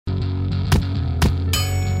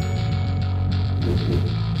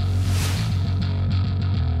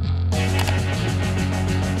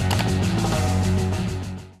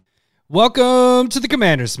Welcome to the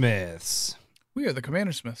Commander Smiths. We are the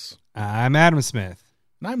Commander Smiths. I'm Adam Smith.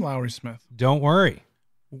 And I'm Lowry Smith. Don't worry.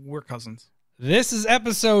 We're cousins. This is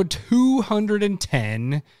episode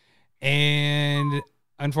 210, and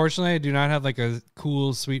unfortunately I do not have like a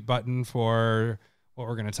cool, sweet button for what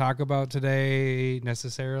we're going to talk about today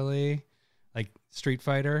necessarily. Like Street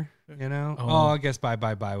Fighter, you know? Oh, I guess Bye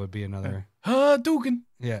would be another. Hadouken.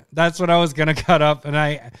 Yeah, that's what I was going to cut up,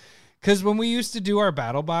 and because when we used to do our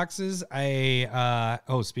battle boxes, speaking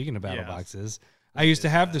of battle boxes, I used to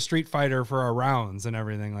have the Street Fighter for our rounds and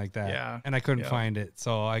everything like that. Yeah. And I couldn't find it.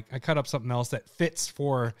 So I cut up something else that fits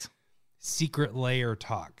for secret layer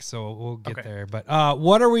talk. So we'll get there. But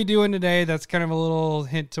what are we doing today? That's kind of a little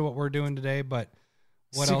hint to what we're doing today. But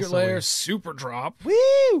what secret else? Secret layer super drop.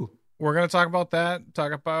 Woo! We're going to talk about that.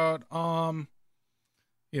 Talk about,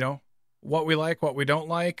 what we like, what we don't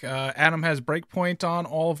like. Adam has breakpoint on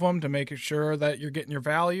all of them to make sure that you're getting your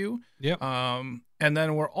value. Yep. And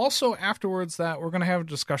then we're also afterwards that we're going to have a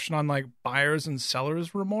discussion on like buyers and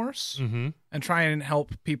sellers remorse and try and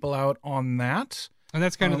help people out on that. And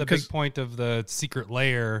that's kind of the big point of the secret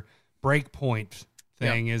layer breakpoint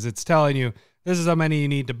thing is it's telling you this is how many you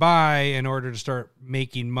need to buy in order to start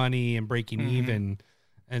making money and breaking even.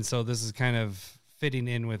 And so this is kind of fitting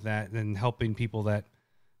in with that and helping people that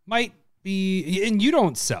might be, and you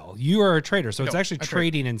don't sell, you are a trader. So it's actually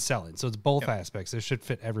trading and selling. So it's both aspects. It should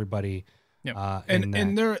fit everybody. Yep.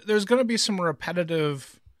 And there's going to be some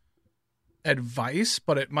repetitive advice,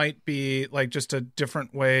 but it might be like just a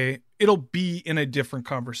different way. It'll be in a different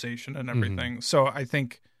conversation and everything. So I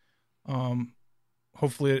think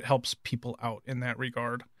hopefully it helps people out in that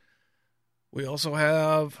regard. We also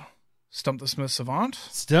have Stump the Smith Savant.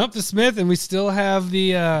 Stump the Smith, and we still have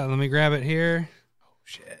the, let me grab it here.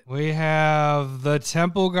 Shit. We have the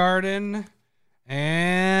Temple Garden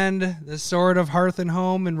and the Sword of Hearth and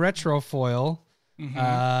Home in retro foil.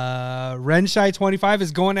 Renshai 25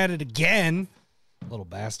 is going at it again. Little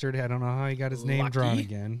bastard. I don't know how he got his name drawn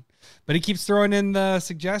again. But he keeps throwing in the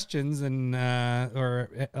suggestions, and or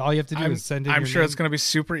all you have to do is send in I'm sure it's going to be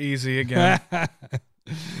super easy again.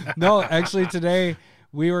 No, actually today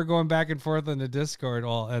we were going back and forth on the Discord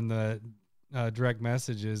and the direct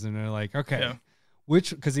messages, and they're like, okay. Yeah.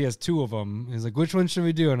 Because he has two of them. He's like, which one should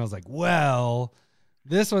we do? And I was like, well,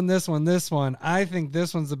 this one. I think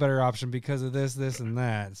this one's the better option because of this, and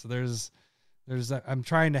that. So I'm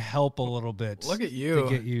trying to help a little bit. Look at you. To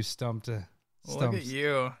get you stumped. Look at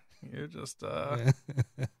you. You're just...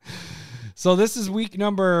 So this is week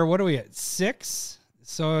number, what are we at, 6?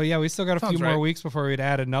 So yeah, we still got a few more weeks before we'd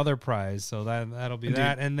add another prize. So that'll be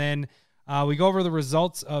that. And then... we go over the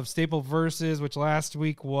results of Staple Versus, which last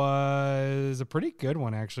week was a pretty good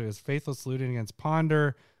one, actually. It was Faithless Looting against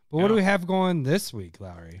Ponder. But what do we have going this week,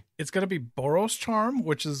 Lowry? It's going to be Boros Charm,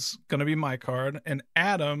 which is going to be my card. And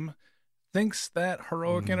Adam thinks that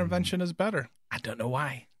Heroic Intervention is better. I don't know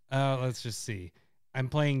why. Let's just see. I'm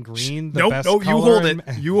playing green, best color. You hold it.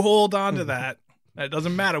 You hold on to that. That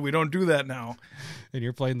doesn't matter. We don't do that now. And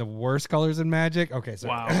you're playing the worst colors in Magic? Okay, so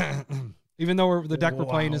wow. Even though the deck we're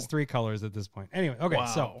playing is 3 colors at this point. Anyway, okay,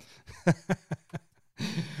 so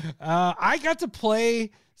I got to play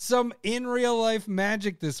some in real life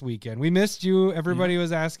Magic this weekend. We missed you. Everybody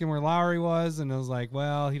was asking where Lowry was, and I was like,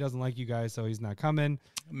 well, he doesn't like you guys, so he's not coming.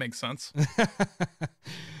 Makes sense.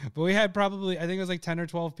 But we had probably, I think it was like 10 or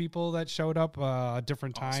 12 people that showed up at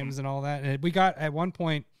different times and all that. And we got at one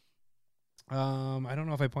point, I don't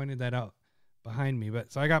know if I pointed that out behind me,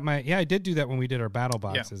 but so I got I did do that when we did our battle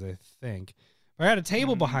boxes, I think. But I had a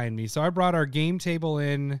table behind me, so I brought our game table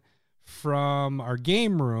in from our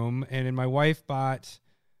game room, and then my wife bought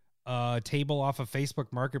a table off of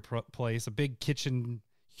Facebook Marketplace, a big kitchen,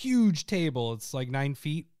 huge table. It's like 9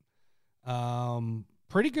 feet.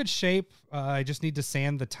 Pretty good shape. I just need to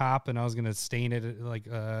sand the top, and I was gonna stain it, like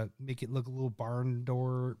make it look a little barn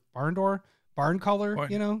color,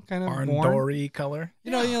 kind of barn door-y color.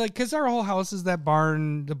 You know, like because our whole house is that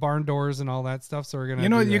barn, the barn doors and all that stuff. So we're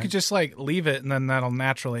gonna, you could just like leave it, and then that'll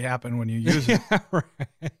naturally happen when you use it.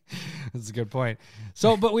 Right. That's a good point.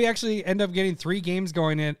 So, but we actually end up getting 3 games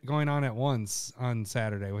going on at once on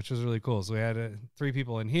Saturday, which was really cool. So we had 3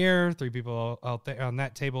 people in here, 3 people out there. On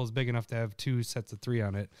that table is big enough to have 2 sets of 3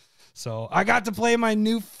 on it. So I got to play my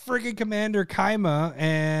new friggin' Commander Kaima,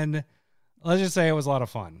 and let's just say it was a lot of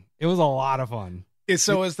fun. It was a lot of fun.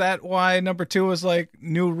 So is that why number 2 was like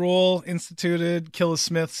new rule instituted, kill the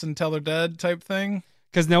Smiths until they're dead type thing?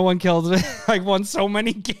 Because no one killed it. Like won so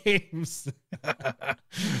many games.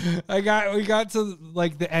 We got to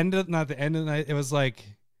like not the end of the night. It was like,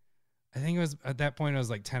 I think it was at that point it was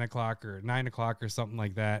like 10 o'clock or 9 o'clock or something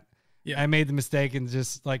like that. I made the mistake and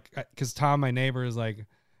just like, because Tom, my neighbor, is like,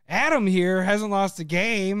 Adam here hasn't lost a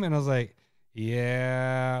game. And I was like,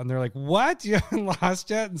 yeah. And they're like, what? You haven't lost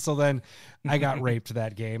yet? And so then I got raped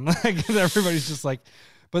that game. Like everybody's just like,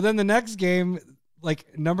 but then the next game,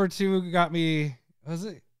 like number 2 got me, was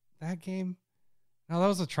it that game? No, that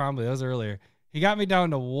was a Trombley. That was earlier. He got me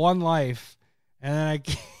down to 1 life. And then I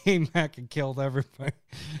came back and killed everybody.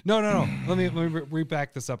 No. Let me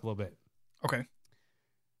re-back this up a little bit. Okay.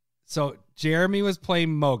 So Jeremy was playing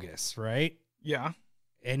Mogus, right? Yeah.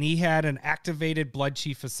 And he had an activated Blood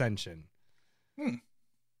Chief Ascension.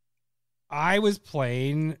 I was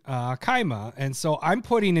playing Kaima. And so I'm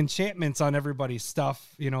putting enchantments on everybody's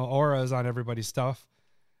stuff, auras on everybody's stuff.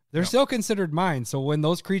 They're still considered mine. So when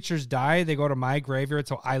those creatures die, they go to my graveyard,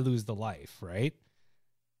 so I lose the life, right?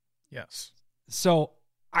 Yes. So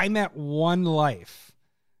I'm at 1 life,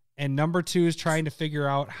 and number 2 is trying to figure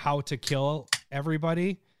out how to kill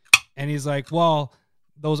everybody. And he's like, well,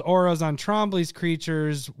 those auras on Trombley's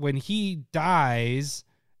creatures, when he dies,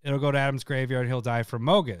 it'll go to Adam's graveyard. He'll die from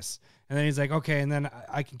Mogus. And then he's like, okay, and then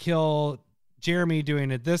I can kill Jeremy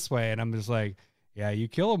doing it this way. And I'm just like, yeah, you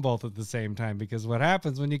kill them both at the same time, because what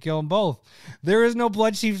happens when you kill them both? There is no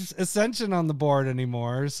Blood Chief Ascension on the board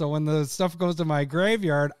anymore. So when the stuff goes to my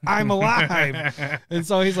graveyard, I'm alive. And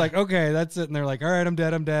so he's like, okay, that's it. And they're like, all right, I'm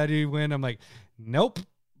dead. You win. I'm like, nope.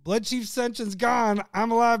 Blood Chief Ascension's gone.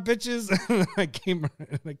 I'm alive, bitches. And I came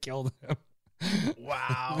and I killed him.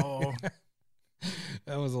 Wow.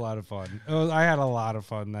 That was a lot of fun. I had a lot of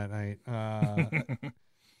fun that night.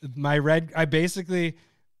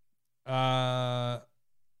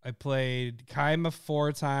 I played Kaima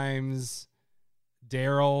 4 times.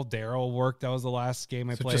 Daryl worked. That was the last game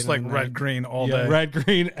I played. Just like red-green all day.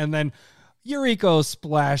 Red-green, and then Yuriko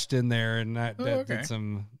splashed in there, and that did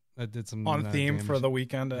some on theme damage for the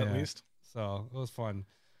weekend at least. So it was fun.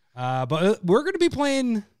 But we're going to be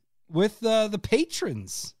playing with the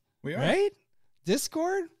patrons. We are, right?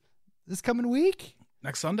 Discord this coming week.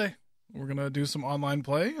 Next Sunday, we're gonna do some online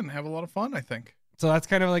play and have a lot of fun, I think. So that's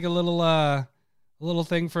kind of like a little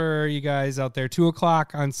thing for you guys out there.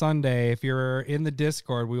 2:00 on Sunday. If you're in the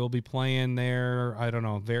Discord, we will be playing there. I don't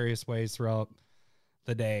know, various ways throughout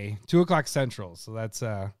the day. 2:00 Central. So that's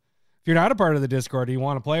if you're not a part of the Discord and you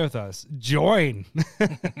want to play with us, join.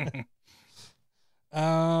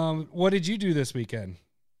 What did you do this weekend?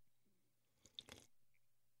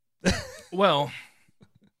 Well,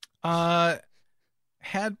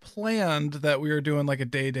 had planned that we were doing like a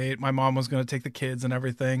day date. My mom was going to take the kids and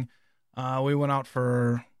everything. We went out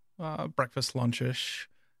for breakfast, lunchish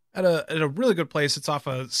at a really good place. It's off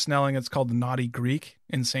of Snelling. It's called the Naughty Greek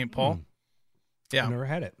in St. Paul. Yeah, I've never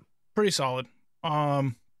had it. Pretty solid.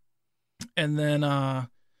 And then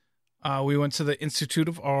we went to the Institute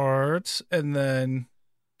of Arts, and then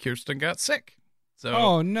Kirsten got sick. So,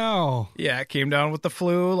 oh no! Yeah, it came down with the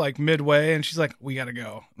flu like midway, and she's like, "We gotta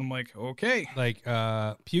go." I'm like, "Okay." Like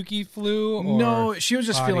pukey flu? Or no, she was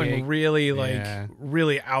just feeling ache? really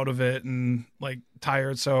really out of it and like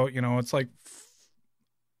tired. So it's like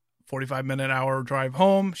 45-minute hour drive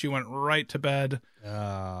home. She went right to bed.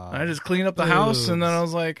 I just cleaned up the house, and then I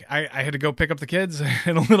was like, I had to go pick up the kids,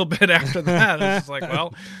 and a little bit after that, I was just like,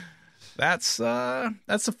 well, that's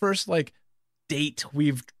the first like date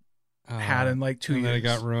we've had in like 2 years. And then it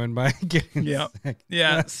got ruined by getting sick.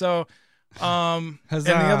 Yeah. So, and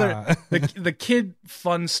the kid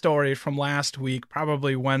fun story from last week,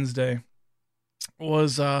 probably Wednesday,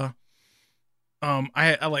 was I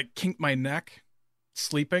like kinked my neck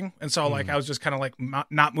sleeping, and so like I was just kind of like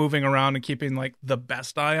not moving around and keeping like the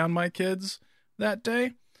best eye on my kids that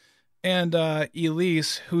day. And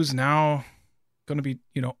Elise, who's now going to be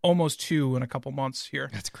almost 2 in a couple months here.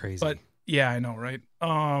 That's crazy. But yeah, I know, right?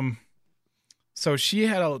 So she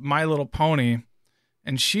had a My Little Pony,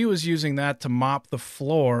 and she was using that to mop the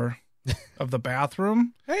floor of the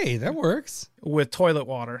bathroom. Hey, that works. With toilet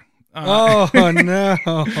water. Oh, no.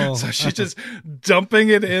 So she's just dumping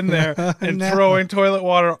it in there and throwing toilet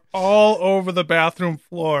water all over the bathroom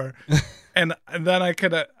floor. And then I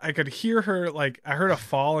could hear her, like, I heard a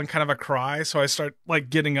fall and kind of a cry. So I start like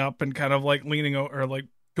getting up and kind of like leaning over, or like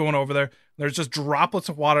going over there. There's just droplets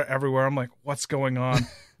of water everywhere. I'm like, what's going on?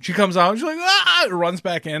 She comes out, she's like, ah, runs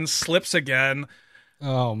back in, slips again.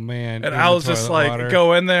 Oh man. And I was just like,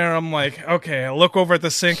 go in there. I'm like, okay, I look over at the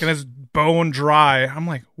sink and it's bone dry. I'm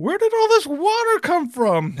like, where did all this water come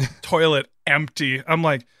from? Toilet empty. I'm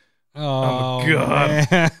like, oh God.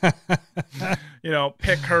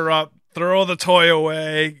 Pick her up, throw the toy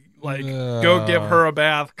away, like go give her a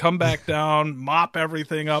bath, come back down, mop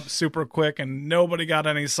everything up super quick, and nobody got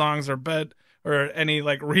any songs or or any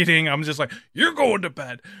like reading. I'm just like, you're going to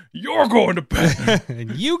bed. You're going to bed.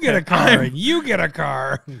 And you get a car. And you get a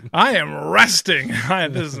car. I am resting.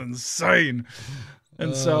 This is insane.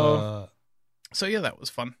 And so yeah, that was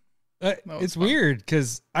fun. It's weird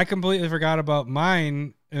because I completely forgot about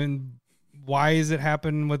mine. And why is it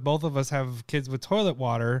happen with both of us have kids with toilet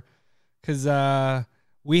water? Because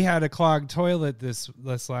we had a clogged toilet this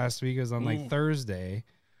last week. It was on like Thursday.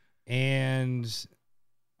 And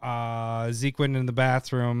Zeke went in the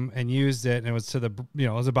bathroom and used it, and it was to the, it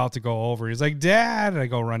was about to go over. He's like, Dad, and I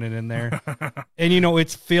go running in there. And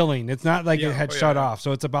it's filling. It's not like it had shut off,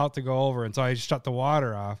 so it's about to go over. And so I shut the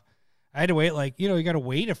water off. I had to wait, you got to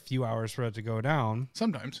wait a few hours for it to go down.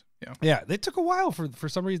 Sometimes, yeah. Yeah, it took a while for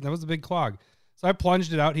some reason. That was a big clog. So I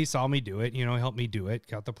plunged it out. He saw me do it. He helped me do it.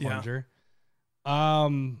 Got the plunger. Yeah.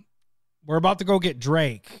 We're about to go get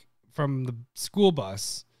Drake from the school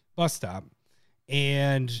bus stop.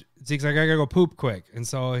 And Zeke's like, I gotta go poop quick. And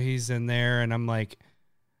so he's in there, and I'm like,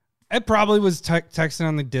 I probably was texting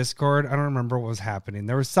on the Discord. I don't remember what was happening.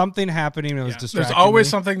 There was something happening that was distracting. There's always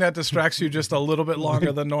something that distracts you just a little bit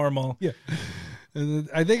longer than normal. Yeah. And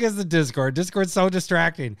I think it's the Discord. Discord's so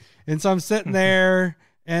distracting. And so I'm sitting there,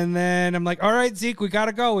 and then I'm like, all right, Zeke, we got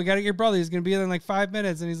to go. We got to get your brother. He's going to be in like 5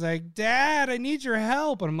 minutes. And he's like, Dad, I need your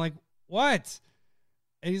help. And I'm like, what?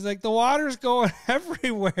 And he's like, the water's going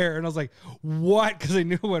everywhere. And I was like, what? Because I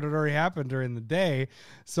knew what had already happened during the day.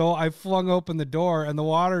 So I flung open the door, and the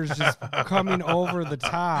water's just coming over the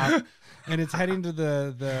top, and it's heading to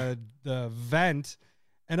the vent.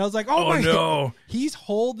 And I was like, oh my God. He's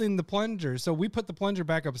holding the plunger. So we put the plunger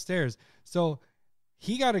back upstairs. So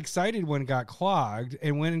he got excited when it got clogged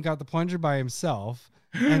and went and got the plunger by himself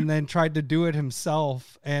and then tried to do it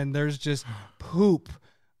himself. And there's just poop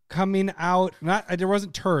coming out. There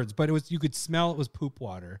wasn't turds, but you could smell it was poop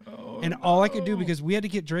water. All I could do, because we had to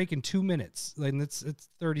get Drake in 2 minutes, and it's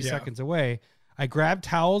 30 seconds away. I grabbed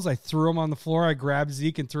towels, I threw them on the floor, I grabbed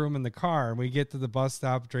Zeke and threw him in the car. And we get to the bus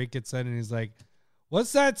stop, Drake gets in, and he's like,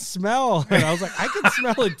 what's that smell? And I was like, I can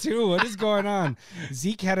smell it too. What is going on?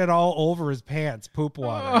 Zeke had it all over his pants, poop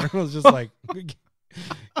water. I was just like,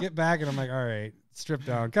 get back. And I'm like, all right, strip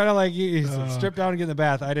down. Kind of like you strip down and get in the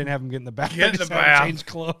bath. I didn't have him get in the bath. Get in the bath. Change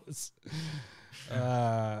clothes.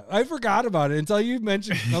 I forgot about it until you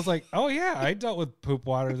mentioned. I was like, oh yeah, I dealt with poop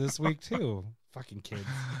water this week too. Fucking kids.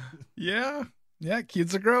 Yeah,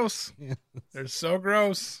 kids are gross. Yeah. They're so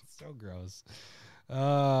gross. So gross.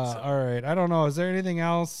 All right. I don't know. Is there anything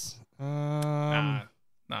else? Nah.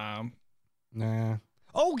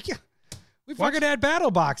 Oh yeah, we fucking had battle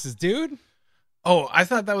boxes, dude. Oh, I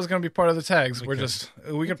thought that was going to be part of the tags.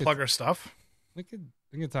 We can plug our stuff. We can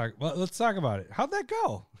talk. Well, let's talk about it. How'd that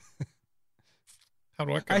go? How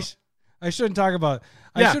do I go? I shouldn't talk about.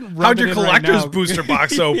 Yeah. How'd your collector's booster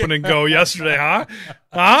box opening go yesterday, huh?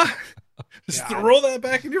 Huh? Just throw that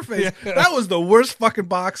back in your face. Yeah. That was the worst fucking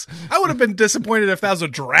box. I would have been disappointed if that was a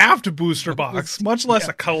draft booster box, much less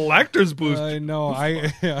a collector's booster. I know.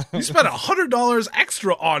 You spent $100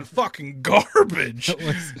 extra on fucking garbage.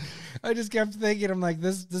 I just kept thinking, I'm like,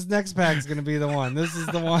 this next pack is going to be the one. This is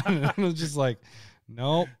the one. And I was just like,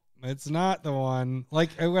 nope, it's not the one. Like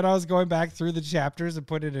when I was going back through the chapters and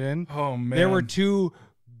put it in, oh man, there were 2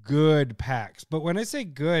 good packs. But when I say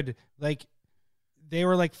good, like they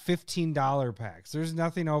were like $15 packs. There's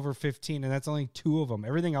nothing over 15, and that's only 2 of them.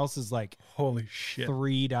 Everything else is like, holy shit,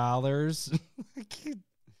 $3.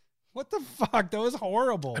 What the fuck? That was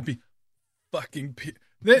horrible. I'd be fucking.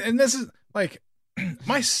 And this is like.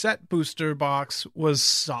 My set booster box was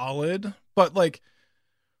solid, but like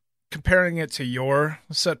comparing it to your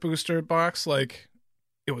set booster box, like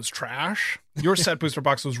it was trash. Your set booster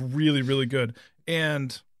box was really, really good.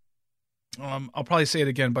 And I'll probably say it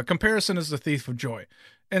again, but comparison is the thief of joy.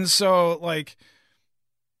 And so like,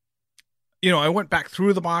 I went back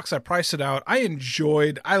through the box. I priced it out. I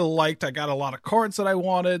got a lot of cards that I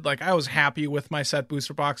wanted. Like I was happy with my set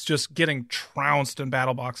booster box. Just getting trounced in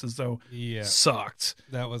battle boxes though sucked.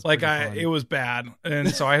 That was like it was bad. And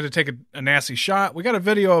so I had to take a nasty shot. We got a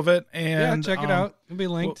video of it, and check it out. It'll be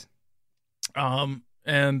linked. But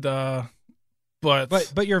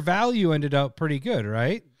your value ended up pretty good,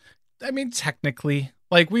 right? I mean, technically,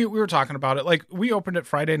 like we were talking about it. Like we opened it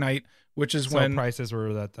Friday night, which is when prices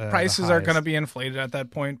were prices are going to be inflated at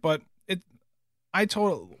that point. But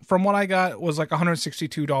from what I got was like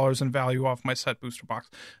 $162 in value off my set booster box,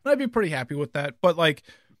 and I'd be pretty happy with that. But like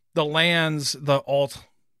the lands, the alt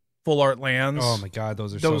full art lands, oh my god,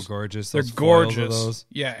 those are so gorgeous. They're gorgeous.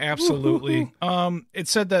 Yeah, absolutely. It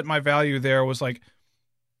said that my value there was like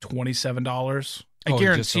 $27. I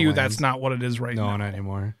guarantee you that's not what it is right now. No, not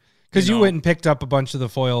anymore. Because you went and picked up a bunch of the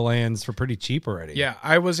foil lands for pretty cheap already. Yeah,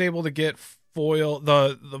 I was able to get foil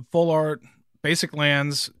the full art basic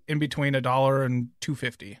lands in between $1 and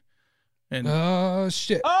 $2.50. And oh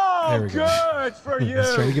shit! Oh, good for you.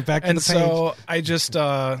 Let's try to get back to the page. So I just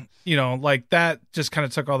like that just kind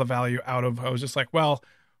of took all the value out of. I was just like, well,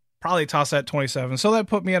 probably toss that 27. So that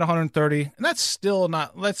put me at 130, and that's still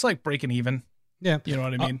not. That's like breaking even. Yeah, you know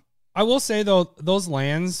what I mean. I will say though, those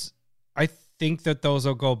lands, I think that those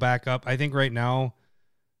will go back up. I think right now,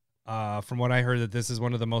 from what I heard, that this is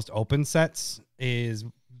one of the most open sets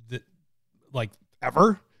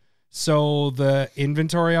ever. So the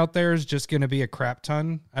inventory out there is just going to be a crap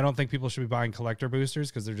ton. I don't think people should be buying collector boosters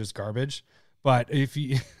because they're just garbage. But if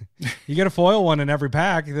you get a foil one in every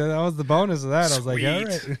pack, that was the bonus of that. Sweet. I was like, all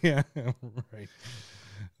right, yeah,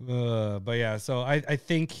 right. But yeah, so I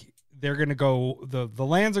think they're going to go. The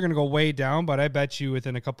lands are going to go way down. But I bet you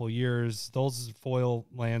within a couple of years, those foil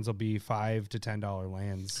lands will be $5 to $10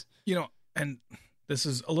 lands. And this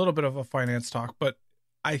is a little bit of a finance talk, but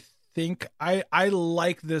I think I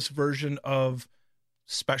like this version of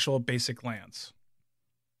special basic lands,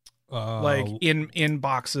 like in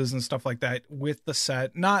boxes and stuff like that with the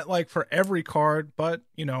set. Not like for every card, but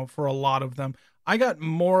for a lot of them. I got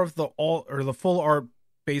more of the full art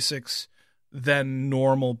basics than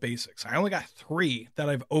normal basics. I only got 3 that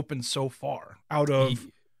I've opened so far out of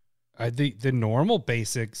the normal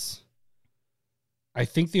basics. I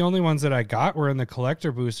think the only ones that I got were in the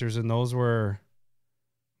collector boosters, and those were.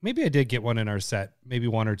 Maybe I did get one in our set, maybe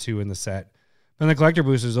 1 or 2 in the set. But in the collector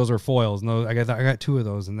boosters, those were foils, and those, I got 2 of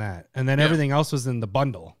those in that. And then everything else was in the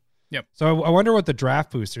bundle. Yep. So I wonder what the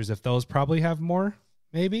draft boosters, if those probably have more,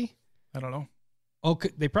 maybe? I don't know. Oh,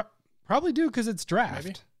 they probably do because it's draft.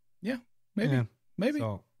 Maybe. Yeah, maybe. Yeah. Maybe.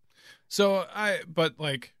 So I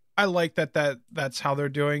like that's how they're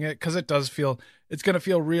doing it, because it's going to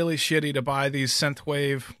feel really shitty to buy these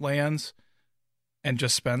Synthwave lands and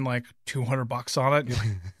just spend like $200 on it. You're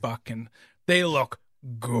like, fucking, they look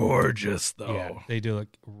gorgeous though. Yeah, they do look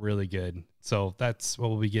really good. So that's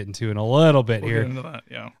what we'll be getting to in a little bit here. Get into that,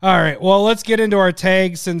 yeah. All right. Well, let's get into our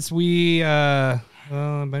tags since we might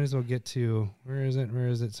as well get to where is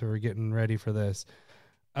it? So we're getting ready for this.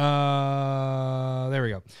 There we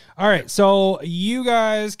go. All right. So you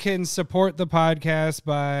guys can support the podcast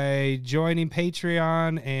by joining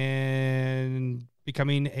Patreon and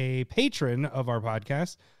becoming a patron of our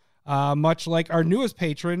podcast, much like our newest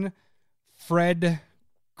patron, Fred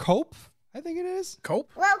Cope, I think it is.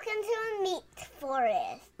 Cope? Welcome to a meat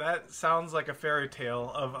forest. That sounds like a fairy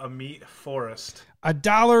tale of a meat forest.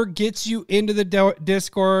 $1 gets you into the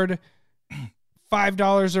Discord.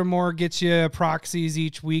 $5 or more gets you proxies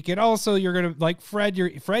each week. And also you're going to, like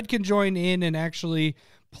Fred can join in and actually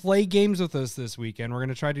play games with us this weekend. We're going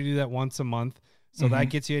to try to do that once a month. So that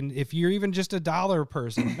gets you in. If you're even just $1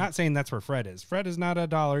 person, not saying that's where Fred is. Fred is not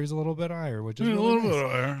 $1. He's a little bit higher, which is really a little nice.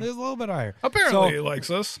 bit higher. He's a little bit higher. Apparently he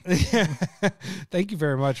likes us. Thank you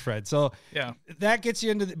very much, Fred. So yeah, that gets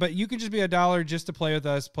you into, but you can just be $1 just to play with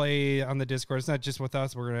us, play on the Discord. It's not just with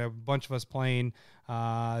us. We're going to have a bunch of us playing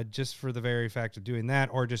just for the very fact of doing that,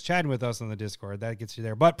 or just chatting with us on the Discord. That gets you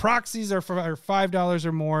there. But proxies are for $5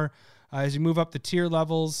 or more as you move up the tier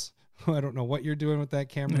levels. I don't know what you're doing with that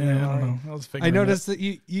camera. Yeah, I don't know. I noticed that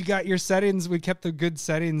you got your settings. We kept the good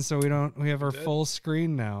settings, so we have our full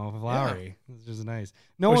screen now of Lowry, which is nice.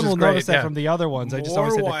 No one will notice that from the other ones. I just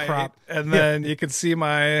always had to crop. And then you can see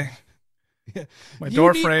my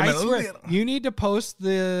door frame. I swear, you need to post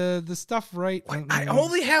the stuff right. I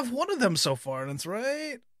only have one of them so far, and it's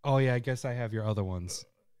right. Oh yeah, I guess I have your other ones.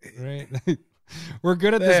 Right. We're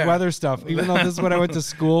good at this weather stuff, even though this is what I went to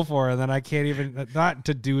school for, and then I can't even, not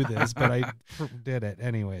to do this, but I did it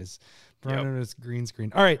anyways. This green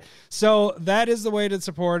screen. All right, so that is the way to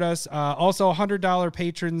support us. Also, $100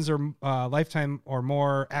 patrons or lifetime or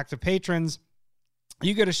more active patrons,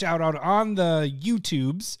 you get a shout out on the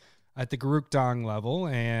YouTubes at the Garuk Dong level,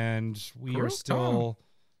 and we are still,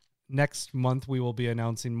 next month we will be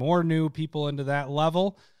announcing more new people into that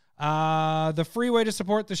level. The free way to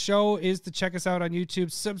support the show is to check us out on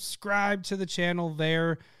YouTube. Subscribe to the channel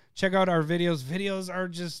there. Check out our videos. Videos are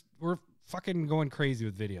we're fucking going crazy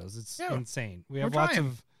with videos. It's insane. We have lots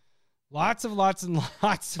and lots of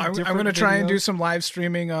I'm going to try and do some live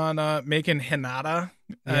streaming on making Hinata.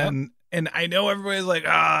 And I know everybody's like,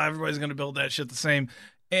 everybody's going to build that shit the same.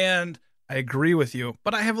 And I agree with you,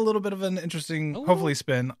 but I have a little bit of an interesting, hopefully,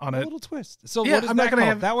 spin on it. A little twist. So what is that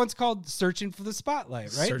called? That one's called Searching for the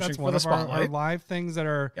Spotlight, right? That's one of our live things that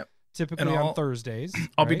are typically on Thursdays.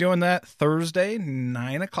 I'll be doing that Thursday,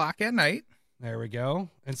 9:00 at night. There we go.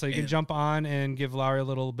 And so you can jump on and give Lowry a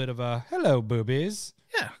little bit of a hello, boobies.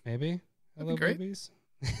 Yeah. Maybe. I love great. movies.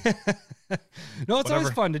 No, it's always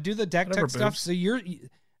fun to do the deck tech stuff. So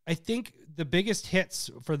I think the biggest hits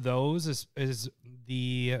for those is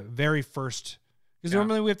the very first, because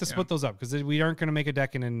normally we have to split those up because we aren't going to make a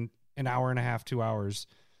deck in an hour and a half, 2 hours.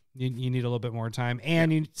 You need a little bit more time,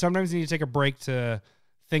 and sometimes you need to take a break to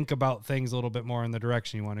think about things a little bit more in the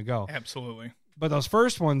direction you want to go. Absolutely. But those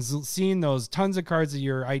first ones, seeing those tons of cards of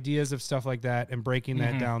your ideas of stuff like that and breaking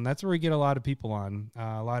that down, that's where we get a lot of people on,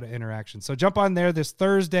 a lot of interaction. So jump on there this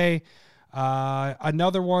Thursday.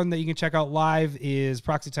 Another one that you can check out live is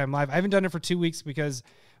Proxy Time Live. I haven't done it for 2 weeks because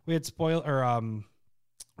we had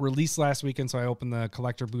release last weekend, so I opened the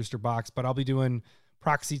collector booster box. But I'll be doing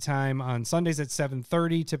Proxy Time on Sundays at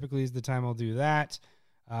 7:30. Typically is the time I'll do that.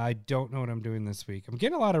 I don't know what I'm doing this week. I'm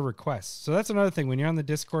getting a lot of requests. So that's another thing. When you're on the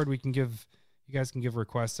Discord, you guys can give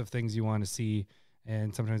requests of things you want to see,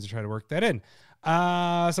 and sometimes I try to work that in.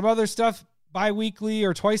 Some other stuff, bi-weekly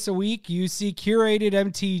or twice a week, you see Curated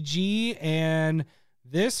MTG, and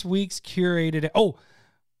this week's Curated... Oh,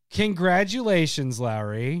 congratulations,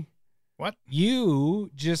 Lowry. What?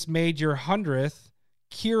 You just made your 100th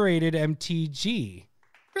Curated MTG.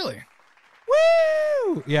 Really?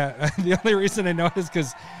 Woo! Yeah, the only reason I know is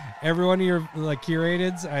because every one of your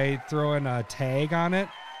curateds, I throw in a tag on it.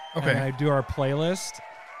 Okay. And I do our playlist,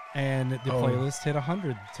 and the playlist hit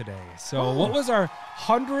 100 today. So what was our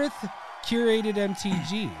 100th Curated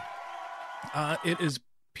MTG? It is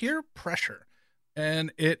Peer Pressure,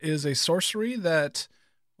 and it is a sorcery that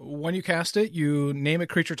when you cast it, you name a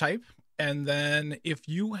creature type, and then if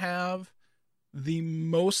you have the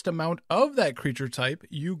most amount of that creature type,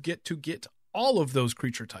 you get to get all of those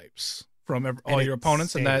creature types from all your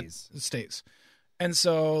opponents, and that stays. And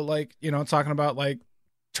so, talking about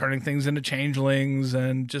turning things into changelings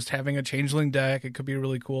and just having a changeling deck, it could be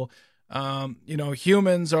really cool.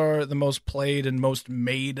 Humans are the most played and most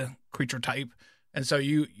made creature type, and so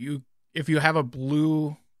if you have a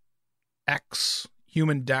blue X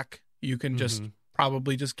human deck, you can just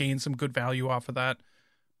probably just gain some good value off of that.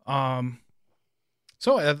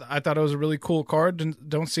 So I thought it was a really cool card.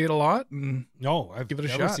 Don't see it a lot. No, I've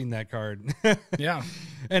never seen that card. Yeah.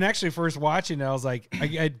 And actually, first watching it, I was like,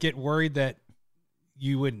 I'd get worried that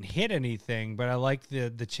you wouldn't hit anything, but I like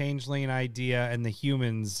the changeling idea and the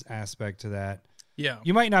humans aspect to that. Yeah.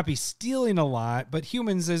 You might not be stealing a lot, but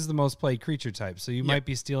humans is the most played creature type, so you might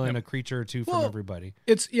be stealing a creature or two from everybody.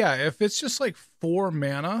 If it's just 4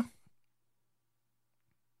 mana,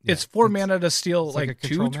 it's 4 mana to steal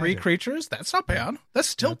 2-3 creatures. That's not bad. That's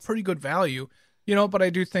still pretty good value. But I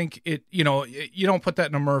do think you don't put that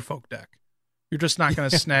in a merfolk deck. You're just not going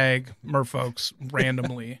to snag merfolks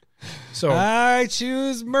randomly. So I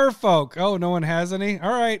choose merfolk. Oh, no one has any? All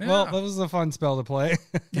right. Yeah. Well, that was a fun spell to play.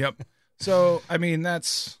 Yep. So,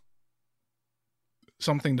 that's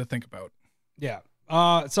something to think about. Yeah.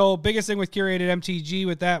 So biggest thing with Curated MTG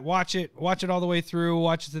with that, watch it all the way through,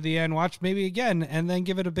 watch it to the end, watch maybe again, and then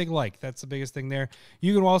give it a big like. That's the biggest thing there.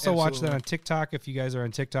 You can also watch that on TikTok. If you guys are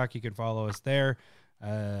on TikTok, you can follow us there.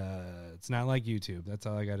 It's not like YouTube. That's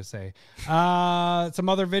all I got to say. Some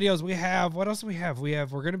other videos we have. What else do we have?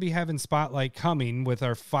 We're going to be having Spotlight coming with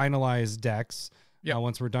our finalized decks. Yeah.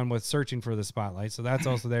 Once we're done with searching for the Spotlight. So that's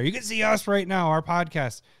also there. You can see us right now, our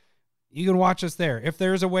podcast. You can watch us there. If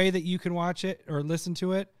there's a way that you can watch it or listen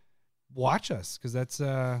to it, watch us, because that's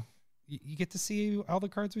you get to see all the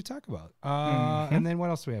cards we talk about. And then what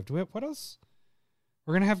else do we have? What else?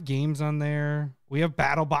 We're gonna have games on there. We have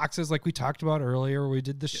battle boxes like we talked about earlier. We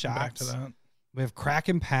did the shots. Back to that. We have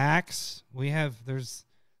Kraken packs. There's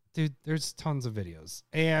tons of videos,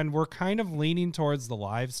 and we're kind of leaning towards the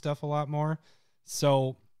live stuff a lot more.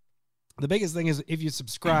 So the biggest thing is if you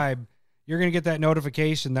subscribe. You're going to get that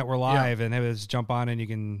notification that we're live and just jump on and you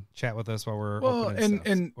can chat with us while we're opening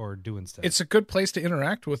stuff or doing stuff. It's a good place to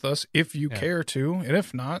interact with us if you care to. And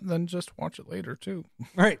if not, then just watch it later too.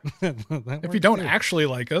 Right. If you don't actually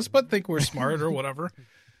like us, but think we're smart or whatever,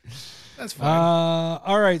 that's fine.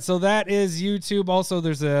 All right. So that is YouTube. Also,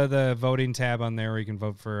 there's the voting tab on there where you can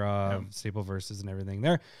vote for Staple Versus and everything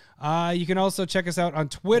there. You can also check us out on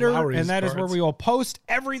Twitter, and that is where we will post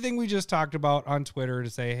everything we just talked about on Twitter to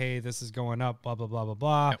say, hey, this is going up, blah, blah, blah, blah,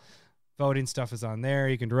 blah. Yep. Voting stuff is on there.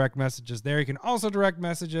 You can direct messages there. You can also direct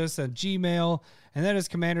message us at Gmail, and that is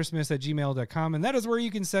commandersmith@gmail.com, and that is where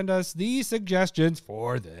you can send us the suggestions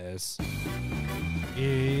for this.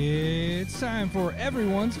 It's time for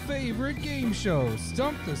everyone's favorite game show,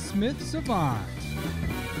 Stump the Smith Savant.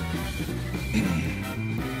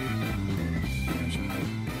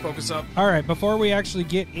 Focus up. All right, before we actually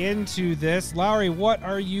get into this, Lowry, what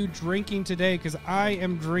are you drinking today? Because I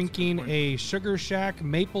am drinking a Sugar Shack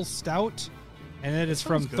Maple Stout And it is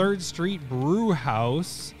from 3rd Street Brew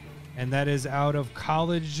House, and that is out of it's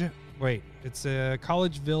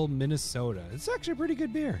Collegeville, Minnesota. It's actually a pretty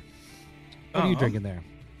good beer. What are you drinking there?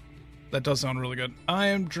 That does sound really good. I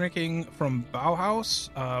am drinking from Bauhaus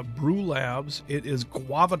Brew Labs. It is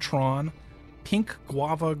Guavatron Pink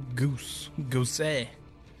Guava Goose. And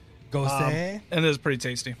it is pretty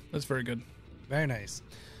tasty. That's very good. Very nice.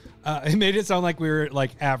 It made it sound like we were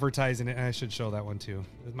like advertising it, and I should show that one too.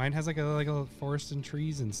 Mine has like a forest and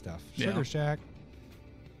trees and stuff. Sugar Shack.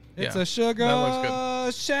 It's a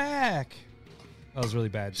Sugar Shack. That was really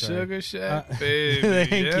bad. Sorry. Sugar Shack, baby.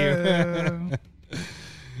 Thank you.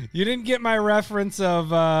 You didn't get my reference of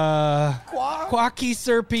Quacky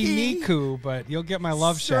Serpy Niku, but you'll get my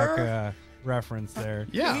Love Shack reference there.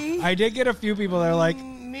 Yeah. I did get a few people that are like,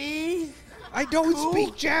 I don't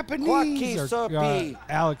speak Japanese.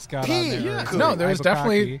 Alex got on there. Yeah. No, there was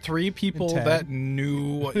definitely 3 people that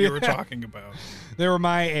knew what you were talking about. They were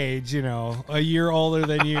my age, a year older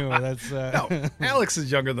than you. That's no, Alex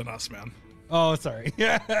is younger than us, man. Oh, sorry.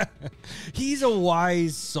 He's a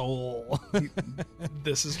wise soul.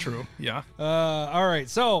 This is true. Yeah. All right.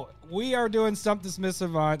 So we are doing Stump the Smith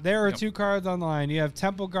Savant. There are 2 cards online. You have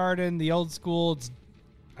Temple Garden, the old school,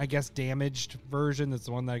 I guess, damaged version. That's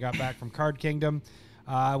the one that I got back from Card Kingdom.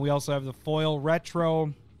 We also have the foil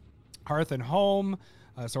retro Hearth and Home,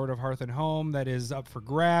 sort of Hearth and Home that is up for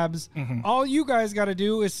grabs. All you guys got to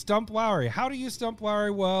do is stump Lowry. How do you stump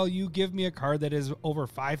Lowry? Well, you give me a card that is over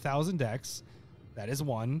 5,000 decks. That is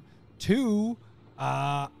 1. 2,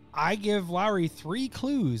 I give Lowry 3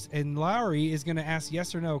 clues, and Lowry is going to ask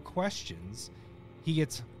yes or no questions. He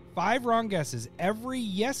gets 5 wrong guesses. Every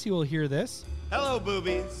yes, he will hear this. Hello,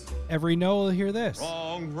 boobies. Every no will hear this.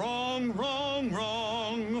 Wrong, wrong, wrong,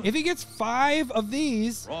 wrong. If he gets 5 of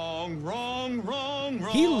these, wrong, wrong, wrong,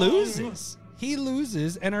 wrong. He loses. He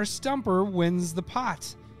loses, and our stumper wins the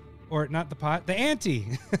pot. Or not the pot, the ante.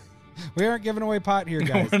 We aren't giving away pot here,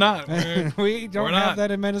 guys. We're not. We don't have that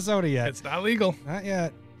in Minnesota yet. It's not legal. Not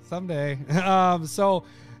yet. Someday. So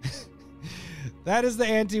that is the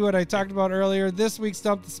ante what I talked about earlier. This week's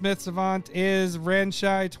Stump the Smith Savant is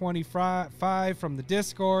Ranshai25 from the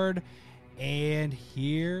Discord. And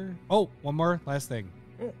here... Oh, one more. Last thing.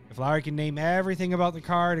 If Lowry can name everything about the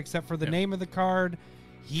card except for the name of the card,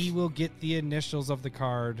 he will get the initials of the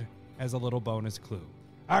card as a little bonus clue.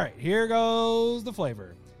 All right, here goes the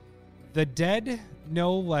flavor. The dead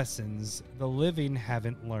know lessons the living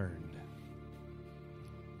haven't learned.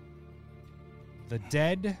 The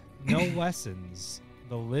dead know lessons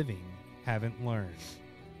the living haven't learned.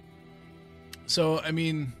 So, I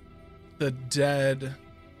mean, the dead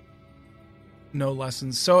know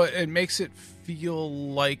lessons. So it makes it feel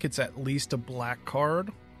like it's at least a black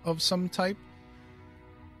card of some type.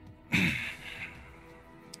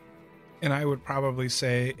 And I would probably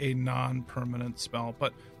say a non-permanent spell.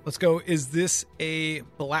 But let's go. Is this a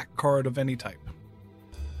black card of any type?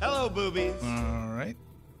 Hello, boobies. All right.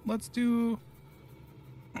 Let's do...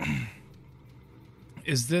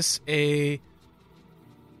 Is this a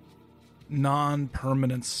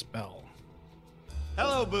non-permanent spell?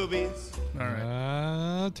 Hello, boobies. All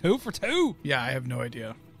right. 2 for 2. Yeah, I have no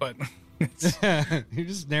idea. But you're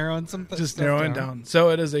just narrowing some things. Just narrowing down.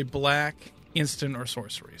 So it is a black instant or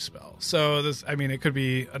sorcery spell. So this, I mean, it could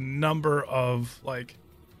be a number of like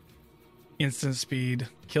instant speed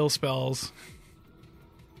kill spells,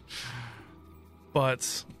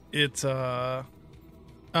 but it's I'll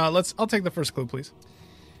take the first clue, please.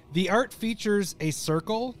 The art features a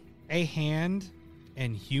circle, a hand,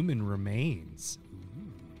 and human remains.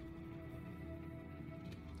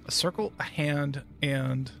 A circle, a hand,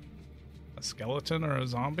 and a skeleton or a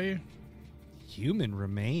zombie? Human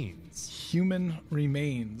remains. Human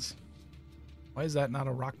remains. Why is that not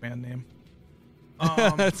a rock band name?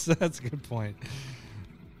 That's a good point.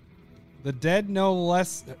 The dead know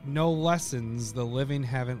lessons the living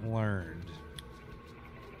haven't learned.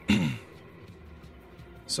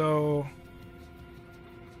 So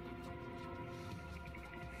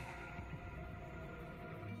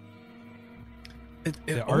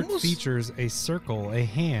the art features a circle, a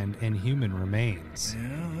hand, and human remains.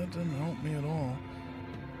 Yeah, that didn't help me at all.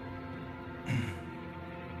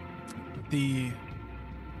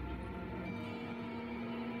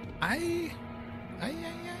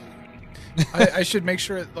 I should make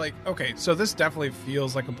sure, like, okay, so this definitely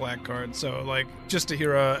feels like a black card. So, like, just to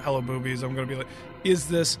hear a Hello Boobies, I'm going to be like, is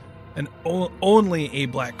this an only a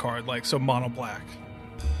black card? Like, so mono black.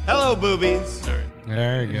 Hello, boobies. All right.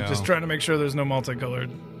 There you go. Just trying to make sure there's no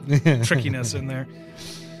multicolored trickiness in there.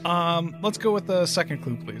 Let's go with the second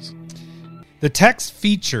clue, please. The text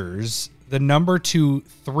features the number 2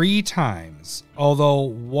 3 times, although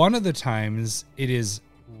one of the times it is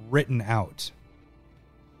written out.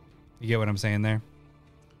 You get what I'm saying there?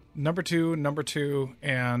 Number two,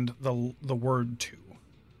 and the word two.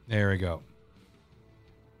 There we go.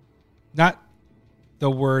 Not the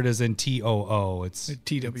word as in TOO. It's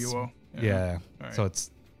TWO. Yeah. Right.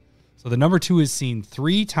 So the number 2 is seen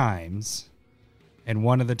 3 times, and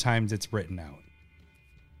one of the times it's written out.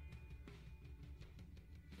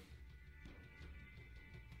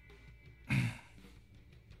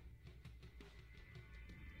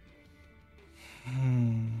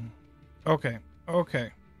 Okay.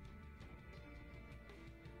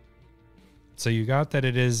 So you got that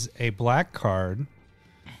it is a black card.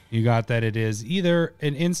 You got that it is either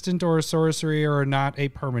an instant or a sorcery or not a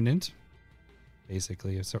permanent.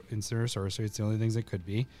 Basically, instant or sorcery. It's the only things it could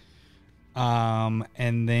be.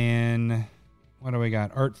 And then what do we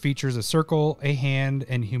got? Art features a circle, a hand,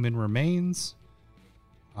 and human remains.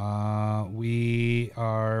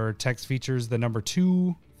 Text features the number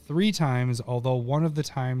 2 3 times, although one of the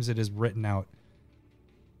times it is written out.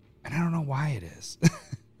 And I don't know why it is.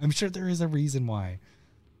 I'm sure there is a reason why.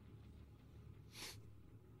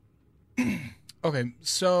 Okay,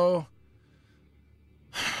 so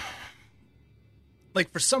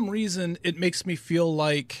like for some reason it makes me feel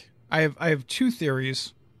like I have 2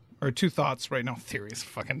 theories or 2 thoughts right now. Theories,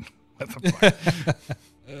 fucking what the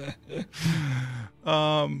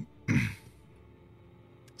fuck.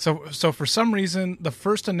 So for some reason the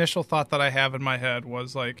first initial thought that I have in my head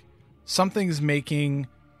was like something's making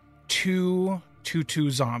 2 2/2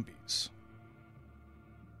 zombies.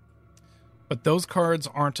 But those cards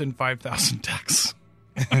aren't in 5,000 decks.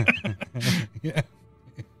 Yeah.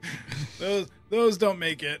 Those don't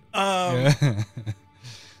make it.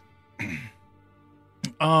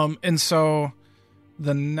 And so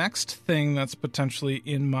the next thing that's potentially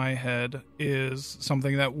in my head is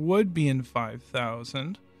something that would be in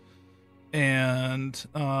 5,000. And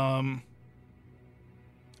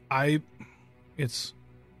it's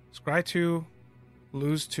scry 2,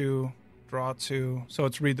 lose 2, draw 2. So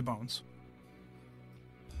it's read the bones.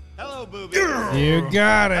 Hello, boobies. You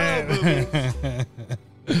got it.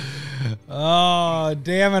 Oh,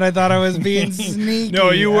 damn it. I thought I was being sneaky.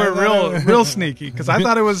 No, you were real sneaky because I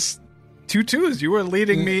thought it was 2 2s. You were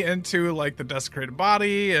leading me into like the desecrated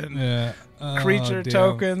body and creature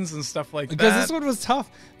tokens and stuff like that. Because this one was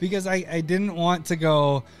tough because I didn't want to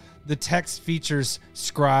go the text features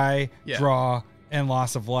scry, draw, and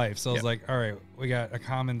loss of life. So I was like, all right, we got a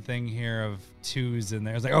common thing here of 2s in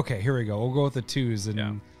there. I was like, okay, here we go. We'll go with the 2s.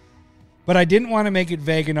 And but I didn't want to make it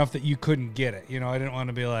vague enough that you couldn't get it. You know, I didn't want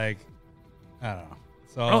to be like, I don't know.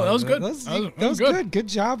 So that was good. That was good. Good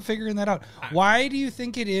job figuring that out. Why do you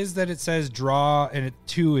think it is that it says draw and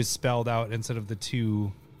 2 is spelled out instead of the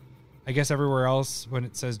 2? I guess everywhere else when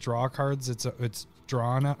it says draw cards, it's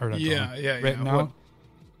drawn out or not written out. Well,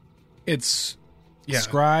 it's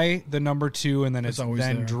scry the number 2 and then it's always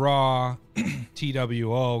then there. draw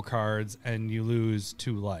TWO cards and you lose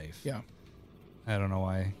 2 life. Yeah. I don't know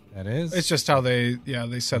why that is. It's just how they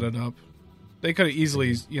set it up. They could have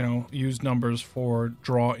easily, used numbers for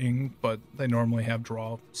drawing, but they normally have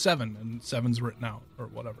draw 7 and 7's written out or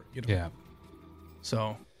whatever. Yeah.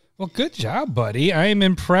 So. Well, good job, buddy. I am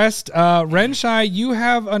impressed. Renshai, you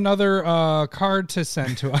have another card to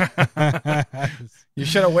send to us. You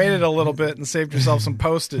should have waited a little bit and saved yourself some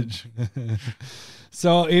postage.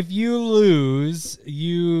 So if you lose,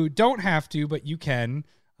 you don't have to, but you can.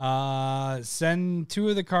 Send 2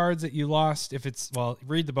 of the cards that you lost. If it's,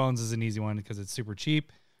 read the bones is an easy one because it's super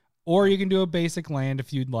cheap, or you can do a basic land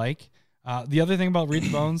if you'd like. The other thing about read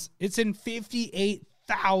the bones, it's in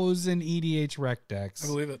 58,000 EDH rec decks. I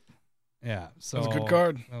believe it. Yeah. So that was a good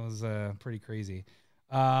card. That was pretty crazy.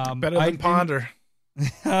 Better than Ponder.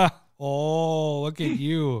 Oh, look at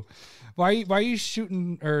you. Why are you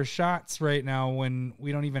shooting shots right now when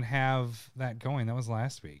we don't even have that going? That was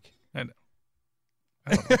last week. I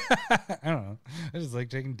don't know. I just like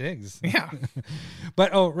taking digs. Yeah.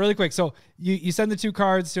 But really quick. So you send the 2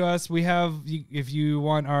 cards to us. We have, if you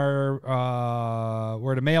want our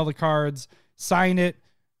where to mail the cards, sign it.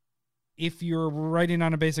 If you're writing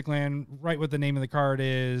on a basic land, write what the name of the card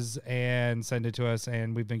is and send it to us.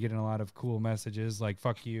 And we've been getting a lot of cool messages like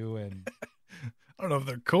 "fuck you" and I don't know if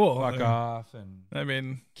they're cool. "fuck off"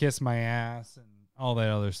 and "kiss my ass" and all that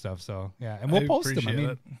other stuff. So yeah, and we'll post them. I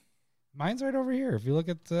mean. Mine's right over here. If you look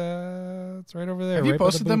at, it's right over there. Have you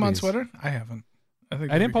posted them on Twitter? I haven't. I think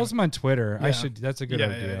I didn't post them on Twitter. I Yeah. should. That's a good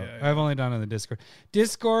idea. yeah. I've only done it on the Discord.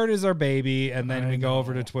 Discord is our baby, and then I we go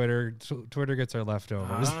over to know. Twitter. Twitter gets our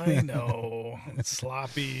leftovers. I know.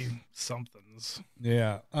 Sloppy somethings.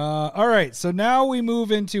 Yeah. All right. So now we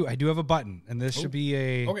move into. I do have a button, and this should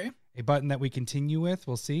be Okay. a button that we continue with.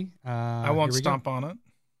 We'll see. I won't stomp on it.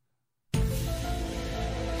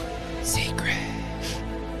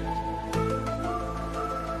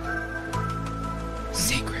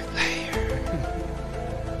 Secret layer.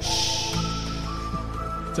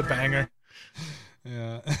 It's a banger.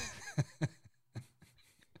 Yeah.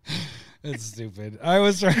 It's stupid. I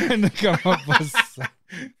was trying to come up with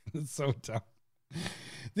it's so dumb.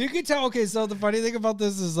 You can tell. Okay, so the funny thing about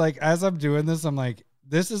this is, like, as I'm doing this, I'm like,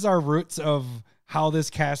 this is our roots of how this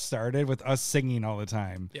cast started, with us singing all the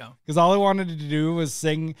time. Yeah. Because all I wanted to do was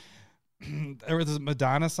sing. There was a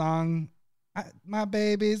Madonna song. My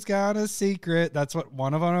baby's got a secret. That's what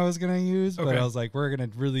one of them I was gonna use, but Okay. I was like, we're gonna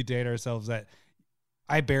really date ourselves. That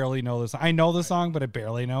I barely know this. I know the song, but I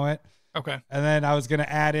barely know it. Okay. And then I was gonna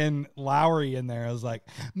add in Lowry in there. I was like,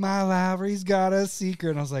 my Lowry's got a secret.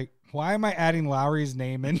 And I was like, why am I adding Lowry's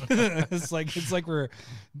name in? it's like we're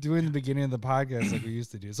doing the beginning of the podcast like we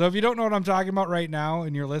used to do. So if you don't know what I'm talking about right now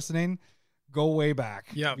and you're listening, go way back.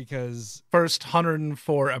 Yeah. Because First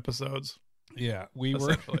 104 episodes. yeah, we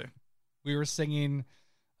were singing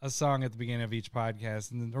a song at the beginning of each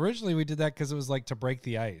podcast. And originally we did that because it was like to break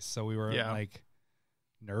the ice. So we were like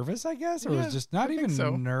nervous, I guess, or it Yeah, was just not I even think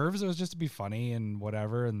so. nerves. It was just to be funny and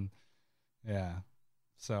whatever. And yeah.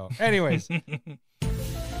 So anyways.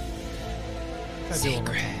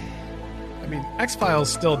 Secret. I mean,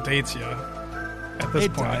 X-Files still dates you at this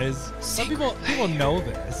It point. does. Some people know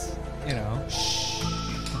this, you know.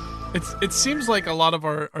 It seems like a lot of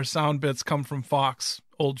our sound bits come from Fox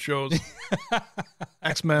old shows.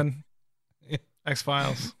 X-Men,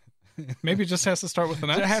 X-Files. Maybe it just has to start with an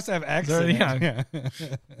X. It has to have X There- in yeah.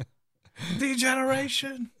 it.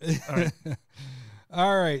 Degeneration. All right.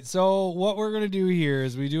 All right. So what we're going to do here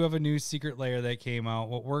is we do have a new secret layer that came out.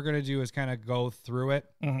 What we're going to do is kind of go through it.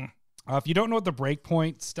 Mhm. If you don't know what the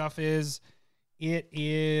breakpoint stuff is, it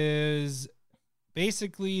is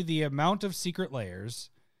basically the amount of secret layers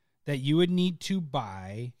that you would need to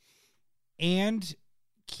buy and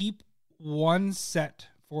keep one set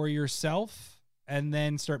for yourself and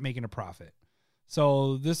then start making a profit.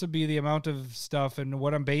 So this would be the amount of stuff, and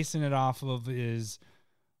what I'm basing it off of is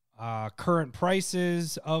current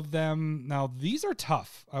prices of them. Now, these are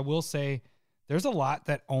tough. I will say there's a lot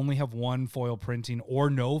that only have one foil printing or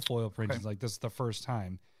no foil printings. Okay. Like this is the first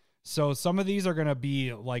time. So some of these are going to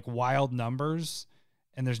be like wild numbers,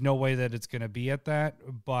 and there's no way that it's going to be at that.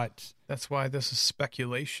 But That's why this is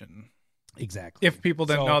speculation. exactly. If people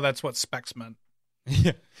didn't So- know, that's what specs meant.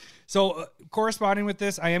 Yeah. So corresponding with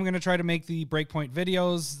this, I am going to try to make the breakpoint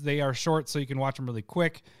videos. They are short, so you can watch them really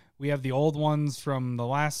quick. We have the old ones from the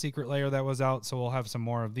last secret layer that was out, so we'll have some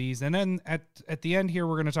more of these. And then at the end here,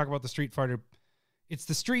 we're going to talk about the Street Fighter. It's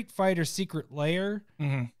the Street Fighter secret layer,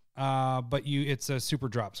 Mm-hmm. but it's a super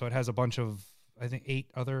drop, so it has a bunch of, I think,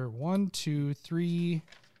 8 other 1, 2, 3,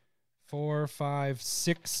 4, 5,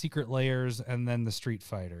 6 secret layers, and then the Street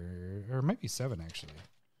Fighter, or it might be 7 actually.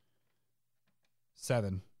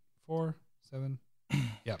 7, 4, 7.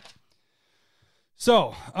 Yep.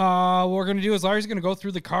 So, what we're going to do is Larry's going to go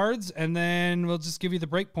through the cards, and then we'll just give you the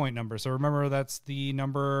breakpoint number. So remember, that's the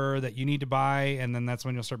number that you need to buy, and then that's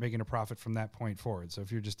when you'll start making a profit from that point forward. So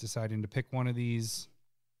if you're just deciding to pick one of these,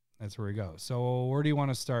 that's where we go. So where do you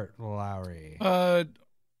want to start, Lowry?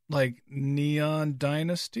 Like Neon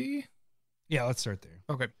Dynasty. Yeah, let's start there.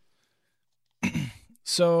 Okay.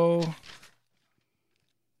 So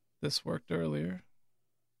this worked earlier.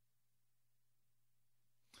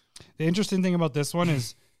 The interesting thing about this one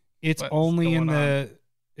is it's What's only in going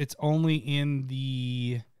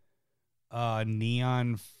the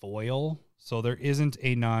neon foil, so there isn't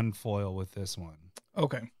a non-foil with this one.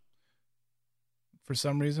 Okay. For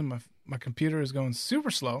some reason, my computer is going super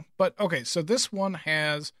slow. But okay, so this one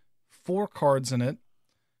has 4 cards in it,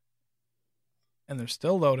 and they're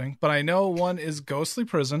still loading. But I know one is Ghostly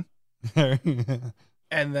Prison, and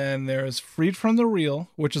then there's Freed from the Real,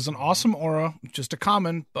 which is an awesome aura, just a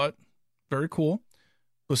common, but very cool.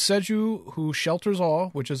 Boseiju, Who Shelters All,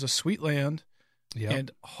 which is a sweet land, Yep.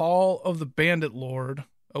 and Hall of the Bandit Lord,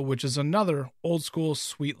 which is another old school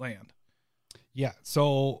sweet land. Yeah,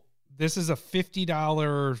 so this is a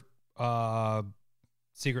 $50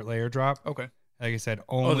 secret layer drop. Okay. Like I said,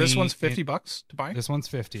 only This one's $50 to buy? This one's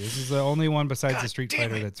 50. This is the only one besides God the Street damn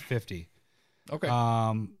Fighter it. that's 50. Okay.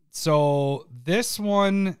 So this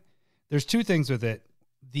one, there's 2 things with it.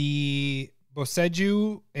 The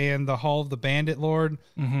Boseiju and the Hall of the Bandit Lord,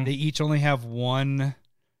 they each only have one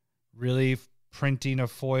really printing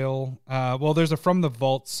of foil. Well, there's a From the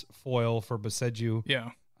Vaults foil for Boseiju.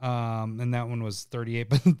 Yeah. And that one was 38.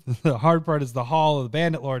 But the hard part is the Hall of the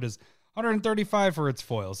Bandit Lord is 135 for its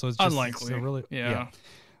foil. So it's just unlikely. Really, yeah.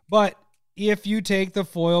 But if you take the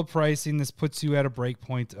foil pricing, this puts you at a break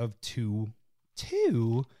point of 2.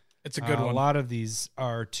 It's a good one. A lot of these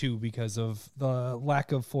are 2 because of the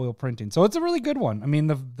lack of foil printing. So it's a really good one. I mean,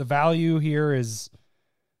 the value here is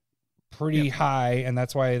pretty high, and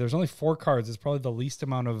that's why there's only 4 cards. It's probably the least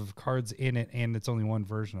amount of cards in it, and it's only one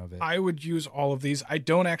version of it. I would use all of these. I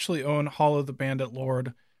don't actually own Hall of the Bandit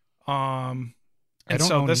Lord. I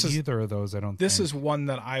don't own either of those. This is one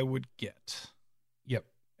that I would get. Yep.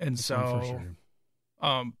 And that's so,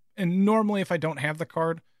 sure. And normally if I don't have the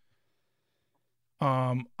card,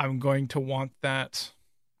 I'm going to want that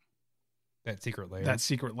secret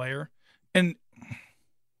layer. And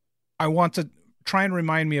I want to try and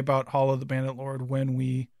remind me about Hall of the Bandit Lord when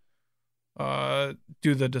we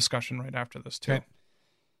do the discussion right after this too. Okay.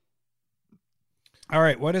 All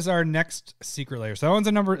right, what is our next secret layer? So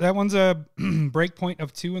that one's a breakpoint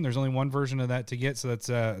of 2, and there's only one version of that to get, so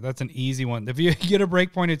that's an easy one. If you get a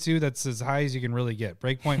breakpoint of 2, that's as high as you can really get.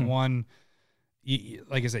 Breakpoint 1,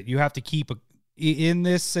 like I said, you have to keep in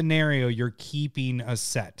this scenario, you're keeping a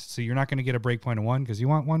set. So you're not going to get a breakpoint of 1 because you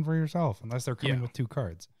want one for yourself, unless they're coming with 2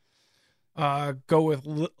 cards. Go with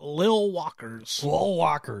Lil Walkers. Lil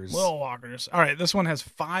Walkers. All right, this one has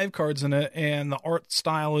 5 cards in it, and the art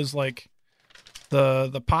style is like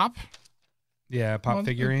the pop. Yeah, pop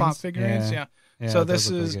figurines. Pop figurines, yeah. So this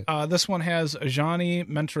is this one has Ajani,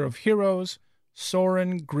 Mentor of Heroes,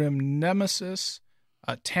 Soren, Grim Nemesis,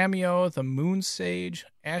 Tamio, the Moon Sage,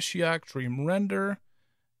 Ashiok, Dream Render,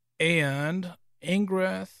 and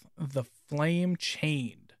Angreth, the Flame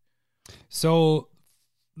Chained. So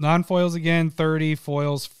non-foils again, 30,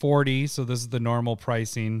 foils 40. So this is the normal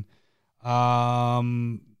pricing.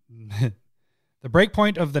 The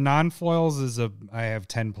breakpoint of the non-foils is I have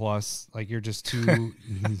 10 plus. Like you're just too.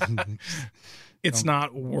 It's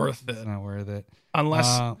not worth it. It's not worth it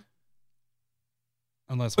unless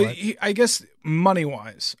what? I guess money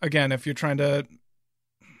wise. Again, if you're trying to.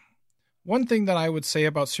 One thing that I would say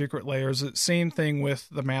about Secret Layers is the same thing with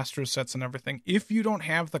the master sets and everything. If you don't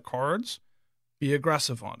have the cards, be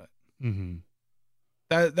aggressive on it. Mm-hmm.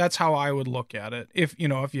 That's how I would look at it. If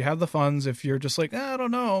you have the funds, if you're just like, I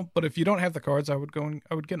don't know, but if you don't have the cards, I would get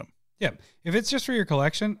them. Yeah. If it's just for your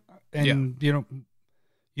collection and you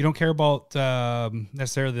don't care about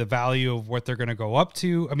necessarily the value of what they're going to go up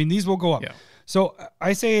to. I mean, these will go up. Yeah. So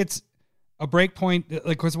I say it's a break point, like,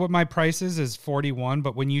 because what my price is 41.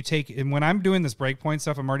 But when I'm doing this breakpoint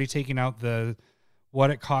stuff, I'm already taking out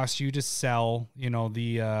what it costs you to sell,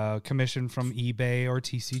 the commission from eBay or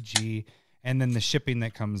TCG, and then the shipping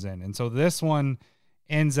that comes in. And so this one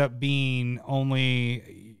ends up being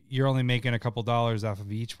you're only making a couple dollars off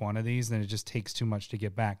of each one of these, and it just takes too much to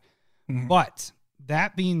get back. Mm-hmm. But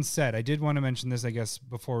that being said, I did want to mention this, I guess,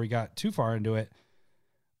 before we got too far into it.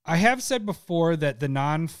 I have said before that the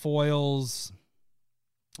non-foils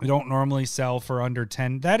don't normally sell for under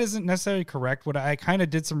 10. That isn't necessarily correct. What I kind of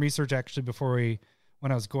did some research actually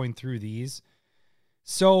when I was going through these.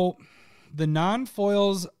 So the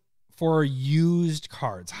non-foils for used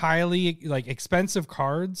cards, highly expensive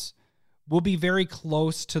cards, will be very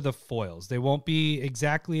close to the foils. They won't be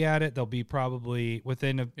exactly at it. They'll be probably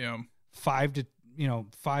within $5 to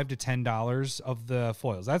 $10 of the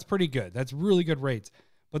foils. That's pretty good. That's really good rates.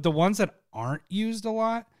 But the ones that aren't used a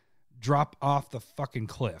lot drop off the fucking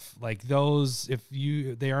cliff. Like those,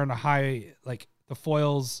 they are in a high, like the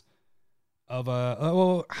foils of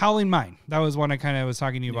Howling Mine. That was one I kind of was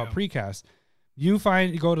talking to you about precast. You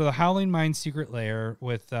go to the Howling Mine Secret Layer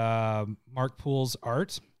with Mark Poole's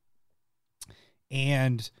art,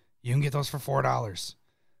 and you can get those for $4.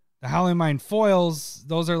 The Howling Mine foils,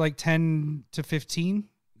 those are like 10 to 15.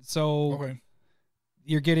 So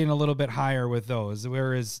you're getting a little bit higher with those,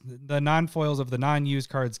 whereas the non-foils of the non-used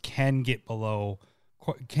cards can dip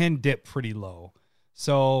pretty low.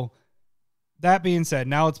 So that being said,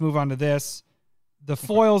 now let's move on to this. The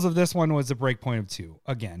foils of this one was a breakpoint of 2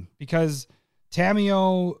 again, because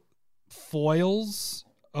Tamio foils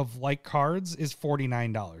of like cards is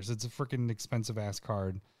 $49. It's a freaking expensive ass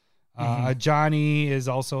card. Johnny is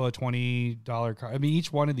also a $20 card. I mean,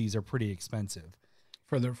 each one of these are pretty expensive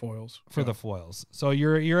for their foils. The foils. So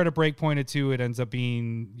you're at a break point of 2. It ends up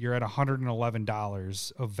being you're at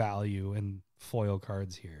 $111 of value in foil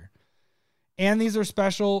cards here. And these are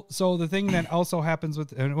special. So the thing that also happens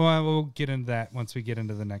with, and we'll get into that once we get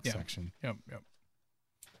into the next section. Yep.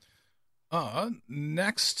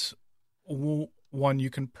 Next one you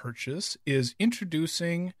can purchase is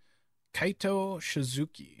introducing Kaito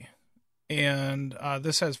Shizuki. And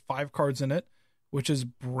this has 5 cards in it, which is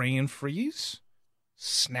Brain Freeze,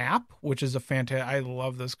 Snap, which is a fantastic, I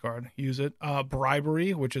love this card, use it.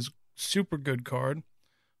 Bribery, which is super good card.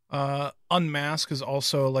 Unmask is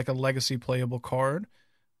also like a legacy playable card.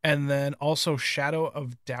 And then also Shadow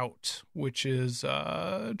of Doubt, which is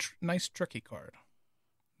a nice tricky card.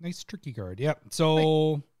 Nice tricky card. Yep.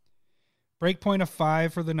 So breakpoint of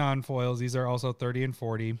 5 for the non-foils. These are also 30 and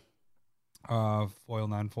 40. Foil,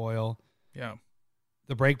 non-foil. Yeah.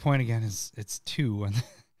 The breakpoint again it's 2. And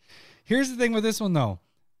here's the thing with this one though.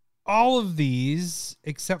 All of these,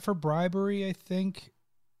 except for Bribery, I think,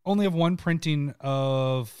 only have 1 printing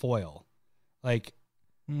of foil. Like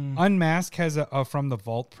Unmask has a from the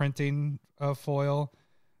vault printing of foil.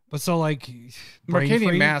 But so like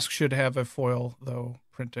Mercadian Mask should have a foil though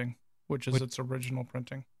printing, which is its original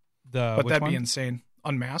printing. But that'd be insane.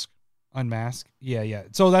 Unmask. Yeah.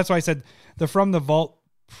 So that's why I said the from the vault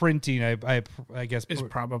printing I guess is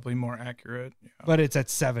probably more accurate. Yeah. But it's at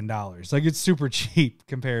 $7. Like it's super cheap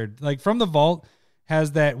compared. Like from the vault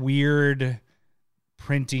has that weird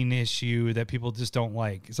printing issue that people just don't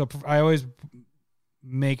like. So I always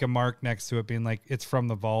make a mark next to it being like it's from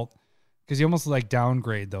the vault, because you almost like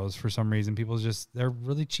downgrade those for some reason. People they're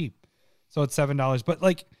really cheap. So it's $7. But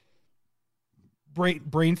like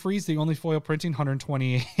Brain Freeze, the only foil printing,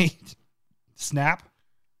 128. Snap,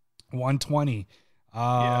 120.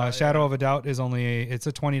 Shadow of a Doubt is it's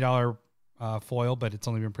a $20 foil, but it's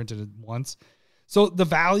only been printed once. So the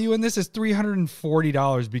value in this is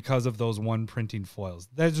 $340 because of those 1 printing foils.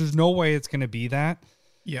 There's no way it's going to be that.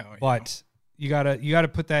 Yeah. But you gotta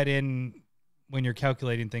put that in when you're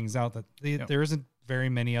calculating things out, that there isn't very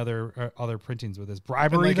many other printings with this.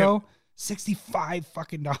 Bribery though, $65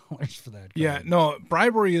 fucking dollars for that card. Yeah, no,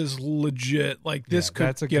 Bribery is legit. Like this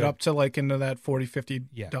could get up to like into that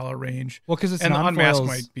 $40-$50 range. Well, because it's and non-foils, Unmask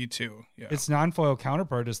might be too. Yeah. Its non-foil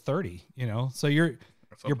counterpart is 30. So your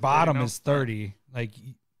bottom is 30. Like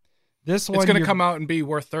this one, it's going to come out and be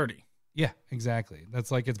worth 30. Yeah, exactly.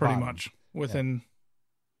 That's like it's pretty bottom. much within.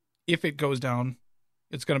 If it goes down,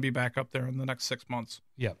 it's going to be back up there in the next 6 months.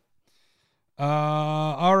 Yep.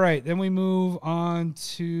 All right. Then we move on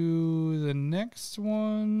to the next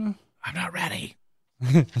one. I'm not ready.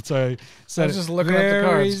 Sorry. So I was just looking at the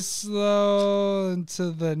cards. Very slow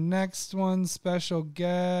into the next one. Special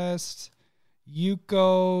guest,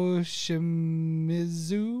 Yuko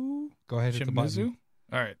Shimizu. Go ahead, hit the button.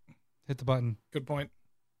 All right. Hit the button. Good point.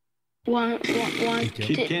 One.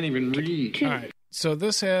 Kid can't even read. All right. So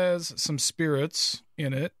this has some spirits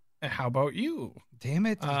in it. How about you? Damn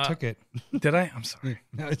it. You took it. Did I? I'm sorry.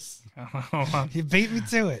 No, you beat me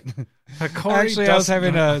to it. Hikori Actually, I was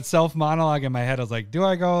having a self-monologue in my head. I was like, do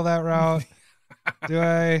I go that route? Do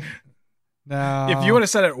I? No. If you would have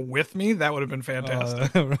said it with me, that would have been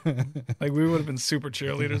fantastic. Like we would have been super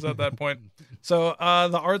cheerleaders at that point. So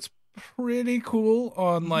the art's pretty cool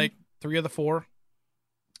on like 3 of the 4.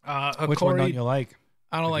 Hikori, which one don't you like?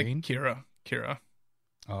 I don't like Kira.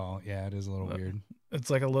 Oh, yeah, it is a little weird. It's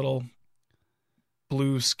like a little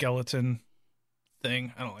blue skeleton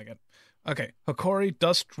thing. I don't like it. Okay, Hikori,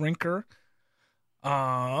 Dust Drinker.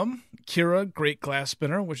 Kira, Great Glass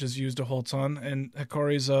Spinner, which is used a whole ton. And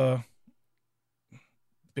Hikori's a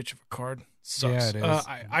bitch of a card. Sucks. Yeah, it is.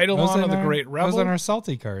 Eidolon of the Great Revel. Those on our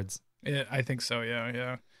salty cards. Yeah, I think so,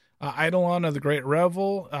 yeah. Eidolon of the Great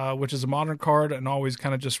Revel, which is a modern card and always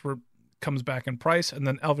kind of just comes back in price. And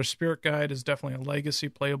then Elvish Spirit Guide is definitely a legacy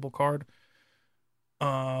playable card.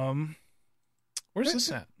 Where's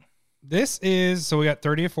this at? This is, so we got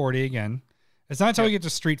 30 or 40 again. It's not until we get to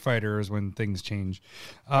Street Fighter is when things change.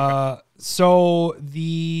 Okay. So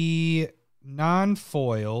the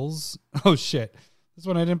non-foils, oh shit. This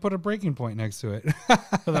one I didn't put a breaking point next to it.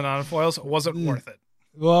 For the non-foils, it wasn't worth it.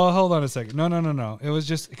 Well, hold on a second. No. It was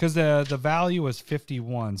just because the value was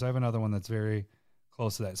 51. So I have another one that's very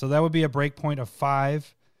close to that. So that would be a break point of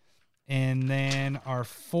 5. And then our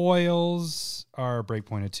foils are a break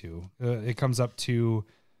point of 2. It comes up to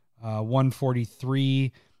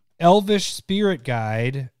 143. Elvish Spirit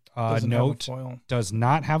Guide does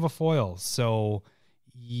not have a foil. So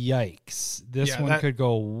yikes. This one could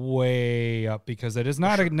go way up because it is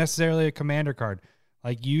not necessarily a commander card.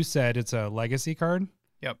 Like you said, it's a legacy card.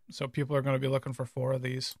 Yep. So people are going to be looking for 4 of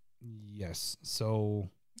these. Yes. So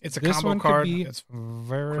it's a combo card. It's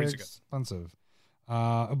very expensive.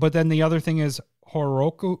 But then the other thing is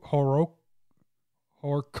Hokori.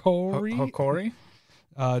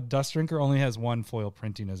 Dust Drinker only has 1 foil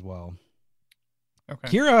printing as well.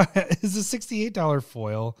 Okay. Kira is a $68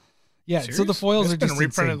 foil. Yeah, Serious? so the foils it's are been just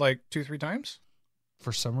reprinted insane. like 2-3 times.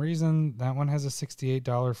 For some reason, that one has a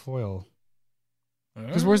 $68 foil.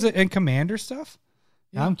 Because Oh. where's it in Commander stuff?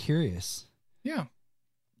 Yeah. Now I'm curious. Yeah.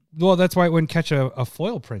 Well, that's why it wouldn't catch a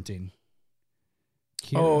foil printing.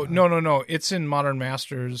 Oh, Kira. no. It's in Modern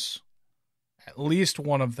Masters. At least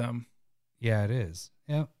one of them. Yeah, it is.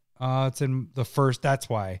 Yep. It's in the first. That's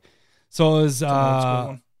why. So is It's an old school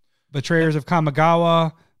one. Betrayers of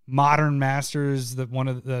Kamigawa, Modern Masters, one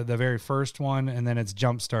of the very first one, and then it's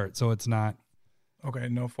Jumpstart. So it's not. Okay,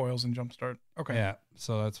 no foils in Jumpstart. Okay. Yeah.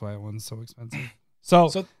 So that's why that one's so expensive.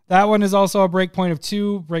 So that one is also a breakpoint of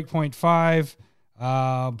 2, breakpoint 5.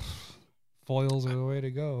 Foils are the way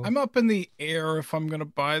to go. I'm up in the air if I'm going to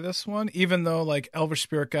buy this one, even though like Elvish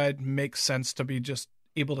Spirit Guide makes sense to be just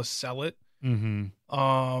able to sell it.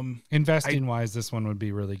 Mm-hmm. Investing wise, this one would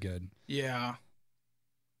be really good. Yeah.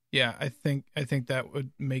 Yeah, I think that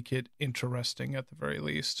would make it interesting at the very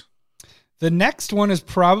least. The next one is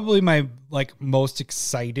probably my most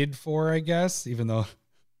excited for, I guess, even though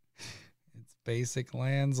it's Basic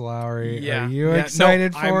Lands, Lowry. Yeah. Are you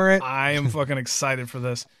excited for it? I am fucking excited for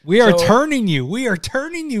this. We are turning you,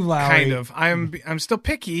 Lowry. Kind of. I'm still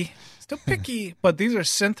picky. But these are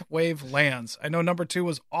synthwave lands. I know number 2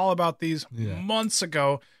 was all about these months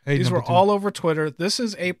ago. Hey, these were 2. all over Twitter. This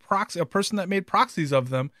is a person that made proxies of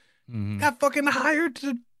them. Mm-hmm. Got fucking hired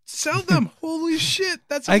to sell them. Holy shit,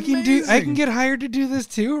 that's amazing. I can get hired to do this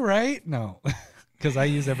too, right? No, because I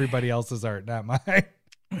use everybody else's art, not mine.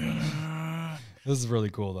 This is really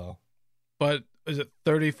cool though. But is it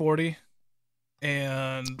 30-40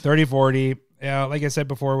 and 30-40? Yeah, like I said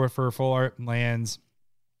before, for full art lands.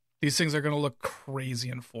 These things are going to look crazy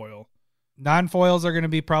in foil. Non-foils are going to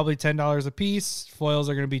be probably $10 a piece. Foils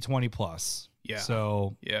are going to be 20 plus. Yeah.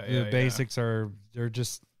 So the basics they're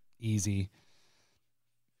just easy.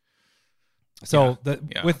 So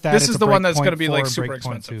with that, this is the one that's going to be like super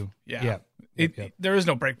expensive. 2. Yeah. There is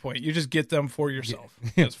no break point. You just get them for yourself.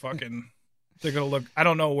 It's fucking. They're going to look. I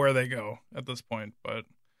don't know where they go at this point, but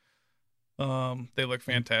they look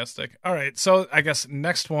fantastic. All right, so I guess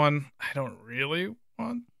next one I don't really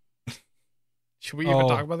want. Should we even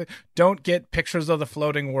talk about it? Don't get pictures of the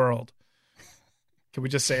floating world. Can we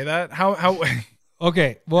just say that? How?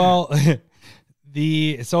 Okay, well,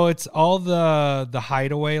 so it's all the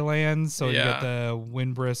hideaway lands. So you got the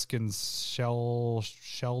Windbrisk and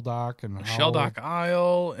Shelldock and Shelldock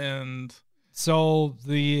Isle, and so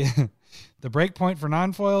the breakpoint for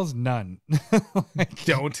non-foils, none.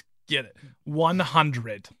 Don't get it.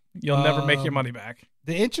 100. You'll never make your money back.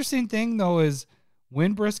 The interesting thing though is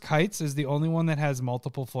Windbrisk Heights is the only one that has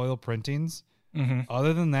multiple foil printings. Mm-hmm.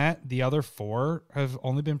 Other than that, the other 4 have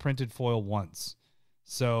only been printed foil once.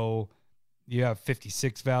 So you have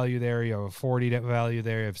 56 value there, you have a 40 value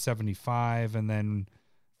there, you have 75, and then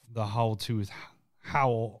the Howltooth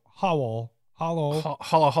Howl.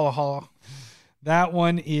 That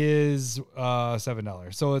one is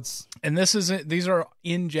 $7. So it's these are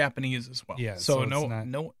in Japanese as well. Yeah. So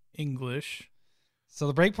no English. So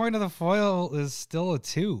the breakpoint of the foil is still a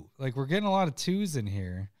 2. Like we're getting a lot of 2s in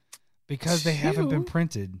here because they haven't been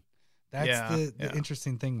printed. That's the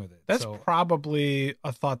interesting thing with it. That's probably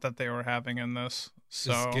a thought that they were having in this.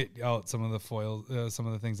 So just get out some of the foils, some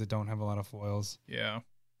of the things that don't have a lot of foils. Yeah.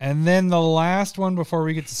 And then the last one before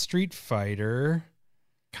we get to Street Fighter,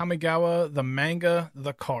 Kamigawa, the manga,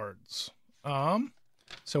 the cards.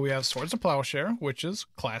 So we have Swords of Plowshare, which is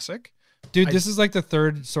classic. Dude, this is like the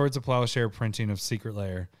 3rd Swords of Plowshare printing of Secret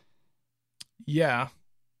Lair. Yeah.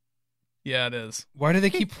 Yeah, it is. Why do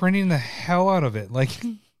they keep printing the hell out of it? Like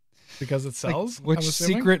because it sells? Like, which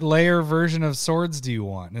Secret Lair version of swords do you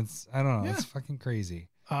want? I don't know. Yeah. It's fucking crazy.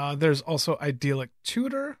 There's also Idyllic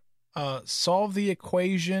Tutor, Solve the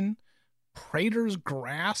Equation, Praetor's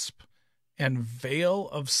Grasp, and Veil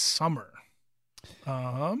of Summer.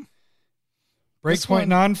 Breakpoint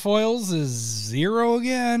non-foils is 0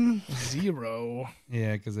 again. 0.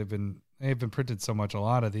 Yeah, because they've been printed so much, a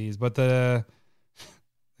lot of these. But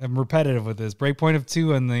I'm repetitive with this. Breakpoint of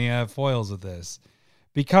 2 and the foils with this.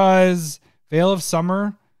 Because Veil of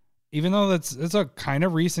Summer, even though it's a kind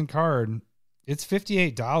of recent card, it's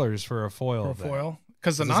 $58 for a foil. For a foil?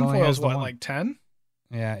 Because the non-foil is what, like 10?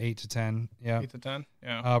 Yeah, 8 to 10. Yeah. 8 to 10,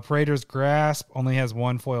 yeah. Praetor's Grasp only has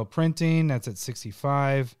 1 foil printing. That's at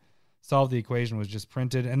 $65. Solve the Equation was just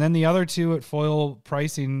printed. And then the other 2 at foil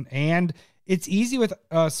pricing. And it's easy with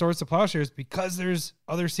Swords of Plowshares because there's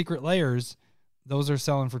other Secret Layers. Those are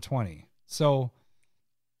selling for $20. So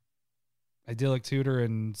Idyllic Tutor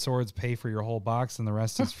and Swords pay for your whole box and the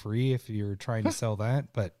rest is free if you're trying to sell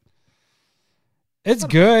that. But It's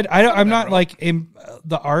good. I'm not like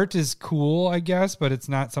the art is cool, I guess, but it's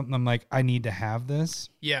not something I'm like I need to have this.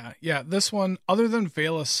 Yeah. This one, other than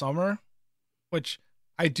Veil of Summer, which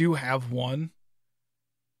I do have one,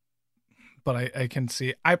 but I can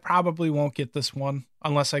see I probably won't get this one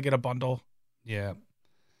unless I get a bundle. Yeah.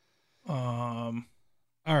 All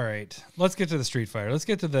right. Let's get to the Street Fighter. Let's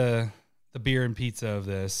get to the beer and pizza of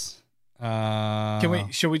this.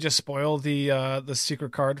 Should we just spoil the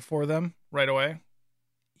secret card for them right away?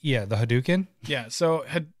 Yeah, the Hadouken. Yeah, so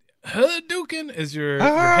Hadouken is your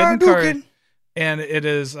hidden card, and it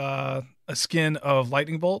is a skin of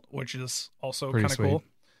Lightning Bolt, which is also kind of cool.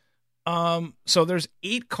 So there's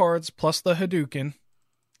 8 cards plus the Hadouken,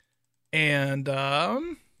 and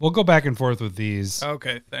we'll go back and forth with these.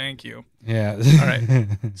 Okay, thank you. Yeah. All right.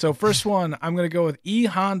 So first one, I'm going to go with E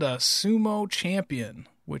Honda Sumo Champion,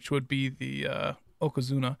 which would be the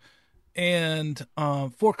Okazuna. And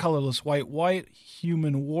 4 colorless white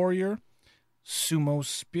human warrior, Sumo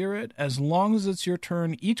Spirit. As long as it's your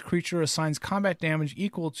turn, each creature assigns combat damage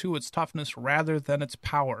equal to its toughness rather than its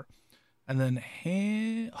power. And then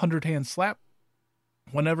 100 hand slap.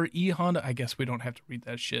 Whenever E Honda, I guess we don't have to read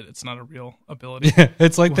that shit. It's not a real ability. Yeah,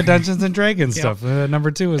 it's like the Dungeons and Dragons stuff.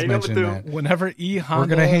 Number 2 was mentioning that. Whenever E Honda, we're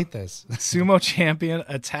gonna hate this. Sumo Champion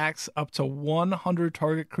attacks up to 100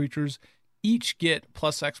 target creatures. Each get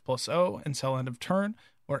 +X+O until end of turn,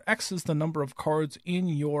 where X is the number of cards in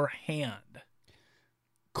your hand.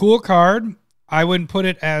 Cool card. I wouldn't put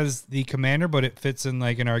it as the commander, but it fits in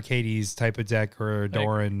like an Arcades type of deck or a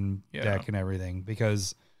Doran deck and everything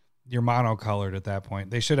because you're monocolored at that point.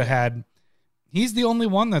 They should have had. He's the only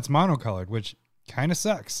one that's monocolored, which kind of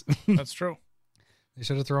sucks. That's true. They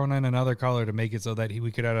should have thrown in another color to make it so that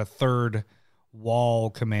we could add a third wall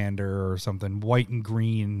commander or something, white and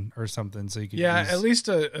green or something, so you could use... at least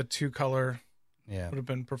a 2-color would have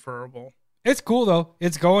been preferable. It's cool though.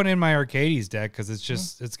 It's going in my Arcades deck because it's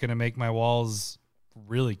just it's gonna make my walls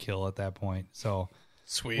really kill at that point. So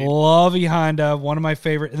sweet. Love E Honda, one of my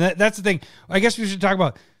favorite. And that's the thing. I guess we should talk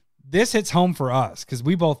about this. Hits home for us because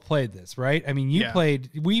we both played this, right? I mean,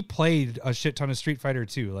 we played a shit ton of Street Fighter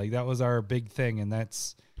 2. Like that was our big thing, and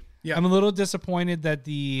that's. Yeah. I'm a little disappointed that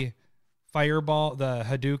the Fireball, the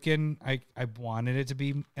Hadouken, I wanted it to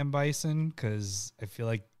be M. Bison because I feel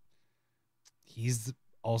like he's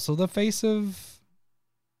also the face of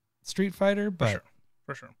Street Fighter, but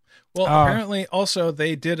for sure. Well, apparently also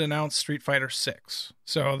they did announce Street Fighter 6.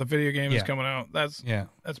 So the video game is coming out. That's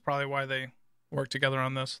probably why they worked together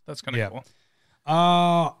on this. That's kind of cool.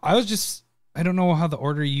 I don't know how the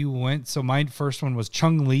order you went. So my first one was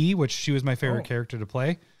Chun-Li, which she was my favorite character to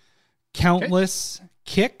play. Countless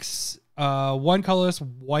kicks. 1 colorless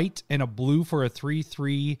white and a blue for a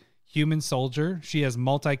 3/3 human soldier. She has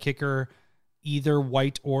multi-kicker, either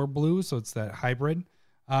white or blue, so it's that hybrid.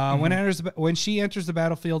 When she enters the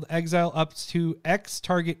battlefield, exile up to X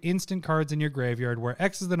target instant cards in your graveyard, where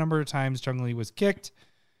X is the number of times Chun-Li was kicked.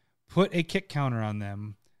 Put a kick counter on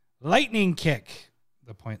them. Lightning kick,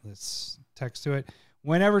 the pointless text to it.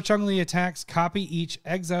 Whenever Chun-Li attacks, copy each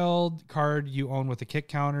exiled card you own with a kick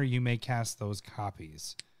counter. You may cast those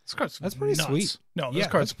copies. That's pretty sweet. No, this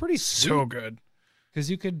card's pretty sweet. So good.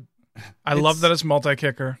 Because you could... I love that it's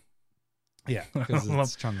multi-kicker. Yeah, because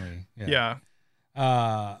it's Chun-Li. Yeah.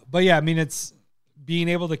 But yeah, I mean, it's being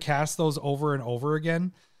able to cast those over and over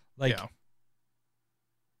again. Like,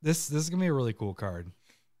 this is going to be a really cool card.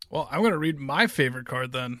 Well, I'm going to read my favorite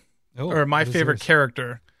card then. Or my favorite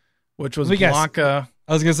character, which was Blanca. Guess.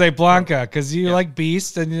 I was going to say Blanca because you like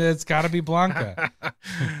Beast and it's got to be Blanca.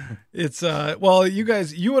 It's, well,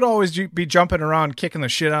 you would always be jumping around kicking the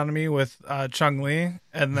shit out of me with Chun-Li.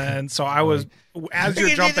 And then, so I was, as you're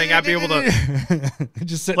jumping, I'd be able to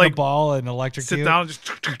just sit in the ball and electrocute. Sit down and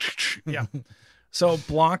just, yeah. So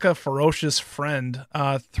Blanca, Ferocious Friend,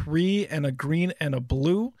 3 and a green and a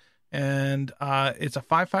blue. And it's a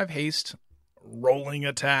 5/5 haste rolling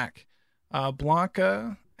attack.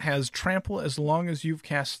 Blanca has trample as long as you've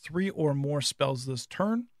cast 3 or more spells this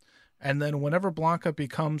turn. And then whenever Blanca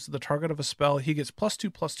becomes the target of a spell, he gets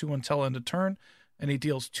 +2/+2 until end of turn. And he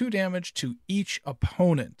deals 2 damage to each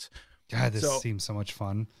opponent. God, this seems so much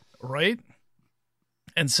fun. Right?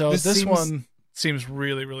 And so this one seems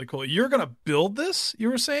really, really cool. You're going to build this, you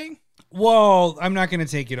were saying? Well, I'm not going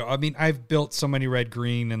to take it. I mean, I've built so many red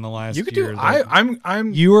green in the last year.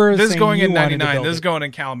 You were this is going in 99. This is going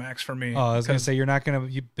in Calamax for me. Oh, I was going to say you're not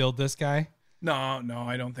going to build this guy? No,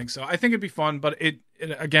 I don't think so. I think it'd be fun, but it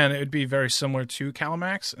would be very similar to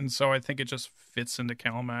Calamax, and so I think it just fits into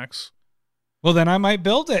Calamax. Well, then I might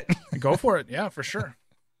build it. Go for it. Yeah, for sure.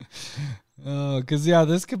 Because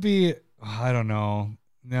this could be. I don't know.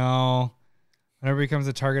 No. Whenever it becomes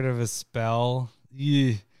a target of a spell,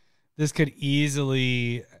 this could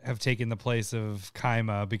easily have taken the place of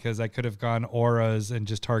Kaima because I could have gone auras and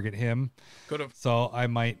just target him. Could have. So I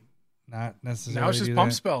might not necessarily. Now it's just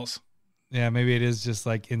bump spells. Yeah, maybe it is just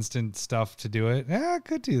like instant stuff to do it. Yeah, I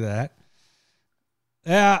could do that.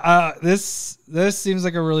 Yeah, this seems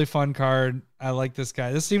like a really fun card. I like this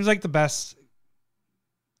guy. This seems like the best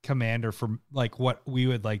commander for like what we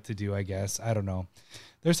would like to do, I guess. I don't know.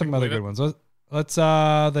 There's some other good ones. Let's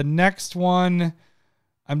the next one.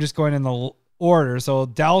 I'm just going in the order. So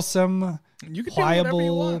Dalsum,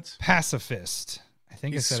 Pliable Pacifist. I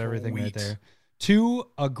think I said everything right there. 2,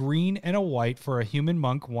 a green and a white for a human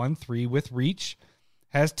monk, 1/3 with reach.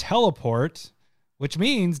 Has teleport, which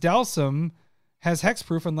means Dalsum has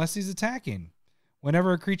hexproof unless he's attacking.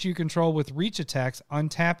 Whenever a creature you control with reach attacks,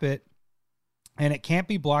 untap it, and it can't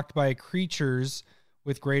be blocked by creatures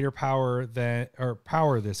with greater power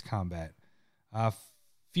this combat.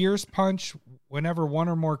 Fierce Punch, whenever one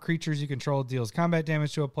or more creatures you control deals combat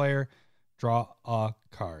damage to a player, draw a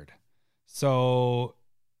card. So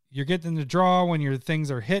you're getting the draw when your things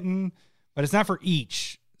are hitting, but it's not for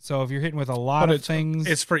each. So if you're hitting with a lot of things,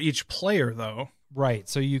 it's for each player though. Right.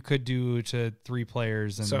 So you could do to 3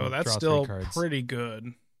 players and so that's draw still 3 cards. Pretty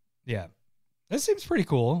good. Yeah. This seems pretty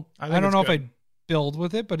cool. I don't know if I'd build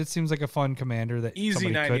with it, but it seems like a fun commander that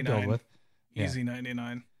somebody could build with. Easy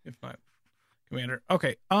 99, if not commander.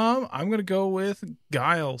 Okay. I'm gonna go with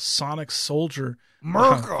Guile, Sonic Soldier.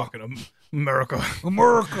 America.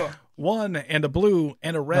 1 and a blue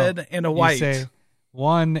and a red and a white. You say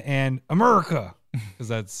 1 and America. Because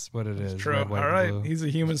that's what it is. True. Red, white, all right. blue. He's a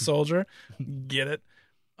human soldier. Get it.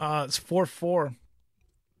 It's 4/4.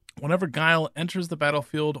 Whenever Guile enters the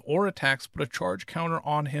battlefield or attacks, put a charge counter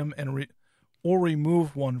on him and or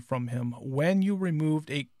remove one from him. When you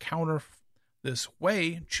removed a counter this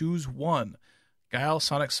way, choose 1. Guile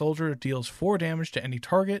Sonic Soldier deals 4 damage to any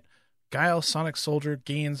target. Guile Sonic Soldier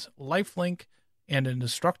gains lifelink and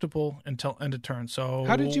indestructible until end of turn. So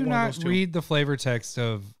how did you not read the flavor text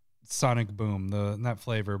of Sonic Boom? Not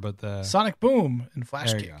flavor, but the Sonic Boom and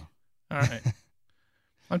Flash Kick. All right.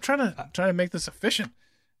 I'm trying to make this efficient.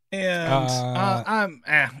 And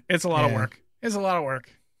it's a lot of work. It's a lot of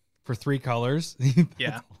work. For 3 colors?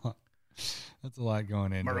 Yeah. That's a lot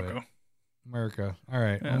going into it. America. All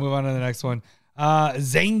right. We'll move on to the next one.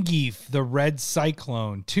 Zangief, the Red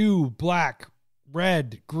Cyclone. 2 black,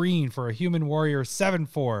 red, green for a human warrior,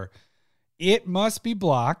 7/4. It must be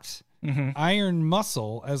blocked. Mm-hmm. Iron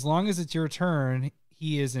Muscle, as long as it's your turn,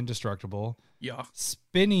 he is indestructible. Yeah.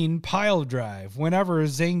 Spinning Pile Drive. Whenever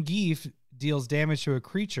Zangief deals damage to a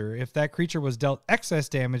creature, if that creature was dealt excess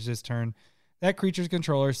damage this turn, that creature's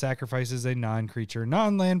controller sacrifices a non-creature,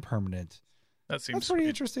 non-land permanent. That's pretty sweet.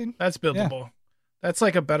 Interesting. That's buildable. Yeah. That's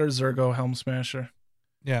like a better Zergo Helm Smasher.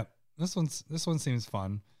 Yeah. This one seems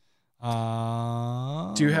fun.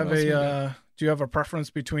 Do you have a preference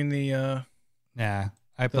between the Nah.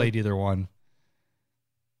 I played either one.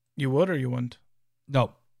 You would or you wouldn't?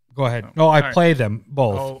 No. Go ahead. No, I play them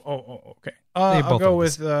both. Oh, okay. I'll go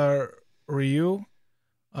with Ryu.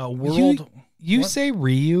 World. You say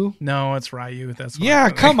Ryu? No, it's Ryu. That's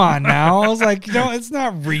come on now. I was like, no, it's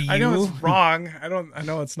not Ryu. I know it's wrong. I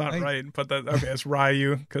know it's not right, but it's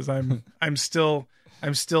Ryu because I'm still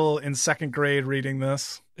in 2nd grade reading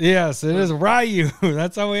this. Yes, it is Ryu.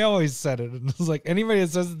 That's how we always said it. It was like anybody that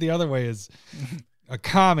says it the other way is a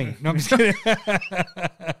commie. No, I'm just kidding.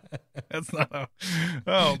 That's not how.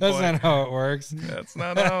 That's not how it works. That's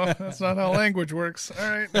not how language works. All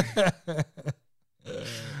right.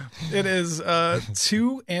 It is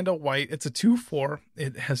 2 and a white. It's a 2/4.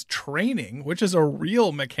 It has training, which is a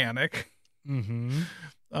real mechanic.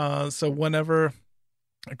 Mm-hmm. So whenever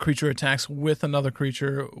a creature attacks with another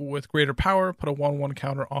creature with greater power, put a 1/1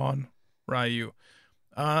 counter on Ryu.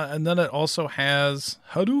 And then it also has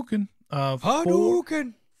Hadouken.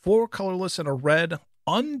 Hadouken. 4 colorless and a red.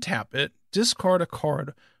 Untap it. Discard a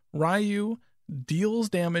card. Ryu deals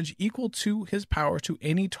damage equal to his power to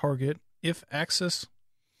any target. If excess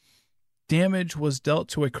damage was dealt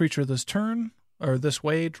to a creature this turn or this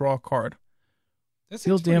way, draw a card.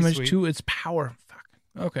 Deals damage to its power. Fuck.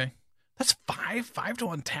 Okay. That's 5 to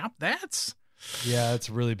untap. That's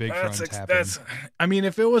really big for untapping. I mean,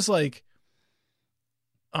 if it was like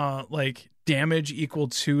damage equal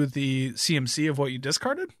to the CMC of what you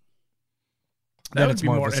discarded, that would be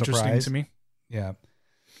more interesting to me. Yeah.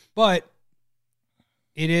 But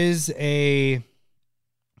it is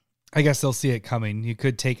I guess they'll see it coming. You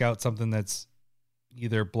could take out something that's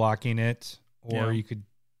either blocking it or you could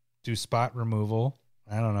do spot removal.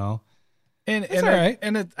 I don't know. And That's all right.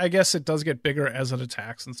 I guess it does get bigger as it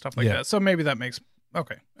attacks and stuff like that. So maybe that makes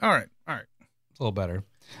okay. All right. It's a little better.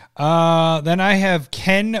 Then I have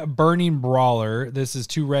Ken Burning Brawler. This is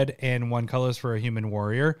 2 red and 1 colors for a human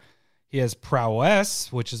warrior. He has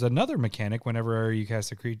Prowess, which is another mechanic. Whenever you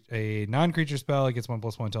cast a non-creature spell, it gets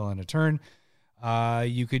 1+1 till end of turn.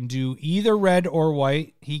 You can do either red or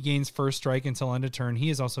white. He gains first strike until end of turn. He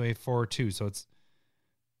is also a 4/2, so it's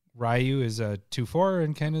Ryu is a 2/4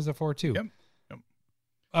 and Ken is a 4/2.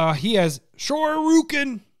 Yep. He has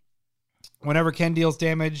Shoryuken. Whenever Ken deals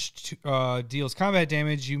combat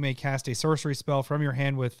damage, you may cast a sorcery spell from your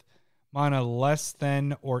hand with mana less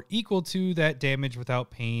than or equal to that damage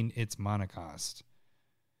without paying its mana cost.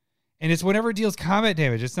 And it's whenever it deals combat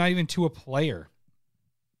damage. It's not even to a player.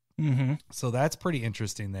 Mm-hmm. So that's pretty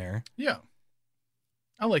interesting there. Yeah.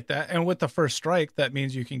 I like that. And with the first strike, that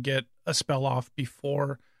means you can get a spell off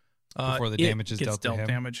before the damage is dealt to him.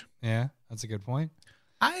 Damage. Yeah, that's a good point.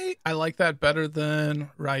 I like that better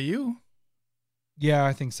than Ryu. Yeah,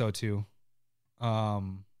 I think so too.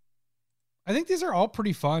 I think these are all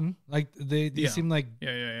pretty fun. Like they seem like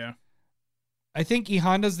Yeah. I think E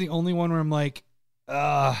Honda's the only one where I'm like,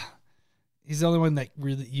 he's the only one that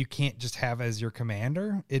really you can't just have as your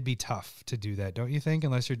commander. It'd be tough to do that, don't you think?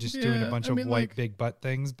 Unless you're just doing a bunch of white big butt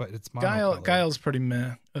things, but it's Guile's pretty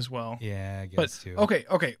meh as well. Yeah, I guess too.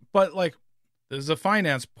 Okay. But like there's a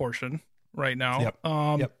finance portion right now.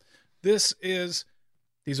 Yep.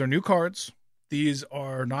 These are new cards. These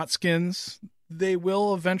are not skins. They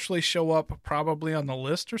will eventually show up probably on the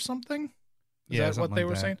list or something. Is that what they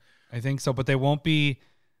were saying? I think so, but they won't be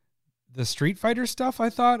the Street Fighter stuff. I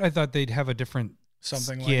thought they'd have a different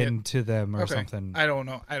skin to them or something. I don't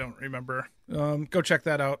know. I don't remember. Go check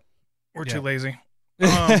that out. We're too lazy.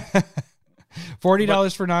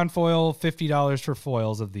 $40 for non-foil, $50 for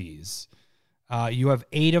foils of these. You have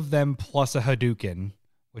 8 of them plus a Hadouken,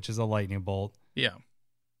 which is a lightning bolt. Yeah.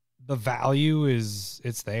 The value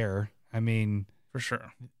it's there. I mean, for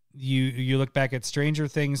sure. You look back at Stranger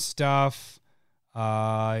Things stuff.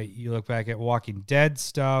 You look back at Walking Dead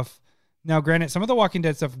stuff. Now, granted, some of the Walking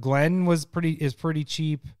Dead stuff, Glenn is pretty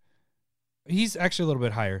cheap. He's actually a little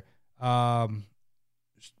bit higher.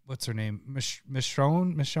 What's her name?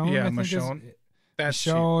 Michonne. Yeah, I think Michonne. That's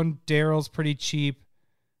Michonne. Daryl's pretty cheap.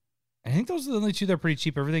 I think those are the only 2 that are pretty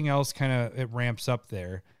cheap. Everything else kind of it ramps up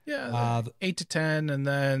there. Yeah, 8 to 10, and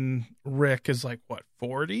then Rick is like what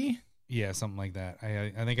 40? Yeah, something like that.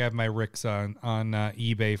 I think I have my Ricks on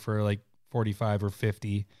eBay for like 45 or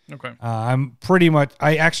 50. Okay. I'm pretty much.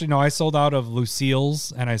 I sold out of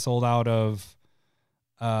Lucille's and I sold out of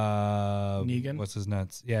Negan. What's his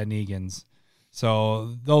nuts? Yeah, Negan's.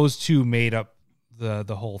 So those 2 made up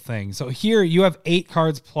the whole thing. So here you have 8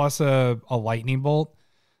 cards plus a lightning bolt.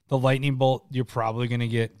 The lightning bolt you're probably going to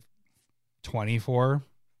get 24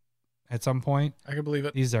 at some point. I can believe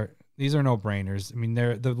it. These are no brainers. I mean,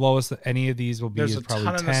 they're the lowest that any of these will be. There's is a probably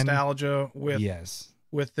ton of 10. nostalgia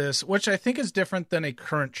with this, which I think is different than a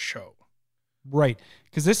current show. Right,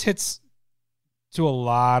 because this hits to a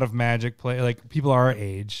lot of Magic play, like people our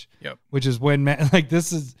age. Yep. Which is when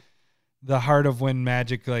this is the heart of when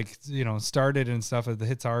Magic started and stuff. It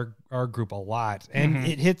hits our group a lot, and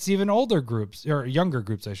it hits even older groups or younger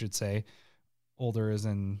groups, I should say. Older as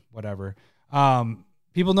in whatever.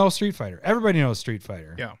 People know Street Fighter. Everybody knows Street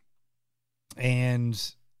Fighter. Yeah. And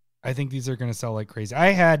I think these are going to sell like crazy. I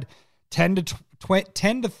had $10 to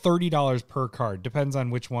 $30 per card. Depends on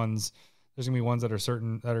which ones. There's going to be ones that are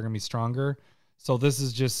certain that are going to be stronger. So this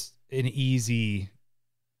is just an easy.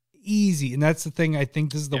 And that's the thing. I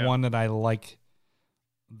think this is the one that I like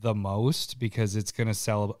the most because it's going to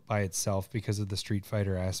sell by itself because of the Street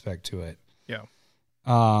Fighter aspect to it. Yeah.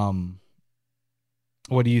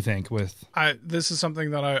 What do you think this is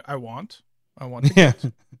something that I want. I want to get.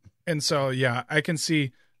 And so, yeah, I can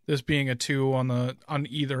see this being a 2 on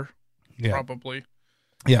either, probably.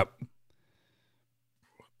 Yep.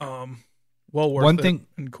 Well worth One it thing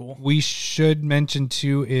and cool. We should mention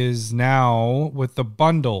too is now with the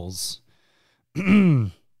bundles.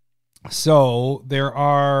 So there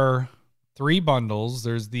are 3 bundles.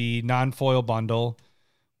 There's the non-foil bundle,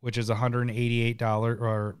 which is $188,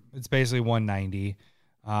 or it's basically $190.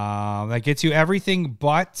 That gets you everything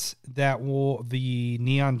but the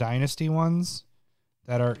Neon Dynasty ones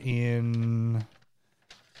that are in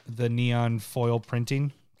the Neon foil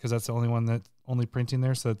printing, because that's the only one that's only printing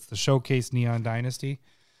there. So it's the Showcase Neon Dynasty.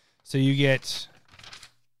 So you get,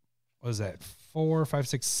 what is that, 4, 5,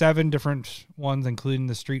 6, 7 different ones, including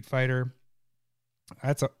the Street Fighter.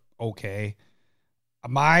 That's okay.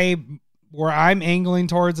 Where I'm angling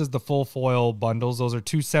towards is the full foil bundles. Those are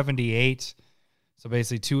 $278. So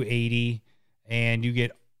basically $280. and you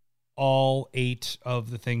get all 8 of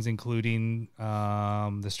the things, including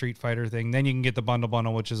the Street Fighter thing. Then you can get the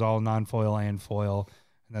bundle, which is all non-foil and foil,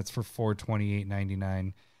 and that's for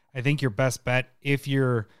 $428.99. I think your best bet, if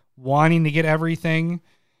you're wanting to get everything,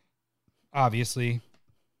 obviously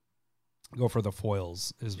go for the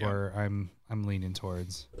foils is where I'm leaning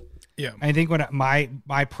towards. Yeah. I think when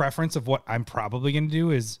my preference of what I'm probably going to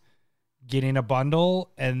do is getting a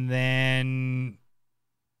bundle, and then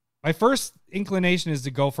my first inclination is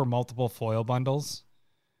to go for multiple foil bundles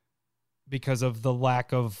because of the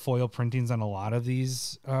lack of foil printings on a lot of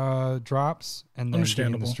these drops, and then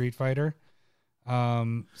getting the Street Fighter.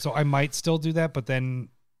 So I might still do that, but then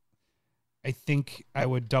I think I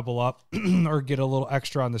would double up or get a little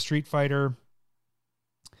extra on the Street Fighter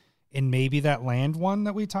and maybe that land one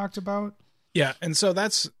that we talked about. Yeah, and so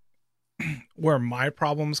that's where my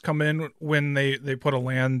problems come in when they put a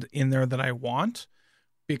land in there that I want,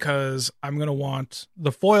 because I'm going to want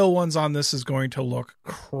the foil ones on this is going to look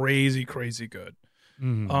crazy, crazy good.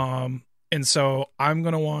 Mm-hmm. And so I'm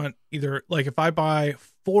going to want either, like, if I buy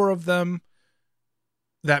 4 of them,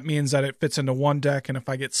 that means that it fits into one deck. And if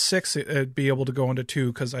I get 6, it'd be able to go into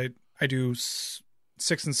 2, because I do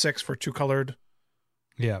 6 and 6 for 2 colored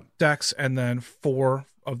decks, and then 4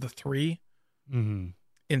 of the 3 in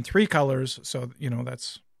 3 colors. So,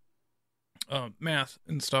 that's math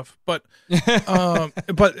and stuff. But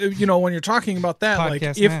when you're talking about that,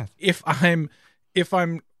 podcast like math. if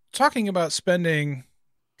I'm talking about spending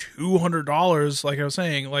 $200, like I was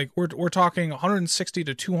saying, like we're talking 160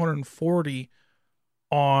 to 240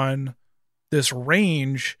 on this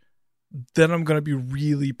range, then I'm going to be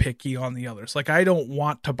really picky on the others. Like, I don't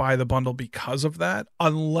want to buy the bundle because of that,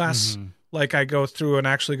 unless like I go through and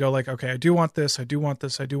actually go like, okay, I do want this. I do want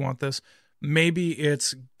this. I do want this. Maybe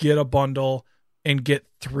it's get a bundle and get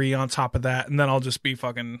 3 on top of that. And then I'll just be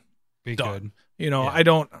fucking done.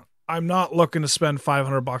 Good. I'm not looking to spend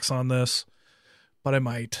 $500 on this, but I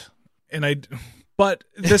might. But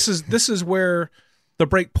this is where the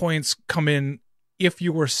break points come in. If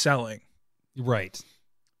you were selling, right,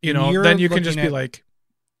 then you can just be like,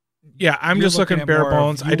 yeah, I'm just looking bare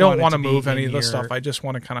bones. I don't want to move any of the stuff. I just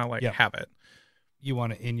want to kind of have it. You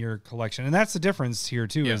want it in your collection. And that's the difference here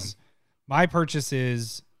too, is my purchase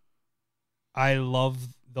is, I love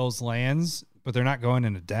those lands, but they're not going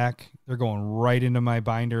in a deck. They're going right into my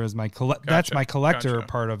binder as my that's my collector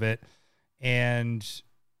part of it. And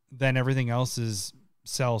then everything else is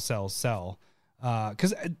sell.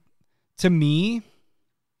 'Cause to me,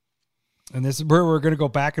 and this is where we're going to go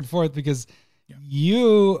back and forth, because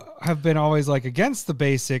you have been always like against the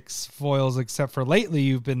basics foils, except for lately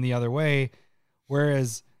you've been the other way.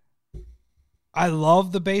 Whereas I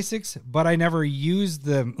love the basics, but I never use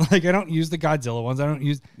them. Like, I don't use the Godzilla ones. I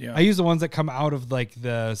use the ones that come out of like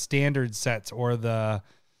the standard sets or the,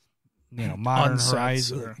 modern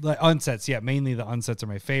horizon, the unsets. Yeah. Mainly the unsets are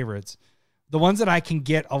my favorites. The ones that I can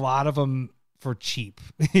get a lot of them for cheap,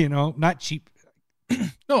 not cheap.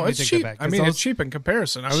 No, it's cheap. I mean, it's cheap in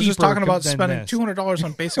comparison. I was just talking about spending $200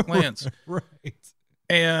 on basic lands. Right.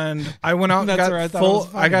 And I went out and got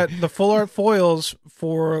I got the full art foils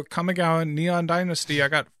for Kamigawa and Neon Dynasty. I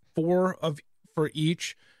got 4 for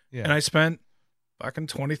each. Yeah. And I spent fucking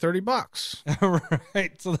 $20-$30.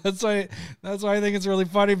 Right. So that's why I think it's really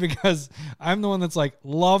funny, because I'm the one that's like,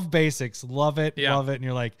 love basics, love it. And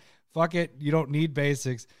you're like, fuck it, you don't need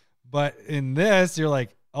basics. But in this, you're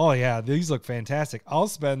like, oh yeah, these look fantastic. I'll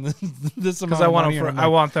spend this amount of money. I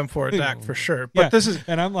want them for a deck for sure. But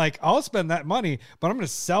and I'm like, I'll spend that money, but I'm going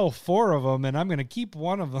to sell 4 of them, and I'm going to keep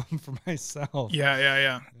 1 of them for myself.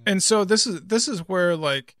 Yeah. And so this is where,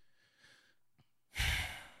 like,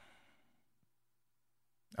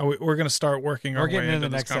 we're going to start working our way into the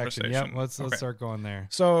this next conversation. Section. Yep, let's start going there.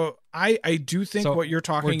 So I do think what you're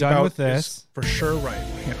talking about with this. Is for sure right.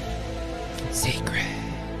 Secret.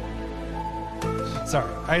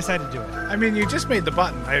 Sorry, I decided to do it. I mean, you just made the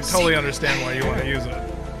button. I totally understand why you want to use it.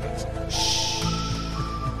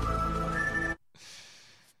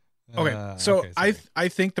 Okay, so I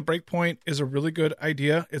think the breakpoint is a really good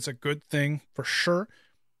idea. It's a good thing for sure,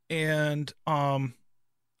 and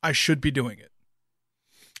I should be doing it.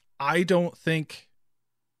 I don't think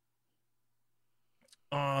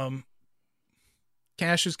cash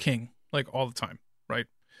is king, like, all the time, right?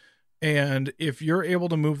 And if you're able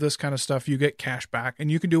to move this kind of stuff, you get cash back, and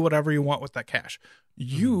you can do whatever you want with that cash.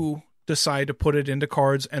 You decide to put it into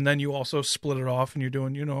cards, and then you also split it off, and you're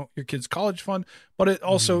doing, your kid's college fund, but it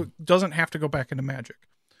also doesn't have to go back into Magic.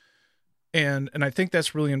 And I think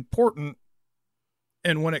that's really important.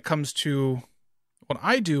 And when it comes to what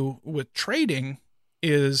I do with trading,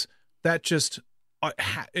 is that just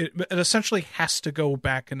it essentially has to go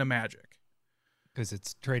back into Magic. Because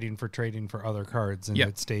it's trading for other cards, and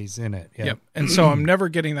it stays in it. Yep. And so I'm never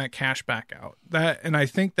getting that cash back out. And I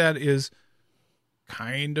think that is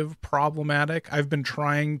kind of problematic. I've been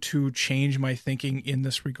trying to change my thinking in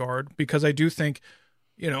this regard, because I do think,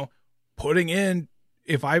 putting in,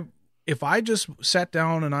 if I just sat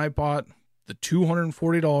down and I bought the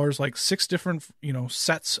 $240, like 6 different,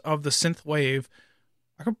 sets of the Synth Wave,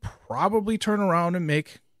 I could probably turn around and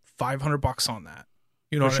make $500 on that.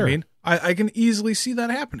 You know what I mean? I can easily see that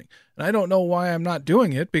happening. And I don't know why I'm not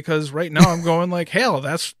doing it, because right now I'm going like, hell,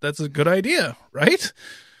 that's a good idea, right?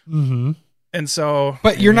 Mm-hmm. And so,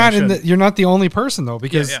 but you're not you're not the only person though,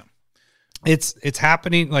 because it's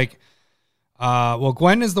happening. Like,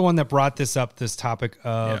 Gwen is the one that brought this topic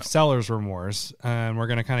of seller's remorse, and we're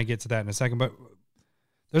gonna kind of get to that in a second. But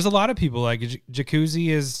there's a lot of people like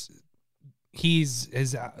Jacuzzi he's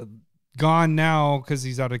gone now because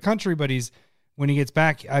he's out of the country, but when he gets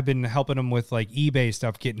back, I've been helping him with like eBay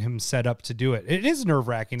stuff, getting him set up to do it. It is nerve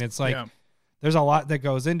wracking. It's like, there's a lot that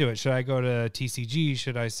goes into it. Should I go to TCG?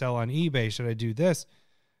 Should I sell on eBay? Should I do this?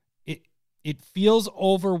 It feels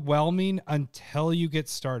overwhelming until you get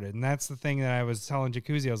started. And that's the thing that I was telling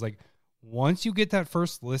Jacuzzi. I was like, once you get that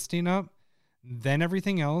first listing up, then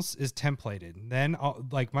everything else is templated. Then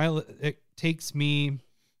it takes me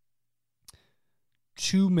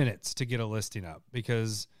 2 minutes to get a listing up,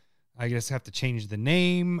 because I just have to change the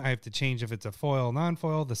name. I have to change if it's a foil,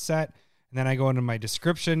 non-foil, the set. And then I go into my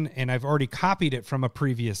description, and I've already copied it from a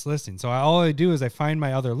previous listing. So all I do is I find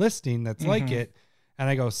my other listing that's like it, and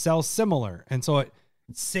I go sell similar. And so it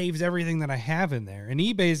saves everything that I have in there. And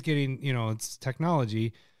eBay is getting, it's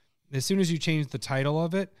technology. As soon as you change the title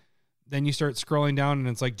of it, then you start scrolling down, and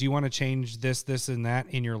it's like, do you want to change this, and that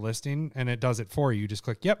in your listing? And it does it for you. You just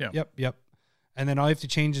click, yep. And then all you have to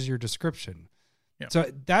change is your description. Yeah.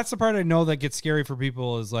 So that's the part I know that gets scary for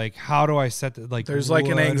people, is like, how do I set the, like, there's like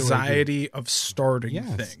an anxiety of starting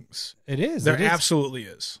things. It is. There absolutely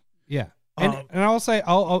is. Yeah. And I'll say,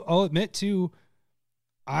 I'll admit too,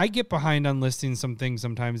 I get behind on listing some things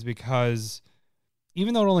sometimes, because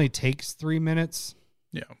even though it only takes 3 minutes.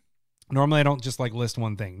 Yeah. Normally I don't just like list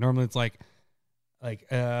one thing. Normally it's like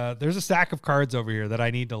there's a stack of cards over here that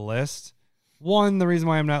I need to list. The reason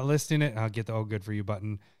why I'm not listing it, I'll get the good for you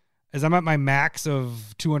button, is I'm at my max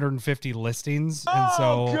of 250 listings. And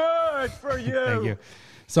so good for you. Thank you.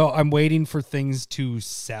 So I'm waiting for things to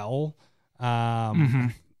sell.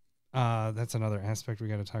 That's another aspect we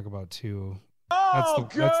got to talk about too.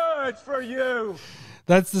 Good for you.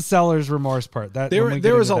 That's the seller's remorse part.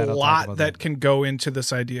 There is a lot that can go into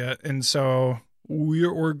this idea. And so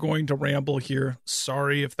we're going to ramble here.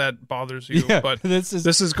 Sorry if that bothers you, but this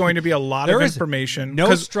is going to be a lot of information.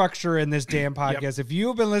 No structure in this damn podcast. Yep. If you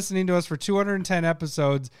have been listening to us for 210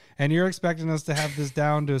 episodes and you're expecting us to have this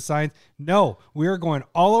down to a science, no, we are going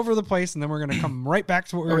all over the place, and then we're going to come right back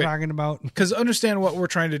to what we were talking about. Because understand what we're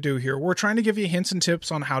trying to do here. We're trying to give you hints and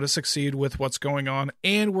tips on how to succeed with what's going on,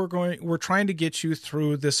 and we're trying to get you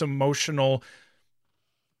through this emotional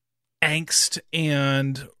angst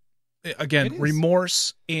and, again,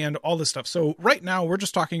 remorse and all this stuff. So right now we're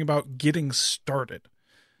just talking about getting started.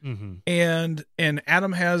 Mm-hmm. And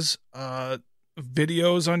Adam has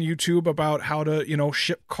videos on YouTube about how to,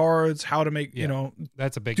 ship cards, how to make,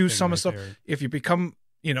 that's a big do thing some right stuff. there. If you become,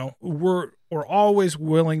 we're always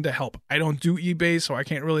willing to help. I don't do eBay, so I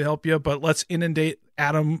can't really help you, but let's inundate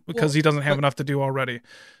Adam because he doesn't have enough to do already.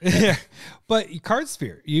 Yeah. But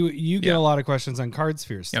CardSphere, you get a lot of questions on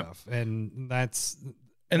CardSphere stuff. And that's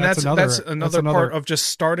another part of just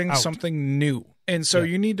starting something new. And so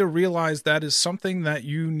you need to realize that is something that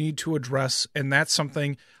you need to address. And that's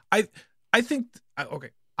something I think,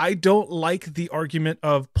 I don't like the argument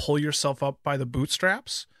of pull yourself up by the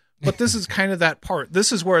bootstraps, but this is kind of that part.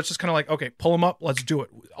 This is where it's just kind of like, okay, pull them up. Let's do it.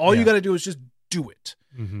 All you got to do is just do it.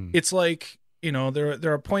 Mm-hmm. It's like,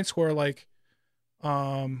 there are points where like,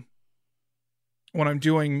 when I'm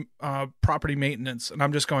doing property maintenance and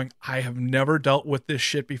I'm just going, I have never dealt with this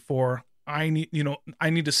shit before. I need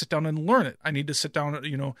to sit down and learn it. I need to sit down,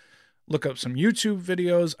 look up some YouTube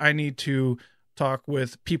videos. I need to talk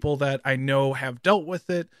with people that I know have dealt with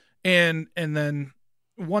it. And then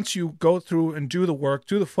once you go through and do the work,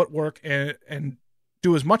 do the footwork and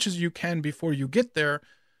do as much as you can before you get there,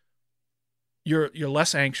 you're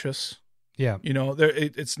less anxious. Yeah.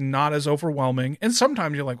 It's not as overwhelming. And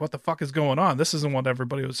sometimes you're like, what the fuck is going on? This isn't what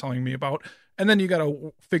everybody was telling me about. And then you got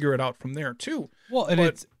to figure it out from there too. Well, and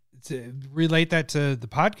it's to relate that to the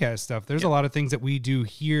podcast stuff. There's a lot of things that we do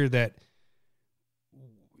here that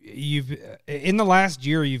you've in the last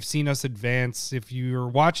year, you've seen us advance. If you're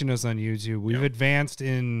watching us on YouTube, we've advanced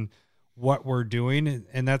in what we're doing.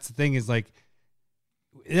 And that's the thing is like,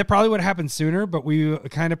 it probably would have happened sooner, but we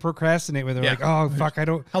kind of procrastinate with it. Like, oh, fuck, I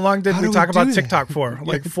don't. How long did we talk about TikTok for?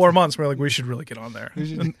 Like 4 months. We're like, we should really get on there.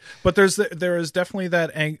 But there is definitely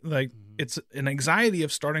that, like, it's an anxiety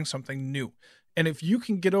of starting something new. And if you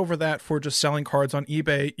can get over that for just selling cards on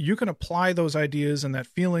eBay, you can apply those ideas and that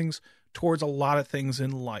feelings towards a lot of things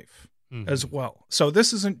in life as well. So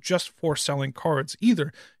this isn't just for selling cards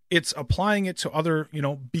either. It's applying it to other,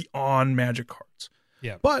 beyond Magic cards.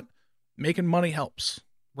 Yeah. But making money helps.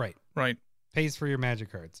 Right. Pays for your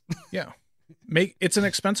Magic cards. Yeah. It's an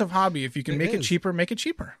expensive hobby. If you can make it cheaper, make it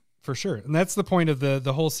cheaper. For sure. And that's the point of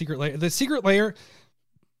the whole secret layer. The secret layer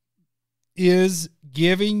is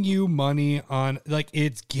giving you money on, like,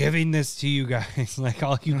 it's giving this to you guys. Like,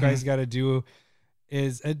 all you guys got to do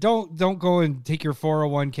is don't go and take your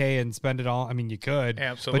 401k and spend it all. I mean, you could,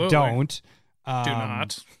 absolutely, but don't. Do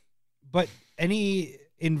not. But any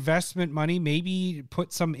investment money, maybe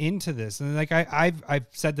put some into this. And like I've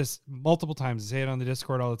said this multiple times. I say it on the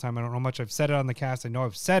Discord all the time. I don't know how much I've said it on the cast. I know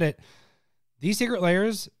I've said it. These secret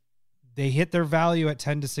layers, they hit their value at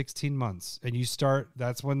 10 to 16 months, and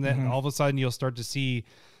that's when all of a sudden you'll start to see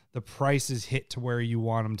the prices hit to where you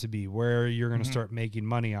want them to be, where you're going to start making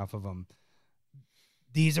money off of them.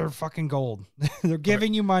 These are fucking gold. They're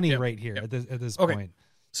giving you money right here at this point.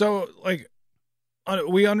 So, like,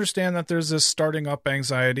 we understand that there's this starting up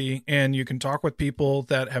anxiety, and you can talk with people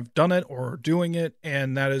that have done it or are doing it,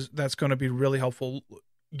 and that's going to be really helpful.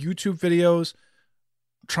 YouTube videos,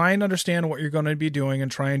 try and understand what you're going to be doing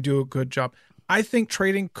and try and do a good job. I think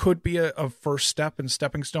trading could be a first step and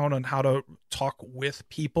stepping stone on how to talk with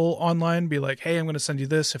people online. Be like, hey, I'm going to send you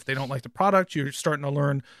this. If they don't like the product, you're starting to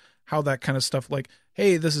learn how that kind of stuff, like,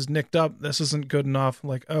 hey, this is nicked up, this isn't good enough.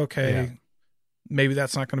 Like, okay, maybe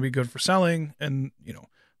that's not going to be good for selling. And,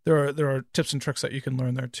 there are tips and tricks that you can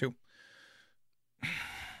learn there too.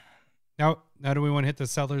 Now do we want to hit the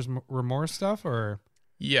seller's remorse stuff, or?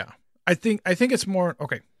 Yeah, I think it's more,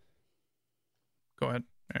 okay. Go ahead.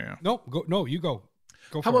 Yeah. No, you go.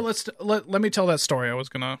 Go. How about let me tell that story. I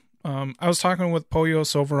was talking with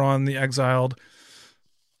Poyos over on the Exiled.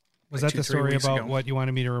 Was that the story about what you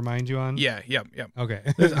wanted me to remind you on? Yeah. Okay.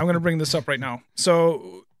 I'm going to bring this up right now.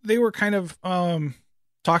 So they were kind of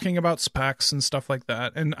talking about specs and stuff like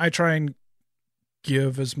that, and I try and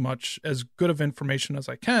give as good of information as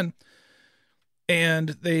I can. And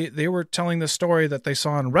they were telling the story that they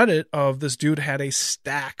saw on Reddit of this dude had a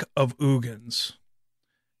stack of Ugins.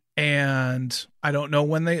 And I don't know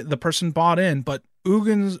when the person bought in, but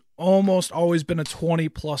Ugins almost always been a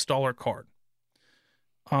 $20+ card.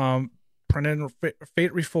 Printed in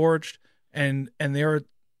Fate Reforged, and they were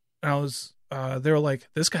like,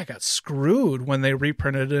 this guy got screwed when they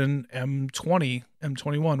reprinted in M20,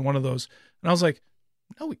 M21, one of those. And I was like,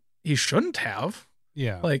 no, he shouldn't have.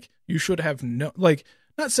 Yeah. Like, you should have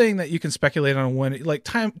not saying that you can speculate on when, like,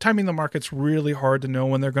 timing the market's really hard to know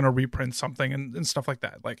when they're going to reprint something and stuff like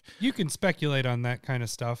that. Like, you can speculate on that kind of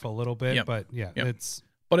stuff a little bit, but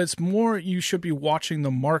but it's more, you should be watching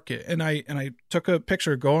the market. And I took a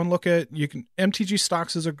picture, go and look at, MTG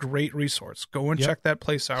Stocks is a great resource. Go and check that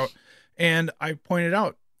place out. And I pointed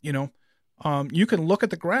out, you can look at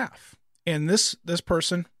the graph, and this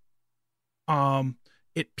person,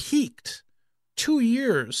 it peaked 2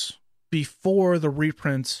 years before the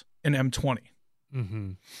reprints in M20.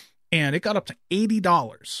 Mm-hmm. And it got up to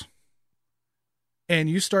 $80. And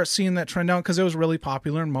you start seeing that trend down because it was really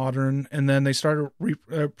popular in Modern. And then they started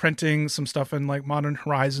printing some stuff in, like, Modern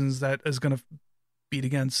Horizons that is going to beat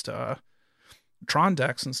against Tron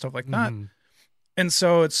decks and stuff like that. Mm-hmm. And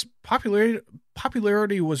so its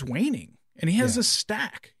popularity was waning. And he has this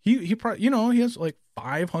stack. He probably, he has like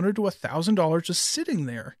 $500 to $1,000 just sitting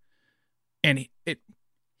there. And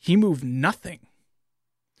he moved nothing.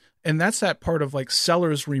 And that's that part of, like,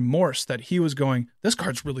 seller's remorse, that he was going, this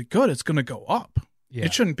card's really good, it's going to go up. Yeah.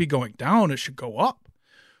 It shouldn't be going down, it should go up.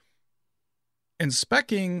 And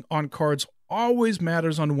speccing on cards always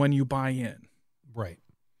matters on when you buy in. Right.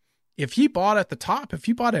 If he bought at the top, if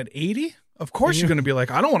he bought at 80, of course you're going to be like,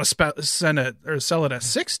 I don't want to sell it at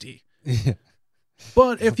 60.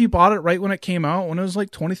 But if you bought it right when it came out, when it was like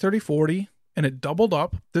 20, 30, 40, and it doubled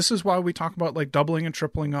up, this is why we talk about, like, doubling and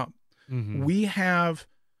tripling up. Mm-hmm. We have,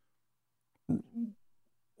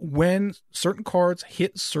 when certain cards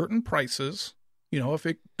hit certain prices, if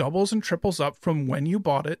it doubles and triples up from when you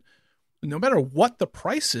bought it, no matter what the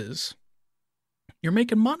price is, you're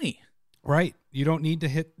making money. Right. You don't need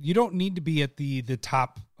to be at the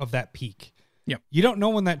top of that peak. Yeah. You don't know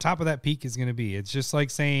when that top of that peak is going to be. It's just like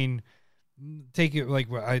saying, take it like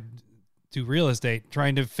what I do real estate,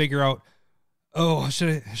 trying to figure out, oh,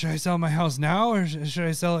 should I sell my house now or should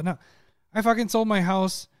I sell it now? I fucking sold my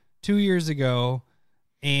house 2 years ago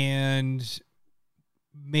and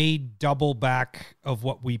made double back of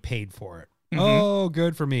what we paid for it. Mm-hmm. Oh,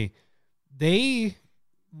 good for me. They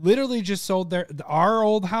literally just sold our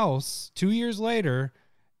old house 2 years later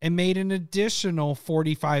and made an additional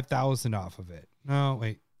 $45,000 off of it. No,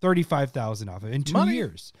 wait, $35,000 off of it in 2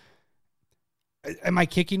 years. Am I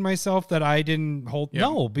kicking myself that I didn't hold? Yeah.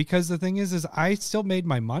 No, because the thing is I still made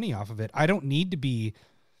my money off of it. I don't need to be.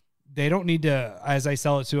 They don't need to, as I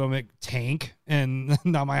sell it to them, tank. And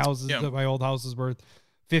now my old house is worth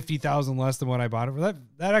 $50,000 less than what I bought it for.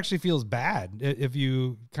 That actually feels bad. If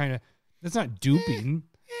you kind of, it's not duping.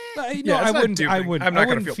 I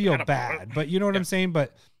wouldn't feel bad. But you know what I'm saying.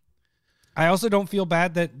 But I also don't feel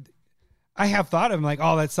bad that I have thought I'm like,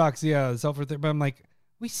 oh, that sucks. Yeah, sell for but I'm like,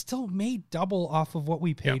 we still made double off of what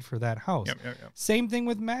we paid for that house. Same thing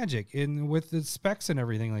with Magic and with the specs and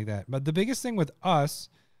everything like that. But the biggest thing with us.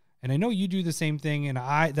 And I know you do the same thing. And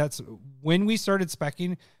that's when we started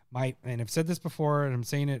speccing and I've said this before, and I'm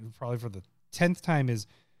saying it probably for the 10th time, is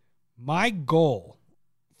my goal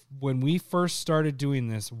when we first started doing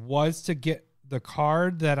this was to get the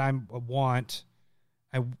card that I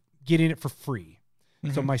getting it for free.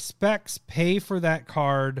 Mm-hmm. So my specs pay for that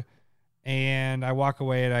card and I walk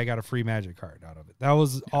away and I got a free Magic card out of it. That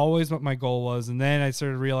was always what my goal was. And then I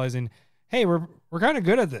started realizing, hey, we're kind of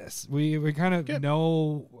good at this. We kind of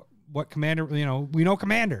know what Commander, we know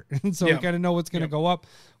Commander. And so we kind of know what's going to go up,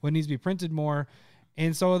 what needs to be printed more.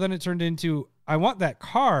 And so then it turned into, I want that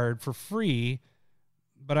card for free,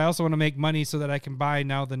 but I also want to make money so that I can buy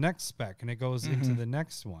now the next spec and it goes into the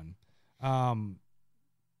next one.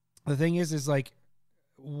 The thing is like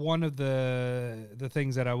one of the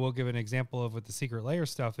things that I will give an example of with the Secret Lair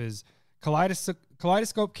stuff is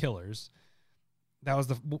Kaleidoscope Killers. That was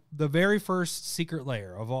the very first Secret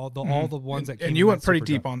Lair of all the ones that came. And you went pretty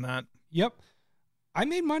deep on that. Yep. I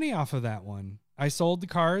made money off of that one. I sold the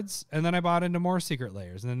cards and then I bought into more Secret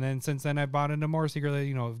Lairs. And then since then I bought into more Secret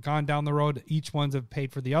Lairs, I've gone down the road. Each ones have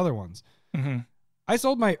paid for the other ones. Mm-hmm. I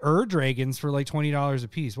sold my Dragons for like $20 a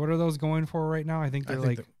piece. What are those going for right now? I think they're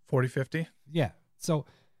like 40, 50. Yeah. So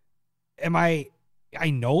I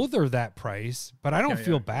know they're that price, but I don't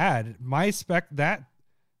feel bad. My spec, that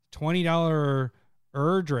 $20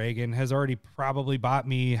 Dragon has already probably bought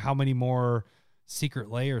me how many more Secret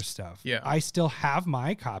Lair stuff. Yeah. I still have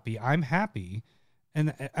my copy. I'm happy.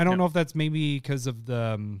 And I don't know if that's maybe because of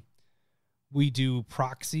the, we do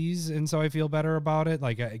proxies. And so I feel better about it.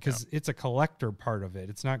 Like, cause it's a collector part of it.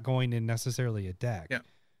 It's not going in necessarily a deck. Yeah.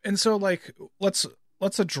 And so like, let's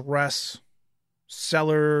address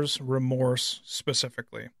seller's remorse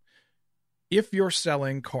specifically. If you're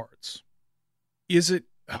selling cards,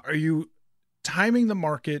 are you timing the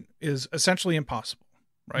market is essentially impossible,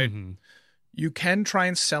 right? Mm-hmm. You can try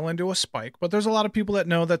and sell into a spike, but there's a lot of people that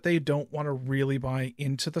know that they don't want to really buy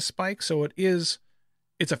into the spike. So it's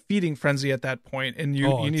a feeding frenzy at that point, and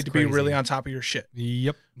you need to be really on top of your shit.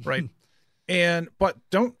 Yep. Right. But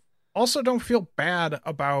don't feel bad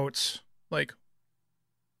about like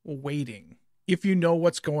waiting. If you know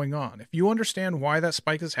what's going on, if you understand why that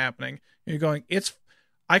spike is happening, and you're going,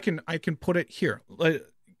 I can put it here.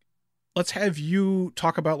 Let's have you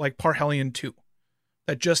talk about like Parhelion 2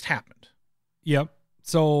 that just happened. Yep.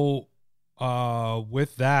 So,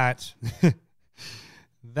 with that,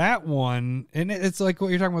 that one, and it's like what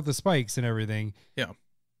you're talking about, the spikes and everything. Yeah.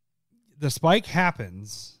 The spike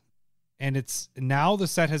happens and it's now the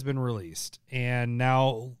set has been released and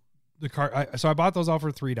now the card. So I bought those all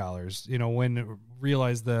for $3, when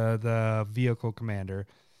realized the vehicle commander.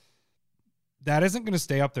 That isn't going to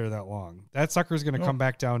stay up there that long. That sucker is going to come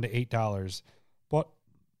back down to $8. But,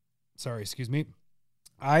 excuse me.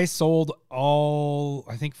 I sold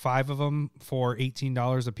I think 5 of them for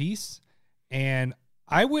 $18 a piece. And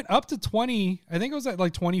I went up to 20. I think it was at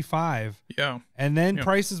like 25. Yeah. And then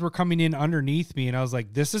prices were coming in underneath me. And I was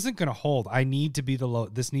like, this isn't going to hold. I need to be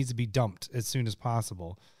this needs to be dumped as soon as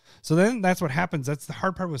possible. So then that's what happens. That's the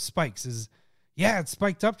hard part with spikes is, it's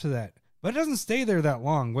spiked up to that. But it doesn't stay there that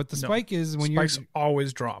long. What the spike is when spikes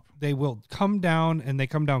always drop. They will come down and they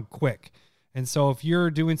come down quick. And so if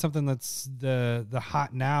you're doing something that's the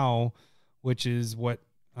hot now, which is what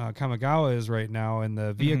Kamigawa is right now, and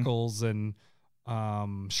the vehicles and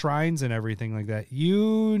shrines and everything like that,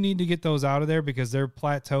 you need to get those out of there because their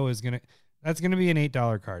plateau is that's going to be an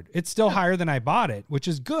 $8 card. It's still higher than I bought it, which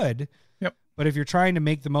is good. Yep. But if you're trying to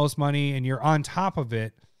make the most money and you're on top of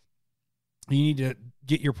it, you need to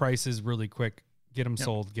get your prices really quick, get them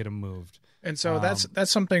sold, get them moved. And so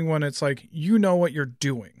that's something when it's like, you know what you're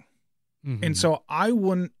doing. Mm-hmm. And so I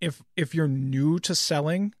wouldn't, if you're new to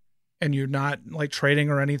selling and you're not like trading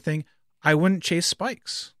or anything, I wouldn't chase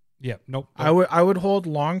spikes. Yeah. Nope. I would hold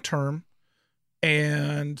long-term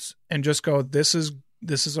and just go, this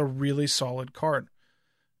is a really solid card.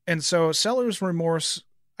 And so seller's remorse,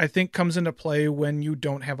 I think, comes into play when you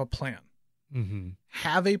don't have a plan. Mm-hmm.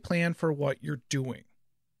 Have a plan for what you're doing.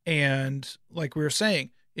 And like we were saying,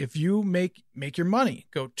 if you make your money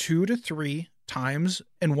go 2 to 3 times,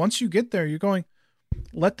 and once you get there, you're going,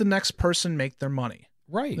 let the next person make their money.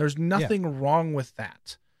 Right. There's nothing wrong with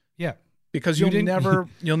that. Yeah. Because you'll never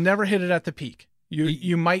hit it at the peak.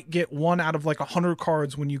 You might get 1 out of like 100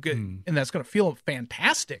 cards when you get, and that's going to feel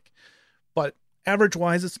fantastic. But average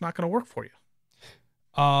wise, it's not going to work for you.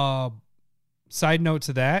 Side note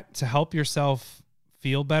to that, to help yourself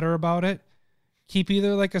feel better about it, keep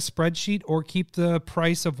either like a spreadsheet or keep the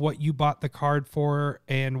price of what you bought the card for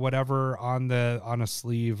and whatever on a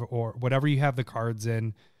sleeve or whatever you have the cards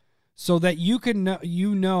in, so that you can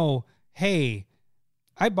know, hey,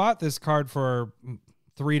 I bought this card for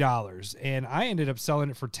 $3 and I ended up selling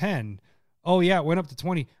it for $10. Oh yeah, it went up to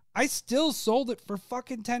 $20. I still sold it for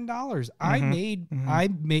fucking $10.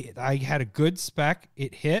 Mm-hmm. I had a good spec.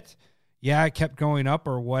 It hit. Yeah, it kept going up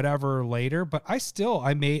or whatever later, but I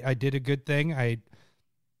did a good thing. I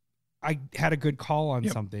had a good call on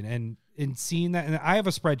something, and in seeing that, and I have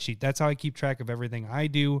a spreadsheet. That's how I keep track of everything I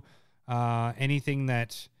do. Anything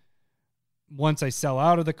that once I sell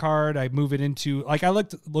out of the card, I move it into, like, I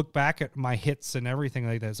look back at my hits and everything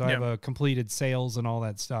like that. So I have a completed sales and all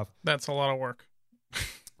that stuff. That's a lot of work.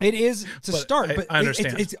 It is to start, but I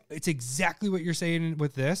understand. It's exactly what you're saying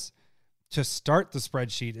with this. To start the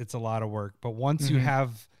spreadsheet, it's a lot of work. But once you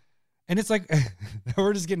have, and it's like,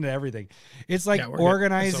 we're just getting to everything. It's like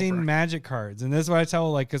organizing Magic cards. And this is what I tell,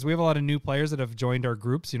 like, because we have a lot of new players that have joined our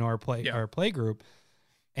groups, our play group,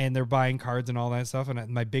 and they're buying cards and all that stuff.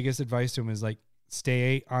 And my biggest advice to them is like,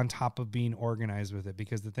 stay on top of being organized with it.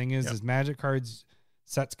 Because the thing is Magic cards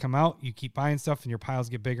sets come out, you keep buying stuff and your piles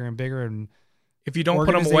get bigger and bigger. And if you don't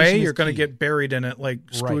put them away, you're going to get buried in it like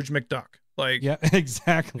Scrooge McDuck. Like, yeah,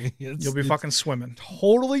 exactly. You'll be fucking swimming.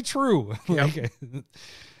 Totally true. Yep.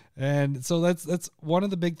 And so that's one of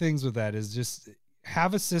the big things with that is just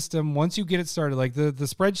have a system. Once you get it started, like the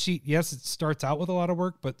spreadsheet, yes, it starts out with a lot of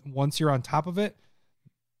work, but once you're on top of it,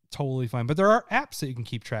 totally fine. But there are apps that you can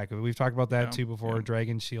keep track of it. We've talked about that too before. Yeah.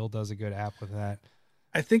 Dragon Shield does a good app with that.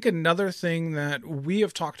 I think another thing that we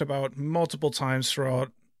have talked about multiple times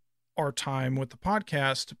throughout our time with the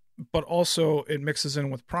podcast, but also it mixes in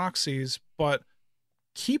with proxies, but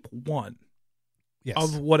keep one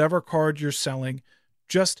of whatever card you're selling,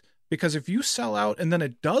 just because if you sell out and then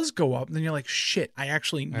it does go up, then you're like, shit, I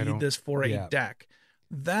actually need this for a deck.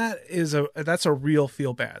 That's a real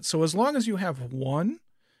feel bad. So as long as you have one,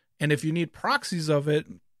 and if you need proxies of it,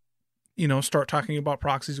 start talking about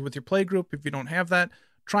proxies with your play group. If you don't have that,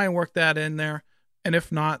 try and work that in there. And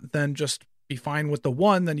if not, then just be fine with the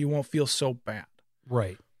one, then you won't feel so bad.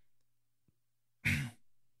 Right.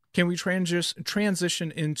 Can we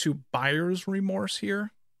transition into buyer's remorse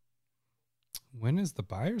here? When does the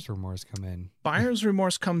buyer's remorse come in? Buyer's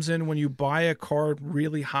remorse comes in when you buy a card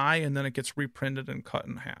really high and then it gets reprinted and cut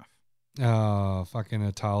in half. Oh, fucking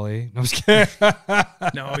Atali. No, I'm just kidding.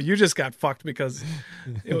 No, you just got fucked because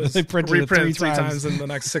it was reprinted three times in the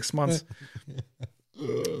next 6 months.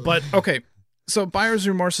 But okay, so buyer's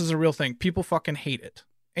remorse is a real thing. People fucking hate it.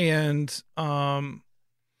 And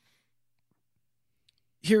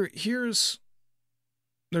there's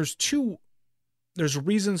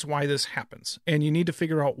reasons why this happens, and you need to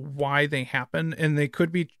figure out why they happen, and they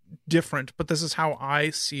could be different, but this is how I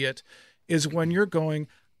see it, is when you're going,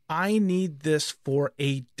 I need this for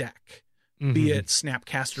a deck, be it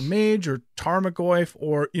Snapcaster Mage or Tarmogoyf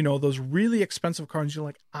or, those really expensive cards. You're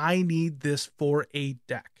like, I need this for a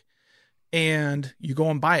deck. And you go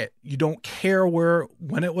and buy it. You don't care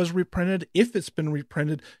when it was reprinted. If it's been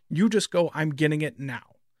reprinted, you just go, I'm getting it now.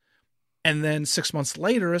 And then 6 months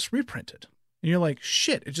later, it's reprinted. And you're like,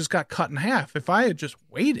 shit, it just got cut in half. If I had just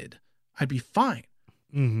waited, I'd be fine.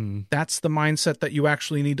 Mm-hmm. That's the mindset that you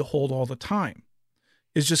actually need to hold all the time.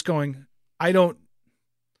 Is just going,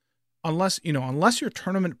 unless you're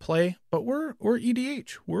tournament play, but we're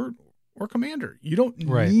EDH, we're Commander. You don't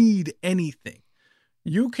need anything.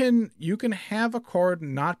 You can have a card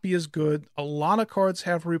not be as good. A lot of cards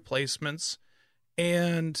have replacements,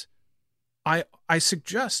 and I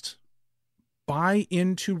suggest buy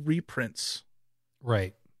into reprints.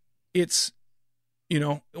 Right. It's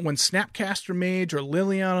when Snapcaster Mage or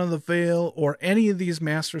Liliana the Veil or any of these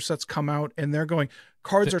master sets come out and they're going,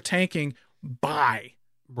 cards are tanking, buy.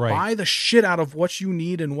 Right. Buy the shit out of what you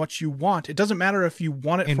need and what you want. It doesn't matter if you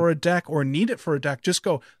want it for a deck or need it for a deck. Just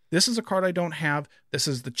go, this is a card I don't have. This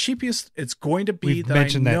is the cheapest it's going to be. We've that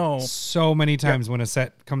mentioned I know. that so many times when a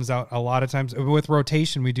set comes out. A lot of times with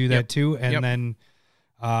rotation, we do that too. And then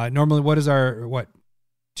normally what is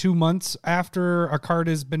 2 months after a card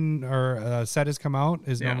has been, or a set has come out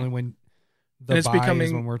is normally when the buy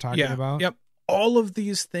is when we're talking about. Yep. All of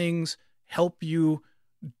these things help you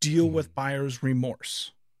deal with buyer's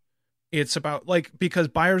remorse. It's about because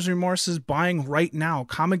buyer's remorse is buying right now.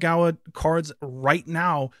 Kamigawa cards right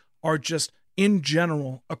now are just in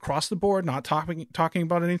general across the board, not talking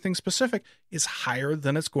about anything specific, is higher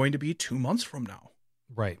than it's going to be 2 months from now.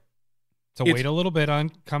 Right. So wait a little bit on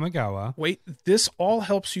Kamigawa. Wait, this all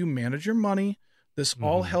helps you manage your money. This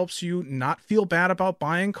all helps you not feel bad about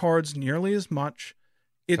buying cards nearly as much.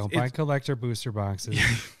 Don't buy collector booster boxes.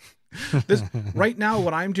 Right now,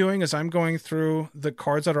 what I'm doing is I'm going through the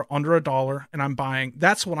cards that are under $1 and I'm buying.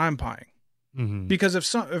 That's what I'm buying. Because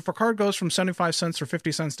if a card goes from 75 cents or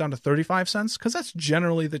 50 cents down to 35 cents, because that's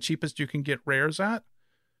generally the cheapest you can get rares at,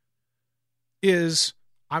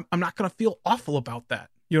 I'm not going to feel awful about that.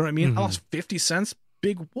 You know what I mean? I lost 50 cents,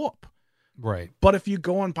 big whoop. Right. But if you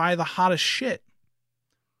go and buy the hottest shit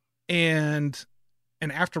and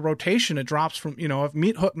after rotation, it drops from, if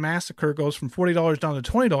Meat Hook Massacre goes from $40 down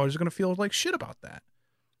to $20, you're going to feel like shit about that.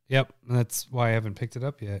 Yep. That's why I haven't picked it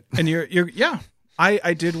up yet. And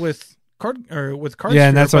I did with cards. Yeah.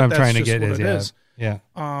 And that's what I'm trying to get is.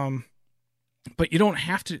 But you don't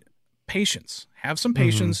have to have some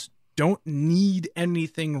patience. Don't need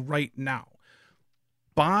anything right now.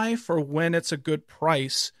 Buy for when it's a good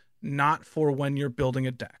price, not for when you're building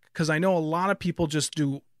a deck. Because I know a lot of people just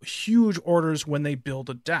do huge orders when they build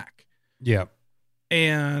a deck. Yeah.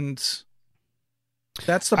 And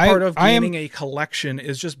that's the part of gaining a collection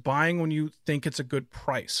is just buying when you think it's a good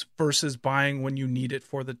price versus buying when you need it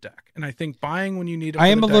for the deck. And I think buying when you need it for I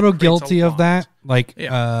am the a deck little creates guilty a of that. lot.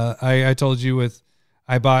 I told you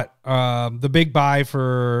I bought the big buy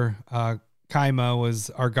for Kaima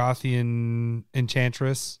was Argothian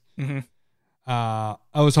Enchantress. I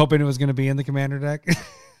was hoping it was going to be in the commander deck.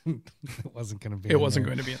 It wasn't going to be. It wasn't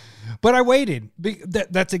going to be. But I waited.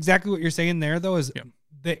 That's exactly what you're saying there, though, is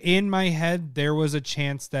in my head, there was a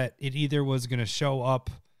chance that it either was going to show up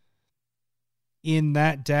in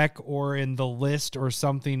that deck or in the list or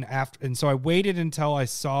something after. And so I waited until I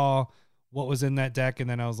saw what was in that deck. And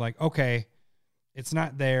then I was like, okay, it's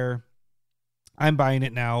not there. I'm buying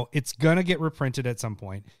it now. It's going to get reprinted at some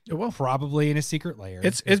point. It will. Probably in a secret layer.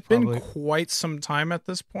 It's been quite some time at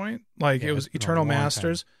this point. It was Eternal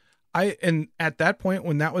Masters. And at that point,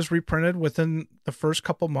 when that was reprinted within the first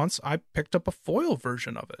couple months, I picked up a foil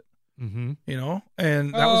version of it. And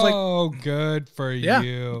that was good for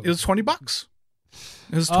you. It was $20.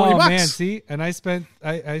 It was $20. Man, see, and I spent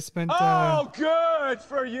good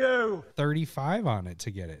for you. 35 on it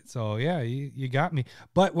to get it. So yeah, you got me.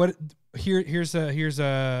 But here's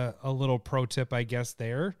a little pro tip, I guess.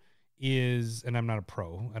 There is, and I'm not a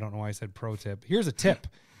pro. I don't know why I said pro tip. Here's a tip.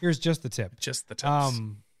 Here's just the tip. Just the tips.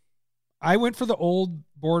 I went for the old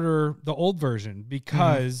border, the old version,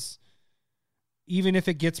 because even if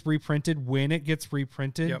it gets reprinted, when it gets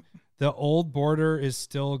reprinted, the old border is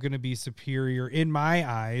still going to be superior in my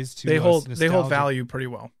eyes. To they hold value pretty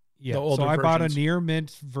well. Yeah, so I bought a near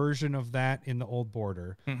mint version of that in the old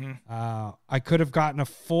border. I could have gotten a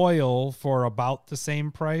foil for about the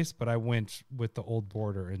same price, but I went with the old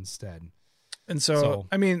border instead. And so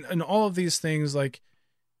I mean, and all of these things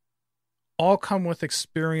all come with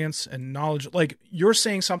experience and knowledge. Like you're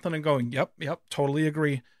saying something and going, yep, totally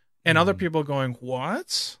agree. And other people going,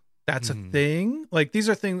 what? That's a thing? Like these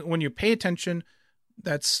are things when you pay attention,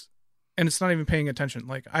 and it's not even paying attention.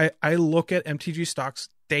 Like I look at MTG stocks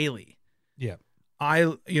daily. Yeah.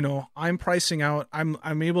 I'm pricing out.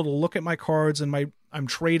 I'm able to look at my cards and I'm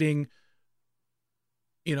trading,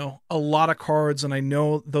 a lot of cards, and I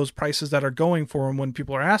know those prices that are going for them when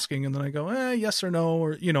people are asking, and then I go, yes or no,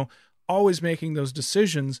 or, always making those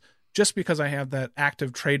decisions just because I have that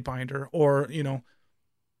active trade binder, or,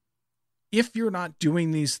 if you're not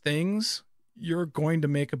doing these things, you're going to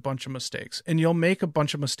make a bunch of mistakes, and you'll make a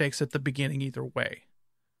bunch of mistakes at the beginning either way.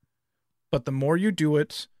 But the more you do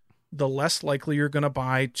it, the less likely you're going to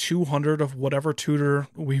buy 200 of whatever tutor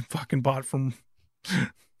we fucking bought from.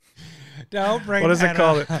 Don't bring what is it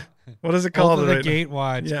called? What is it called? Oath of the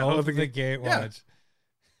Gatewatch. Yeah, Oath of the Gatewatch.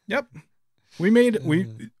 Yep.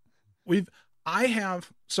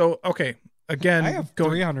 again, I have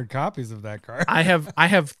 300 copies of that card. I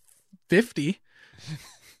have 50.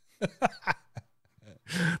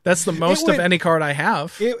 That's the most of any card I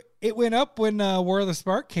have. It went up when War of the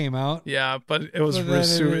Spark came out. Yeah, but it was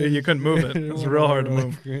you couldn't move it. It was real hard to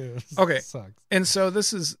move. Okay, sucks. And so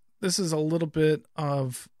this is a little bit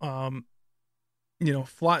of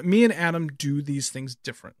me and Adam do these things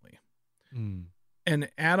differently. And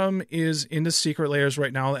Adam is into Secret Layers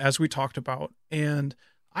right now, as we talked about, and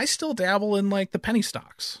I still dabble in like the penny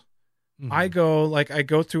stocks. I go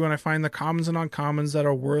through and I find the commons and uncommons that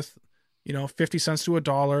are worth 50 cents to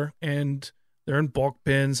 $1, and they're in bulk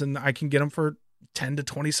bins, and I can get them for 10 to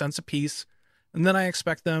 20 cents a piece. And then I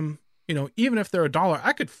expect them, even if they're $1,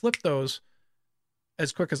 I could flip those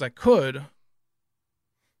as quick as I could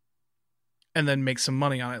and then make some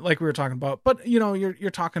money on it, like we were talking about. But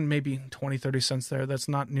you're talking maybe 20, 30 cents there. That's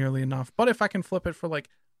not nearly enough. But if I can flip it for like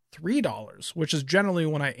 $3, which is generally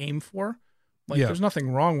what I aim for, there's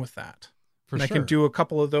nothing wrong with that. I can do a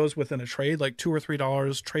couple of those within a trade, like $2 or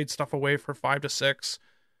 $3, trade stuff away for 5 to 6.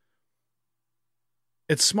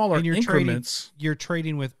 It's smaller increments. You're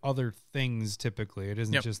trading with other things typically. It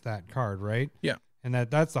isn't just that card, right? Yeah. And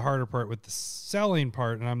that's the harder part with the selling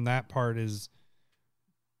part. And that part is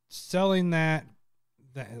selling that.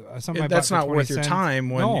 That's not worth your time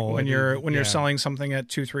when you're selling something at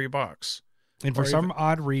 $2-3. And for some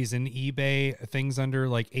odd reason, eBay, things under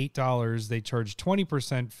like $8, they charge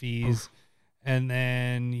 20% fees. And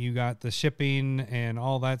then you got the shipping and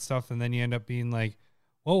all that stuff. And then you end up being like,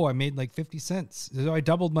 oh, I made like 50 cents. So I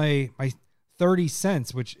doubled my 30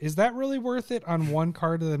 cents, which is that really worth it on one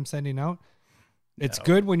card that I'm sending out? It's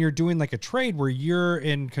good when you're doing like a trade where you're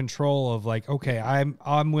in control of like, okay,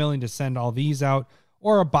 I'm willing to send all these out,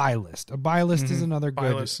 or a buy list. A buy list is another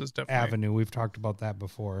good avenue. We've talked about that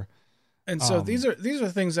before. And so these are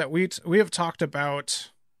things that we have talked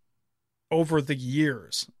about over the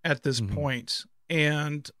years at this point.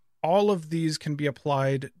 And all of these can be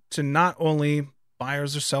applied to not only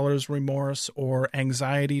buyers or sellers' remorse or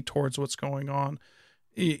anxiety towards what's going on.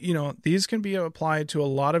 These can be applied to a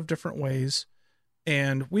lot of different ways.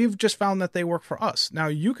 And we've just found that they work for us. Now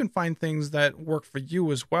you can find things that work for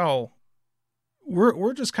you as well.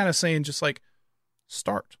 We're just kind of saying, just like,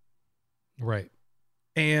 start. Right.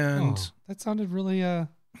 And that sounded really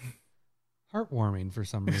heartwarming for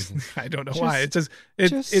some reason. I don't know why.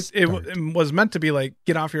 It was meant to be like,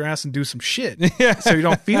 get off your ass and do some shit, so you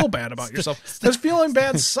don't feel bad about yourself. Because feeling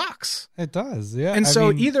bad sucks. It does, yeah. And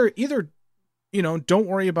either don't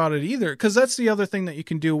worry about it either, because that's the other thing that you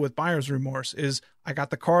can do with buyer's remorse is, I got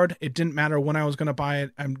the card. It didn't matter when I was going to buy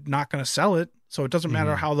it. I'm not going to sell it, so it doesn't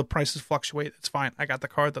matter how the prices fluctuate. It's fine. I got the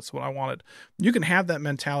card. That's what I wanted. You can have that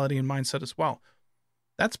mentality and mindset as well.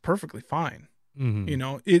 That's perfectly fine.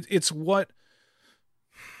 It's what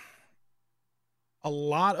a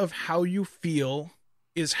lot of how you feel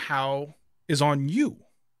is on you.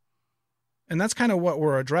 And that's kind of what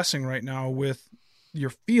we're addressing right now with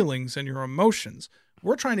your feelings and your emotions.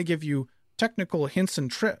 We're trying to give you technical hints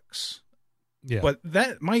and tricks, but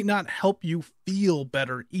that might not help you feel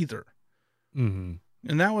better either. And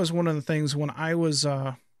that was one of the things when I was,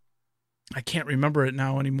 I can't remember it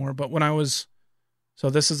now anymore, but when I was, so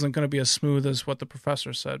this isn't going to be as smooth as what the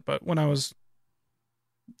professor said, but when I was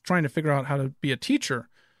trying to figure out how to be a teacher,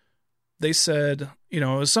 they said, it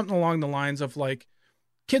was something along the lines of like,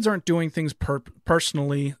 kids aren't doing things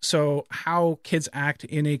personally, so how kids act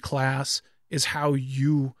in a class is how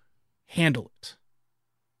you handle it.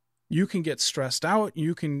 You can get stressed out,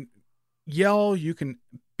 you can yell, you can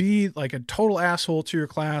be like a total asshole to your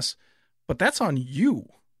class, but that's on you.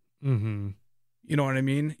 You know what I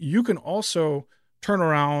mean? You can also turn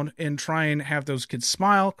around and try and have those kids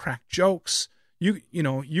smile, crack jokes. You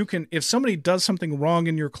can, if somebody does something wrong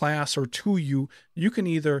in your class or to you, you can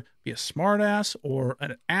either be a smartass or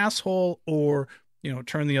an asshole, or,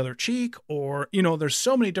 turn the other cheek, or, there's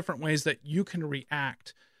so many different ways that you can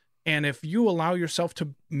react. And if you allow yourself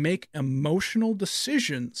to make emotional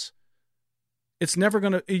decisions,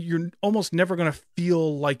 you're almost never going to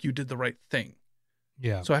feel like you did the right thing.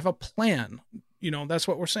 Yeah. So have a plan. That's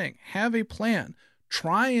what we're saying. Have a plan.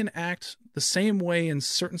 Try and act the same way in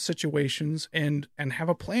certain situations, and have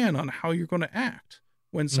a plan on how you're going to act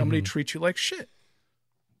when somebody treats you like shit.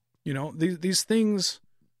 These things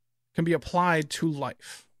can be applied to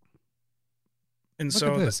life. And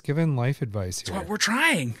Look at this, giving life advice here. That's what we're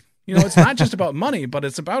trying. It's not just about money, but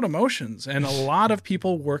it's about emotions. And a lot of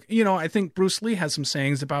people work, I think Bruce Lee has some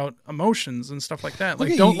sayings about emotions and stuff like that.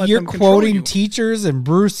 Like, don't let them control you. You're quoting teachers and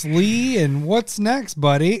Bruce Lee, and what's next,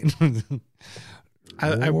 buddy?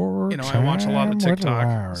 I watch a lot of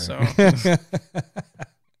TikTok, so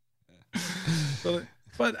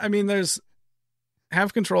But I mean,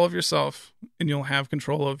 have control of yourself, and you'll have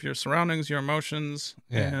control of your surroundings, your emotions,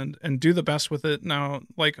 and do the best with it. Now,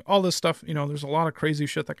 like all this stuff, there's a lot of crazy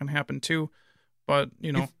shit that can happen too. But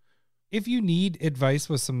if you need advice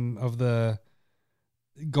with some of the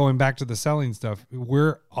going back to the selling stuff,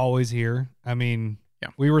 we're always here. I mean,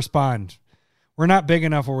 we respond. We're not big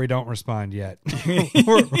enough where we don't respond yet.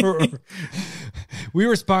 We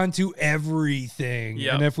respond to everything.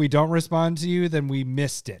 Yep. And if we don't respond to you, then we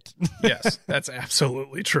missed it. Yes, that's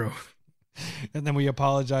absolutely true. And then we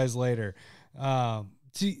apologize later.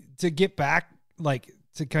 To get back, like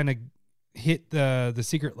to kind of hit the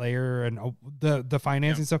secret layer and the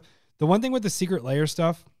financing stuff. The one thing with the secret layer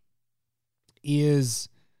stuff is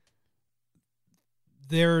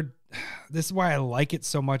this is why I like it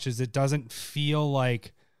so much, is it doesn't feel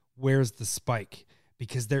like where's the spike,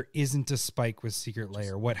 because there isn't a spike with secret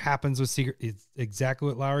layer. What happens with secret is exactly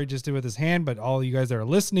what Lowry just did with his hand, but all you guys that are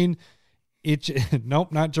listening,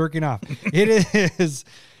 nope, not jerking off. It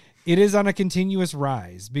is on a continuous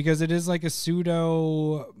rise, because it is like a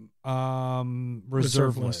pseudo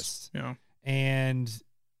reserve list. Yeah. And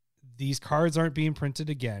these cards aren't being printed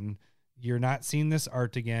again. You're not seeing this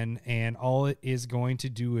art again, and all it is going to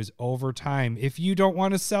do is over time. If you don't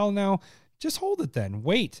want to sell now, just hold it then.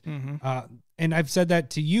 Wait. Mm-hmm. And I've said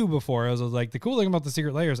that to you before. I was like, the cool thing about the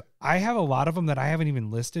secret layers, I have a lot of them that I haven't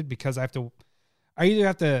even listed because I either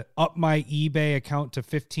have to up my eBay account to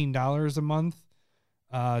 $15 a month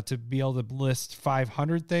to be able to list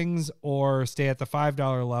 500 things, or stay at the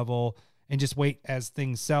 $5 level and just wait as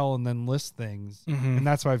things sell and then list things. Mm-hmm. And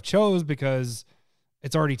that's what I've chose, because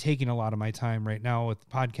it's already taking a lot of my time right now with the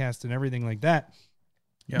podcast and everything like that.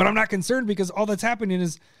 Yep. But I'm not concerned, because all that's happening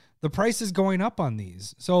is the price is going up on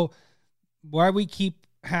these. So why we keep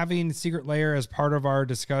having secret layer as part of our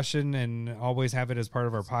discussion and always have it as part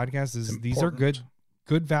of our podcast is these are good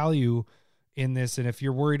value in this. And if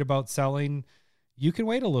you're worried about selling, you can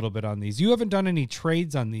wait a little bit on these. You haven't done any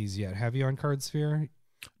trades on these yet, have you, on CardSphere?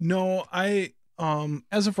 No,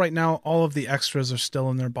 as of right now, all of the extras are still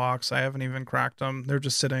in their box. I haven't even cracked them. They're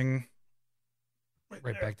just sitting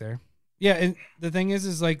right back there. Yeah, and the thing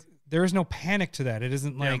is like there is no panic to that. It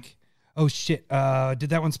isn't like, oh shit, did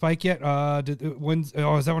that one spike yet? Is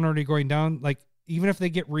that one already going down? Like, even if they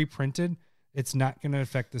get reprinted, it's not going to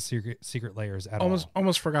affect the secret layers at all.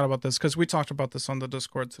 Almost forgot about this, because we talked about this on the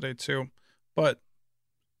Discord today too.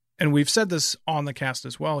 And we've said this on the cast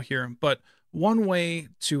as well here, but one way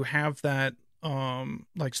to have that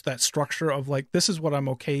like that structure of like, this is what I'm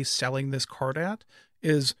okay selling this card at,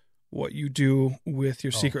 is what you do with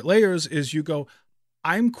your secret layers is you go,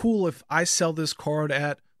 I'm cool if I sell this card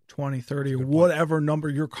at 20, 30, whatever number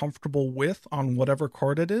you're comfortable with on whatever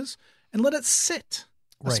card it is, and let it sit.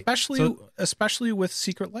 Right. Especially with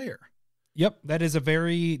secret layer. Yep. That is a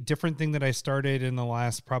very different thing that I started in the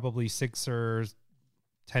last probably 6 or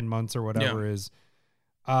 10 months or whatever is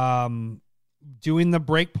doing the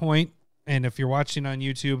break point. And if you're watching on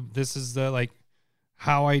YouTube, this is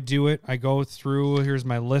how I do it. I go through, here's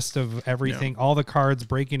my list of everything, all the cards,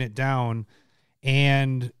 breaking it down,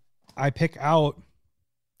 and I pick out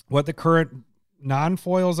what the current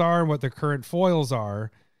non-foils are and what the current foils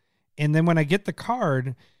are. And then when I get the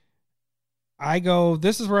card, I go,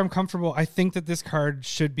 this is where I'm comfortable. I think that this card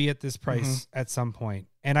should be at this price at some point.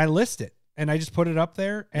 And I list it, and I just put it up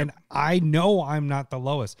there, and I know I'm not the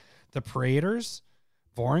lowest. The Praetors,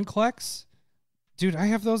 Vorinclex, dude, I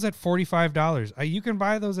have those at $45. You can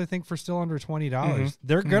buy those, I think, for still under $20.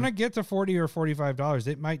 They're going to get to $40 or $45.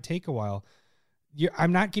 It might take a while.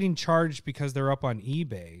 I'm not getting charged because they're up on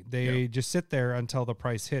eBay. They just sit there until the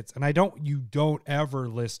price hits. And you don't ever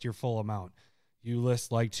list your full amount. You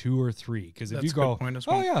list like 2 or 3. Because if you go,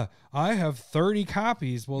 oh yeah, I have 30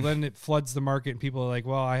 copies. Well, then it floods the market and people are like,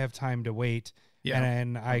 well, I have time to wait. Yeah.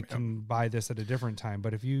 And I can buy this at a different time.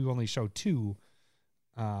 But if you only show 2,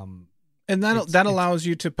 and that allows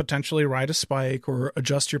you to potentially ride a spike or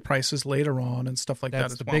adjust your prices later on and stuff like that as well.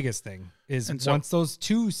 That's the biggest thing is once those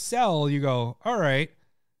 2 sell, you go, all right,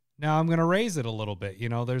 now I'm going to raise it a little bit.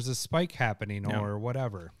 There's a spike happening or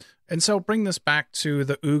whatever. And so bring this back to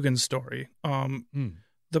the Ugin story.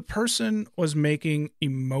 The person was making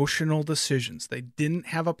emotional decisions. They didn't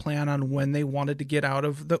have a plan on when they wanted to get out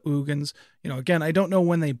of the Ugins. Again, I don't know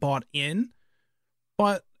when they bought in,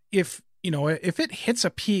 but if it hits a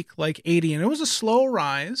peak like 80 and it was a slow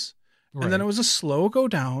rise and then it was a slow go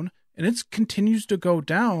down and it continues to go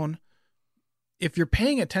down, if you're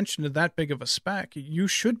paying attention to that big of a spec, you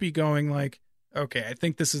should be going like, okay, I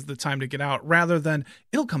think this is the time to get out, rather than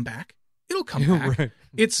it'll come back. It'll come back. Right.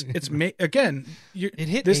 It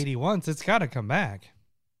hit 80 once. It's got to come back.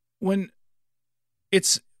 When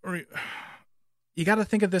you got to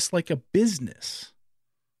think of this like a business.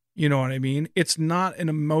 You know what I mean? It's not an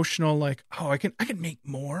emotional like, oh, I can make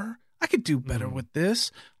more. I could do better with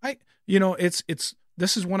this.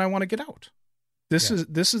 This is when I want to get out. This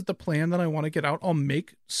is the plan that I want to get out. I'll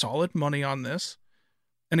make solid money on this.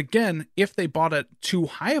 And again, if they bought at too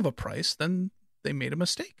high of a price, then they made a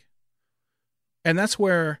mistake. And that's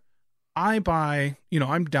where I buy,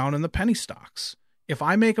 I'm down in the penny stocks. If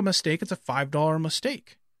I make a mistake, it's a $5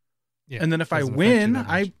 mistake. Yeah, and then if I win,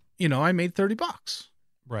 I made $30.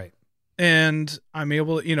 Right. And I'm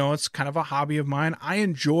able, it's kind of a hobby of mine. I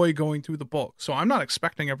enjoy going through the bulk. So I'm not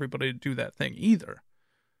expecting everybody to do that thing either.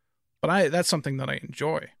 But that's something that I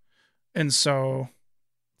enjoy. And so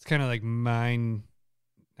it's kind of like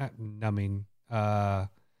not numbing,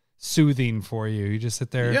 soothing for you. You just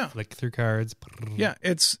sit there, flick through cards. Yeah,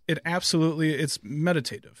 it's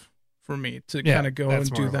meditative for me to kind of go and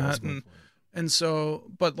do that. And so,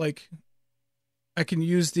 but like, I can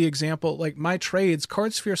use the example, like my trades,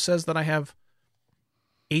 CardSphere says that I have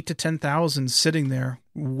 8,000 to 10,000 sitting there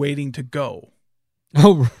waiting to go.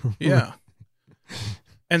 Oh, yeah.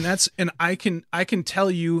 And I can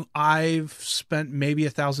tell you I've spent maybe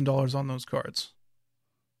 $1,000 on those cards.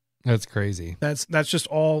 That's crazy. That's just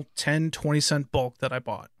all 10, 20 cent bulk that I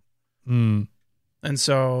bought. Mm. And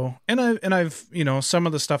so, and I've, some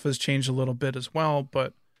of the stuff has changed a little bit as well,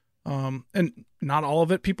 but, and not all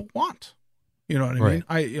of it people want, you know what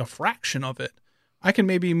I mean? A fraction of it, I can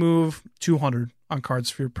maybe move 200 on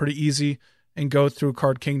CardSphere pretty easy and go through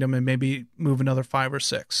Card Kingdom and maybe move another 500 or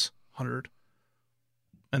 600.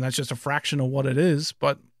 And that's just a fraction of what it is,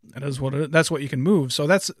 but it is what it is. That's what you can move. So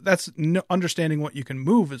that's understanding what you can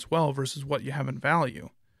move as well versus what you have in value.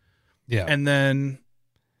 Yeah. And then,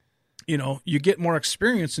 you get more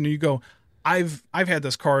experience and you go, I've had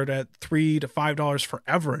this card at $3 to $5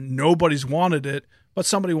 forever and nobody's wanted it, but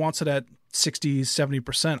somebody wants it at 60,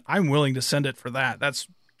 70%. I'm willing to send it for that. That's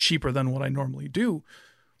cheaper than what I normally do.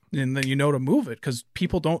 And then to move it because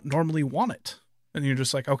people don't normally want it. And you're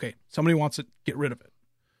just like, okay, somebody wants it, get rid of it.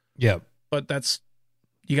 Yeah. But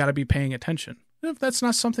you got to be paying attention. And if that's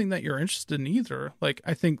not something that you're interested in either, like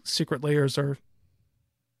I think secret layers are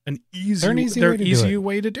an easy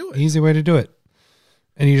way to do it. Easy way to do it.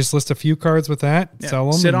 And you just list a few cards with that,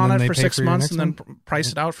 sell them, sit on it for 6 months, and then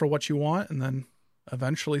price it out for what you want, and then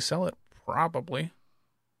eventually sell it. Probably.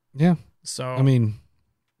 Yeah. So I mean,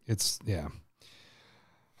 it's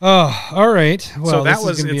Oh, all right. Well, so that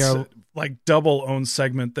was like double own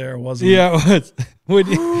segment there, wasn't it? Yeah, it was.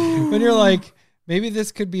 When you're like, maybe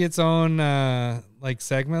this could be its own like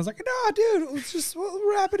segment. I was like, no, dude, we'll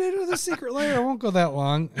wrap it into the secret layer. It won't go that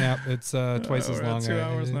long. Yeah, it's twice as long. 2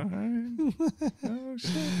 hours now. Oh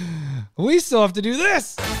shit. We still have to do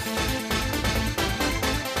this.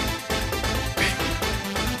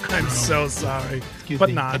 I'm so sorry. Excuse but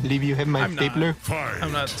me, not. I believe you have my stapler.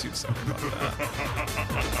 I'm not too sorry about that.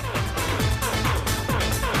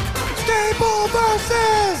 Staple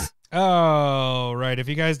versus. Oh, right. If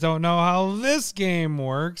you guys don't know how this game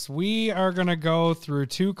works, we are going to go through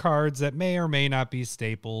 2 cards that may or may not be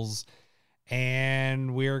staples,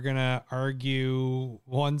 and we're going to argue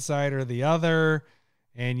one side or the other,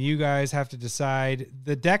 and you guys have to decide.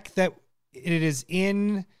 The deck that it is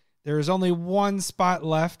in, there is only one spot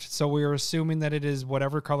left, so we are assuming that it is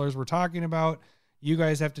whatever colors we're talking about. You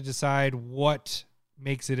guys have to decide what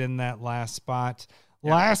makes it in that last spot.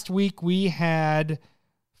 Yeah. Last week we had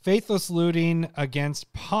Faithless Looting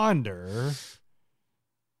against Ponder,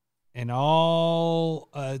 and all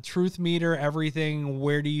truth meter, everything.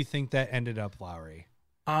 Where do you think that ended up, Lowry?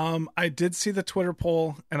 I did see the Twitter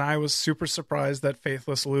poll, and I was super surprised that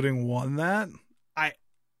Faithless Looting won that.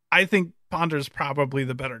 I think Ponder's probably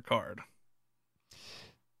the better card.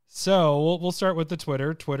 So we'll start with the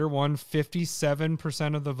Twitter. Twitter won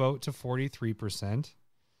 57% of the vote to 43%.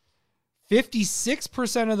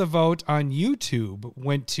 56% of the vote on YouTube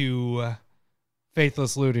went to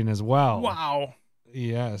Faithless Looting as well. Wow.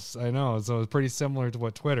 Yes, I know. So it's pretty similar to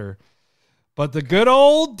what Twitter. But the good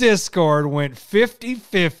old Discord went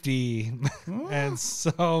 50-50. And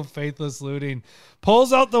so Faithless Looting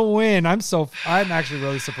pulls out the win. I'm actually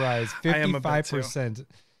really surprised. 55%.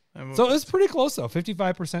 So it's pretty close though.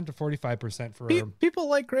 55% to 45% for people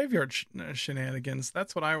like graveyard shenanigans.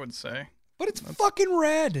 That's what I would say. But it's fucking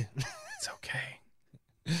red. It's okay.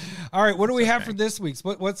 All right, what do we have for this week's?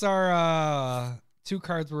 What's our 2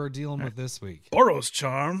 cards we're dealing with this week? Boros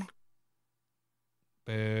Charm.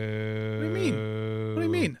 Boo. What do you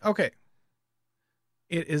mean? Okay.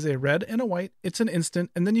 It is a red and a white. It's an instant,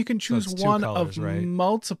 and then you can choose one colors, of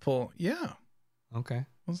multiple. Yeah. Okay.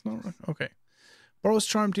 That's not right. Okay. Boros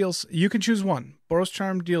Charm deals, you can choose one. Boros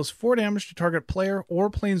Charm deals 4 damage to target player or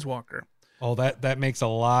planeswalker. Oh, that makes a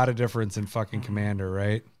lot of difference in fucking Commander,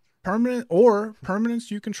 right?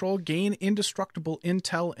 Permanents you control gain indestructible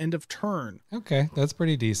until end of turn. Okay, that's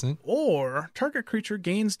pretty decent. Or target creature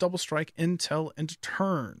gains double strike until end of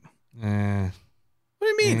turn. What do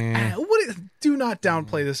you mean? Do not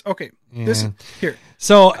downplay this. Okay, this here.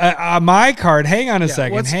 So my card. Hang on a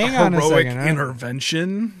second. Hang on a second.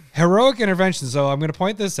 Intervention. Heroic intervention. So I'm going to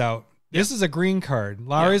point this out. This is a green card.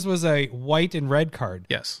 Lowry's was a white and red card.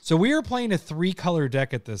 Yes. So we are playing a 3-color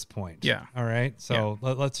deck at this point. Yeah. All right. So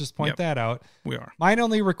let's just point that out. We are. Mine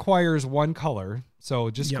only requires 1 color. So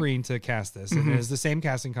just green to cast this. And it is the same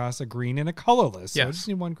casting cost, a green and a colorless. So I just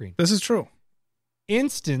need 1 green. This is true.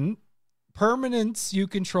 Instant permanents you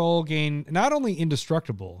control gain not only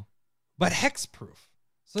indestructible, but hexproof.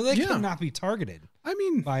 So they cannot be targeted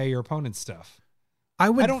by your opponent's stuff. I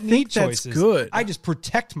don't think that's good. I just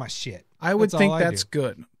protect my shit. I would think that's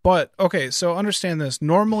good. But, okay, so understand this.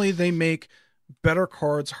 Normally, they make better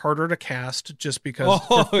cards harder to cast just because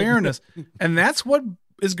for fairness. And that's what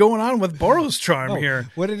is going on with Boros Charm here.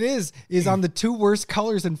 What it is on the 2 worst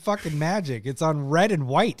colors in fucking Magic. It's on red and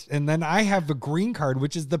white. And then I have the green card,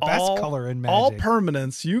 which is the best color in Magic. All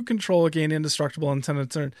permanents you control gain indestructible until end of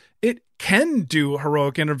turn. It can do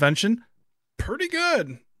Heroic Intervention pretty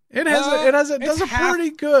good. It does a pretty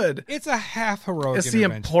good. It's a half heroic. It's the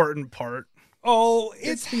important part. Oh,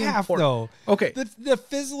 it's half though. Okay, the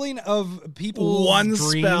fizzling of people's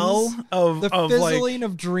dreams, spell of fizzling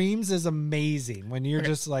of dreams is amazing. When you're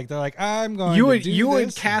just like they're like I'm going. You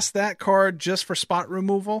would cast that card just for spot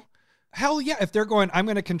removal. Hell yeah! If they're going, I'm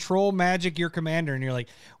going to control magic your commander, and you're like,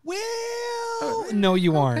 well, no,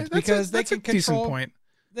 you aren't because they can control. Decent point.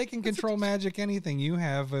 They can control magic anything you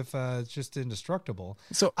have if it's just indestructible.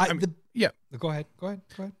 So Go ahead.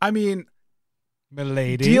 I mean,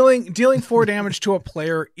 milady, dealing 4 damage to a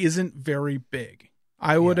player isn't very big.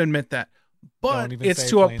 I would admit that, but it's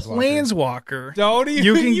to a planeswalker. Don't even.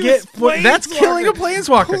 You can get that's killing a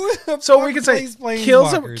planeswalker. So we can say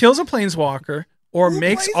kills a planeswalker or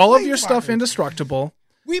makes all of your stuff indestructible.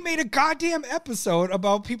 We made a goddamn episode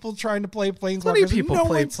about people trying to play planeswalkers. Plenty of people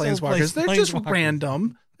play planeswalkers. They're just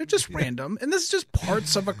random. They're just random, and this is just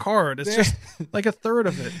parts of a card. It's just like a third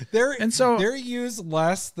of it. They're used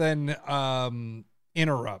less than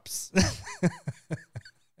interrupts.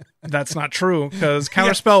 That's not true because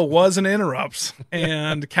Counterspell was an interrupts,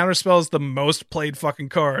 and Counterspell is the most played fucking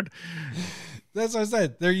card. That's what I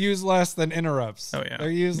said. They're used less than interrupts. Oh yeah, they're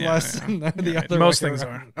used less than the other. Most things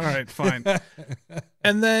are. All right, fine.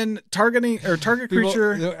 And then target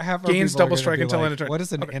creature gains double strike until end of turn. What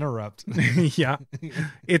is an interrupt? Yeah,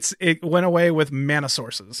 it went away with mana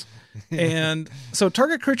sources, and so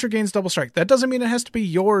target creature gains double strike. That doesn't mean it has to be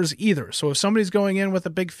yours either. So if somebody's going in with a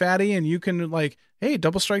big fatty and you can like, hey,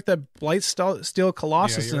 double strike that Blight Steel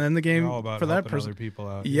Colossus and end the game for that person. Other people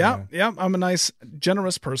out. Yeah, I'm a nice,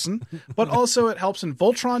 generous person, but also it helps in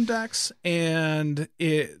Voltron decks, and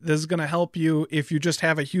this is going to help you if you just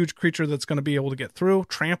have a huge creature that's going to be able to get through.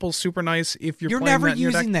 Trample's super nice if you're playing never that in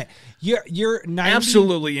your using deck. that. You're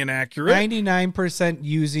absolutely inaccurate. 99%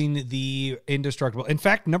 using the indestructible. In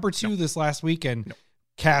fact, number 2 this last weekend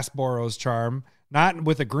cast Boros Charm. Not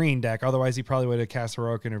with a green deck, otherwise he probably would have cast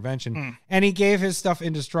Heroic Intervention. And he gave his stuff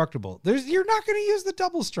indestructible. You're not going to use the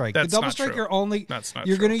double strike. That's the double not strike, true.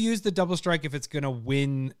 You're going to use the double strike if it's going to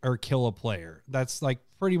win or kill a player. That's like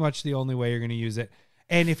pretty much the only way you're going to use it.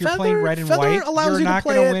 And if you're playing red and white, you're not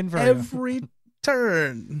going to win for every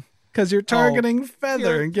turn. Because you're targeting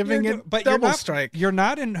Feather and giving it double strike. You're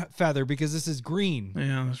not in Feather because this is green.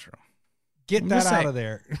 Yeah, that's true. Get that out of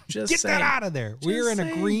there. Get that out of there. We're in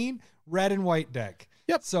a green, red, and white deck.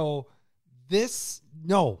 Yep. So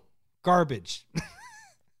garbage.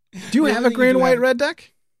 Do you have a green, white, red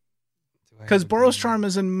deck? Because Boros Charm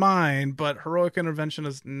is in mine, but Heroic Intervention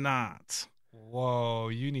is not. Whoa,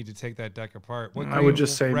 you need to take that deck apart. I would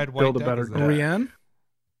just say build a better deck. Rien?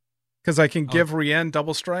 Because I can give Rien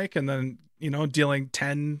double strike and then, dealing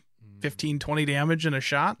 10, 15, 20 damage in a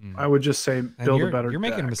shot. I would just say build a better deck. You're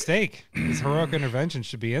making a mistake. This Heroic Intervention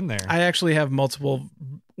should be in there. I actually have multiple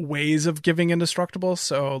ways of giving indestructible,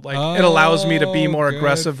 so it allows me to be more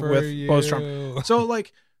aggressive with Boros Charm. So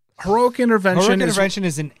Heroic Intervention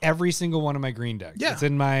is in every single one of my green decks. Yeah. It's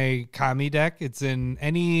in my Kami deck. It's in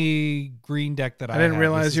any green deck that I didn't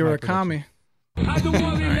realize you were a Kami. Nope,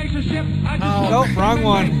 wrong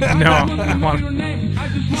one. No.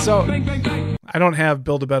 So I don't have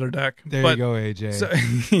build a better deck. There you go,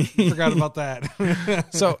 AJ. Forgot about that.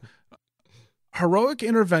 So Heroic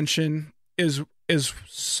Intervention is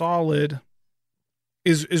solid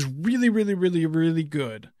is really, really, really, really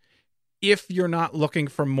good if you're not looking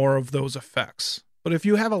for more of those effects. But if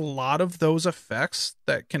you have a lot of those effects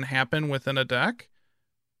that can happen within a deck,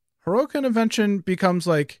 Heroic Intervention becomes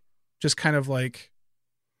like just kind of like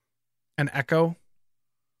an echo.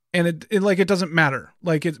 And it doesn't matter.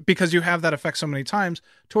 Like, it's because you have that effect so many times.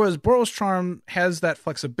 Whereas Boros Charm has that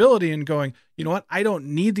flexibility in going, you know what? I don't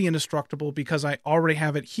need the Indestructible because I already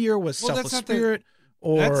have it here with Selfless Spirit.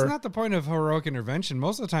 That's not the point of Heroic Intervention.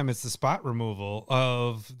 Most of the time, it's the spot removal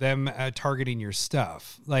of them targeting your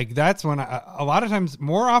stuff. Like, that's when a lot of times,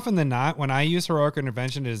 more often than not, when I use Heroic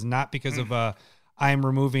Intervention, it is not because of I'm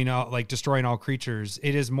removing destroying all creatures.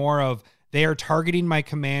 It is more of they are targeting my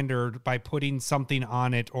commander by putting something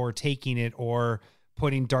on it or taking it or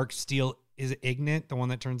putting Dark Steel. Is it Ignite, the one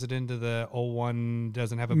that turns it into the 01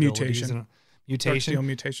 doesn't have abilities?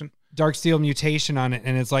 Mutation. Dark Steel mutation on it,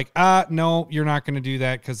 and it's like, no, you're not going to do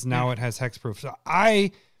that because now it has hexproof. So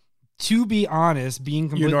to be honest, being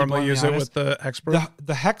completely normally use honest, it with the hexproof.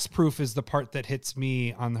 The hexproof is the part that hits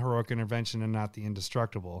me on the Heroic Intervention and not the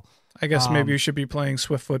Indestructible. I guess maybe you should be playing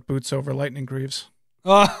Swiftfoot Boots over Lightning Greaves.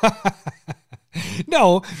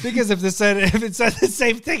 No, because if it said the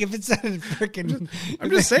same thing, if it said freaking, I'm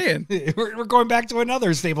just saying, we're going back to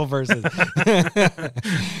another Stable Versus.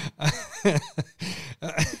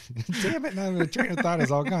 Damn it! Now the train of thought is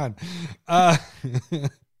all gone. I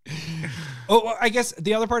guess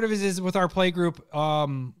the other part of it is with our play group.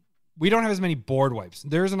 We don't have as many board wipes.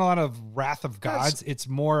 There isn't a lot of Wrath of Gods. It's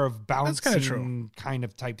more of bouncing kind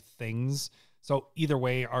of type things. So either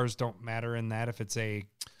way, ours don't matter in that if it's a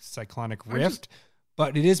Cyclonic Rift,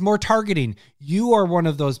 but it is more targeting. You are one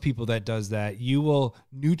of those people that does that. You will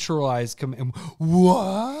neutralize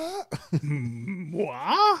what?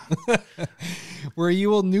 Where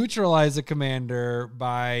you will neutralize a commander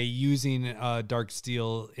by using a Dark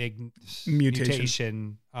Steel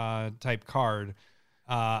mutation type card.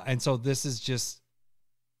 And so this is just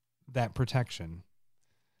that protection.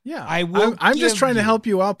 Yeah, I'm just trying to help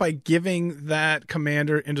you out by giving that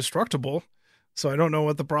commander Indestructible. So I don't know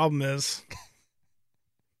what the problem is.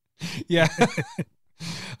 Yeah.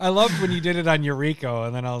 I loved when you did it on Yuriko,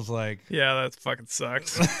 and then I was like, yeah, that fucking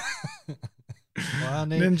sucks. Well,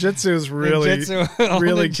 Ninjutsu is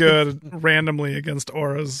really good randomly against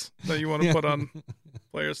auras that you want to put on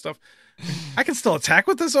player stuff. I can still attack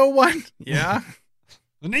with this 01? Yeah.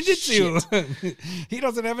 Ninjutsu. He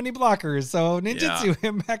doesn't have any blockers, so Ninjutsu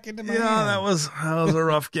him back into my hand. That was a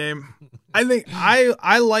rough game. I think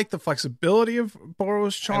I like the flexibility of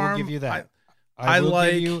Boros Charm. I will give you that. I will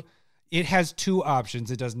give you. It has two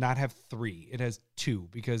options. It does not have three. It has two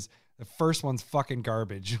because the first one's fucking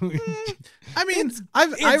garbage. I mean,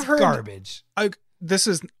 I've heard garbage. This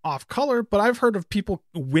is off color, but I've heard of people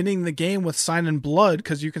winning the game with Sign in Blood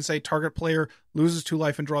because you can say target player loses 2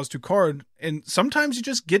 life and draws 2 cards, and sometimes you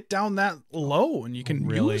just get down that low and you can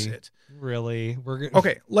use it. Really?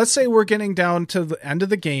 Okay, let's say we're getting down to the end of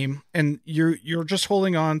the game, and you're just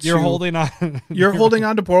holding on to you're holding on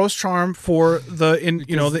to Boros Charm for the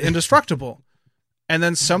Indestructible. And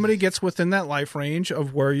then somebody gets within that life range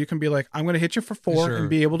of where you can be like, I'm going to hit you for 4 and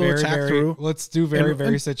be able to attack through. Let's do very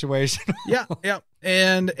situational. Yeah.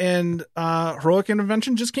 And Heroic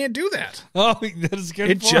Intervention just can't do that. Oh, that is good.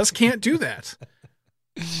 It just can't do that.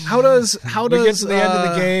 How does we get to the end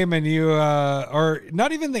of the game and you or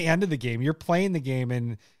not even the end of the game? You're playing the game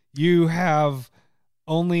and you have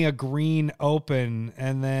only a green open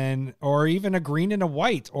and then or even a green and a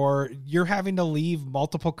white, or you're having to leave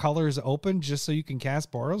multiple colors open just so you can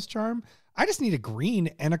cast Boros Charm. I just need a green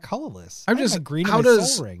and a colorless. I'm just green. How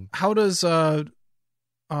does your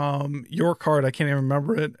card, I can't even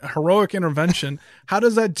remember it, Heroic Intervention, how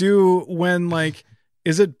does that do when, like,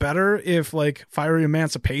 is it better if like Fiery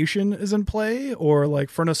Emancipation is in play, or like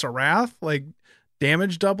Furnace of Wrath, like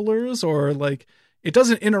damage doublers, or like it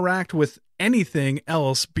doesn't interact with anything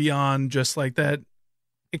else beyond just like that?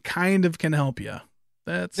 It kind of can help you.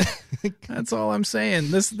 That's all I'm saying.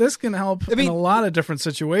 This can help in a lot of different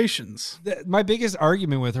situations. My biggest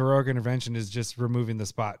argument with Heroic Intervention is just removing the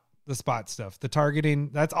spot stuff, the targeting.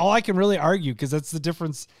 That's all I can really argue, because that's the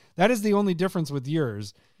difference. That is the only difference with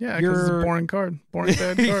yours. Yeah, because it's a boring card. Boring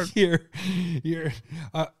bad card.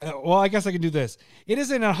 Well, I guess I can do this. It is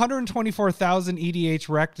in 124,000 EDH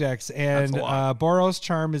rec decks, and Boros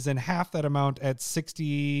Charm is in half that amount at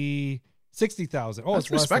 60,000. Oh, that's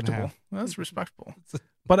it's respectable. That's respectable.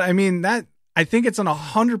 But I mean, I think it's in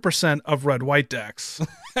 100% of red-white decks.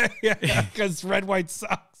 Yeah, because red-white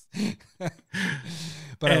sucks.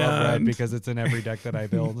 But I love red because it's in every deck that I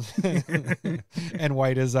build. And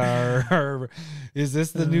white is our is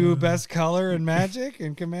this the new best color in Magic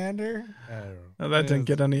and Commander? I don't know. No, that didn't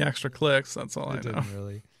get any extra clicks. That's all I know. It didn't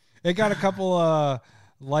really. It got a couple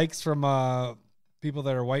likes from people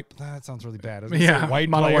that are white. That sounds really bad. White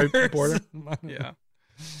mono-white border. Yeah.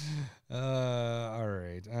 All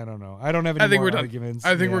right. I don't know. I don't have any more arguments.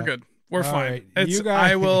 I think we're good. We're fine. Right. You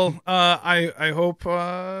guys... I will. I hope.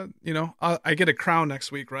 I get a crown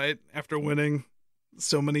next week, right? After winning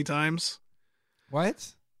so many times.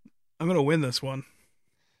 What? I'm gonna win this one.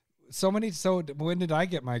 So when did I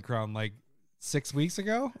get my crown? Like 6 weeks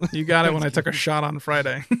ago? You got it when I took a shot on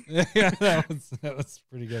Friday. Yeah, that was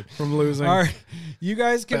pretty good. From losing. All right. You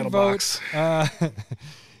guys can vote.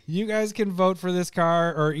 You guys can vote for this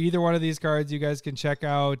card or either one of these cards. You guys can check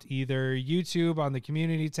out either YouTube on the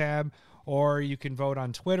community tab, or you can vote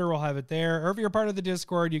on Twitter. We'll have it there. Or if you're part of the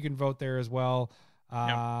Discord, you can vote there as well.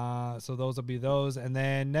 So those will be those. And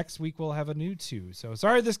then next week we'll have a new 2. So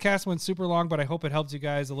sorry this cast went super long, but I hope it helped you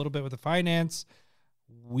guys a little bit with the finance.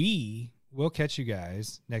 We will catch you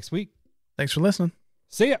guys next week. Thanks for listening.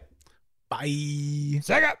 See ya. Bye. See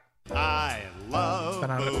ya. I love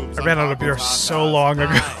boobs. I ran out of beer so long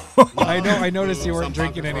ago. I know. I noticed you weren't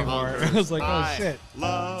drinking anymore. I was like, oh shit.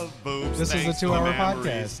 Love boobs. This is a 2-hour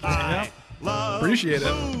podcast. I love Appreciate it.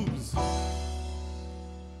 boobs.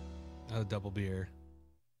 A double beer.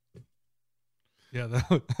 Yeah,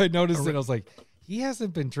 I noticed it. I was like, he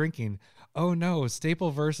hasn't been drinking. Oh no,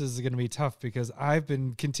 Staple Versus is going to be tough because I've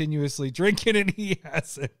been continuously drinking and he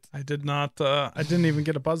hasn't. I did not. I didn't even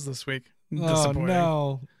get a buzz this week. Oh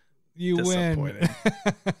no, you win.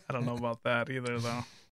 I don't know about that either, though.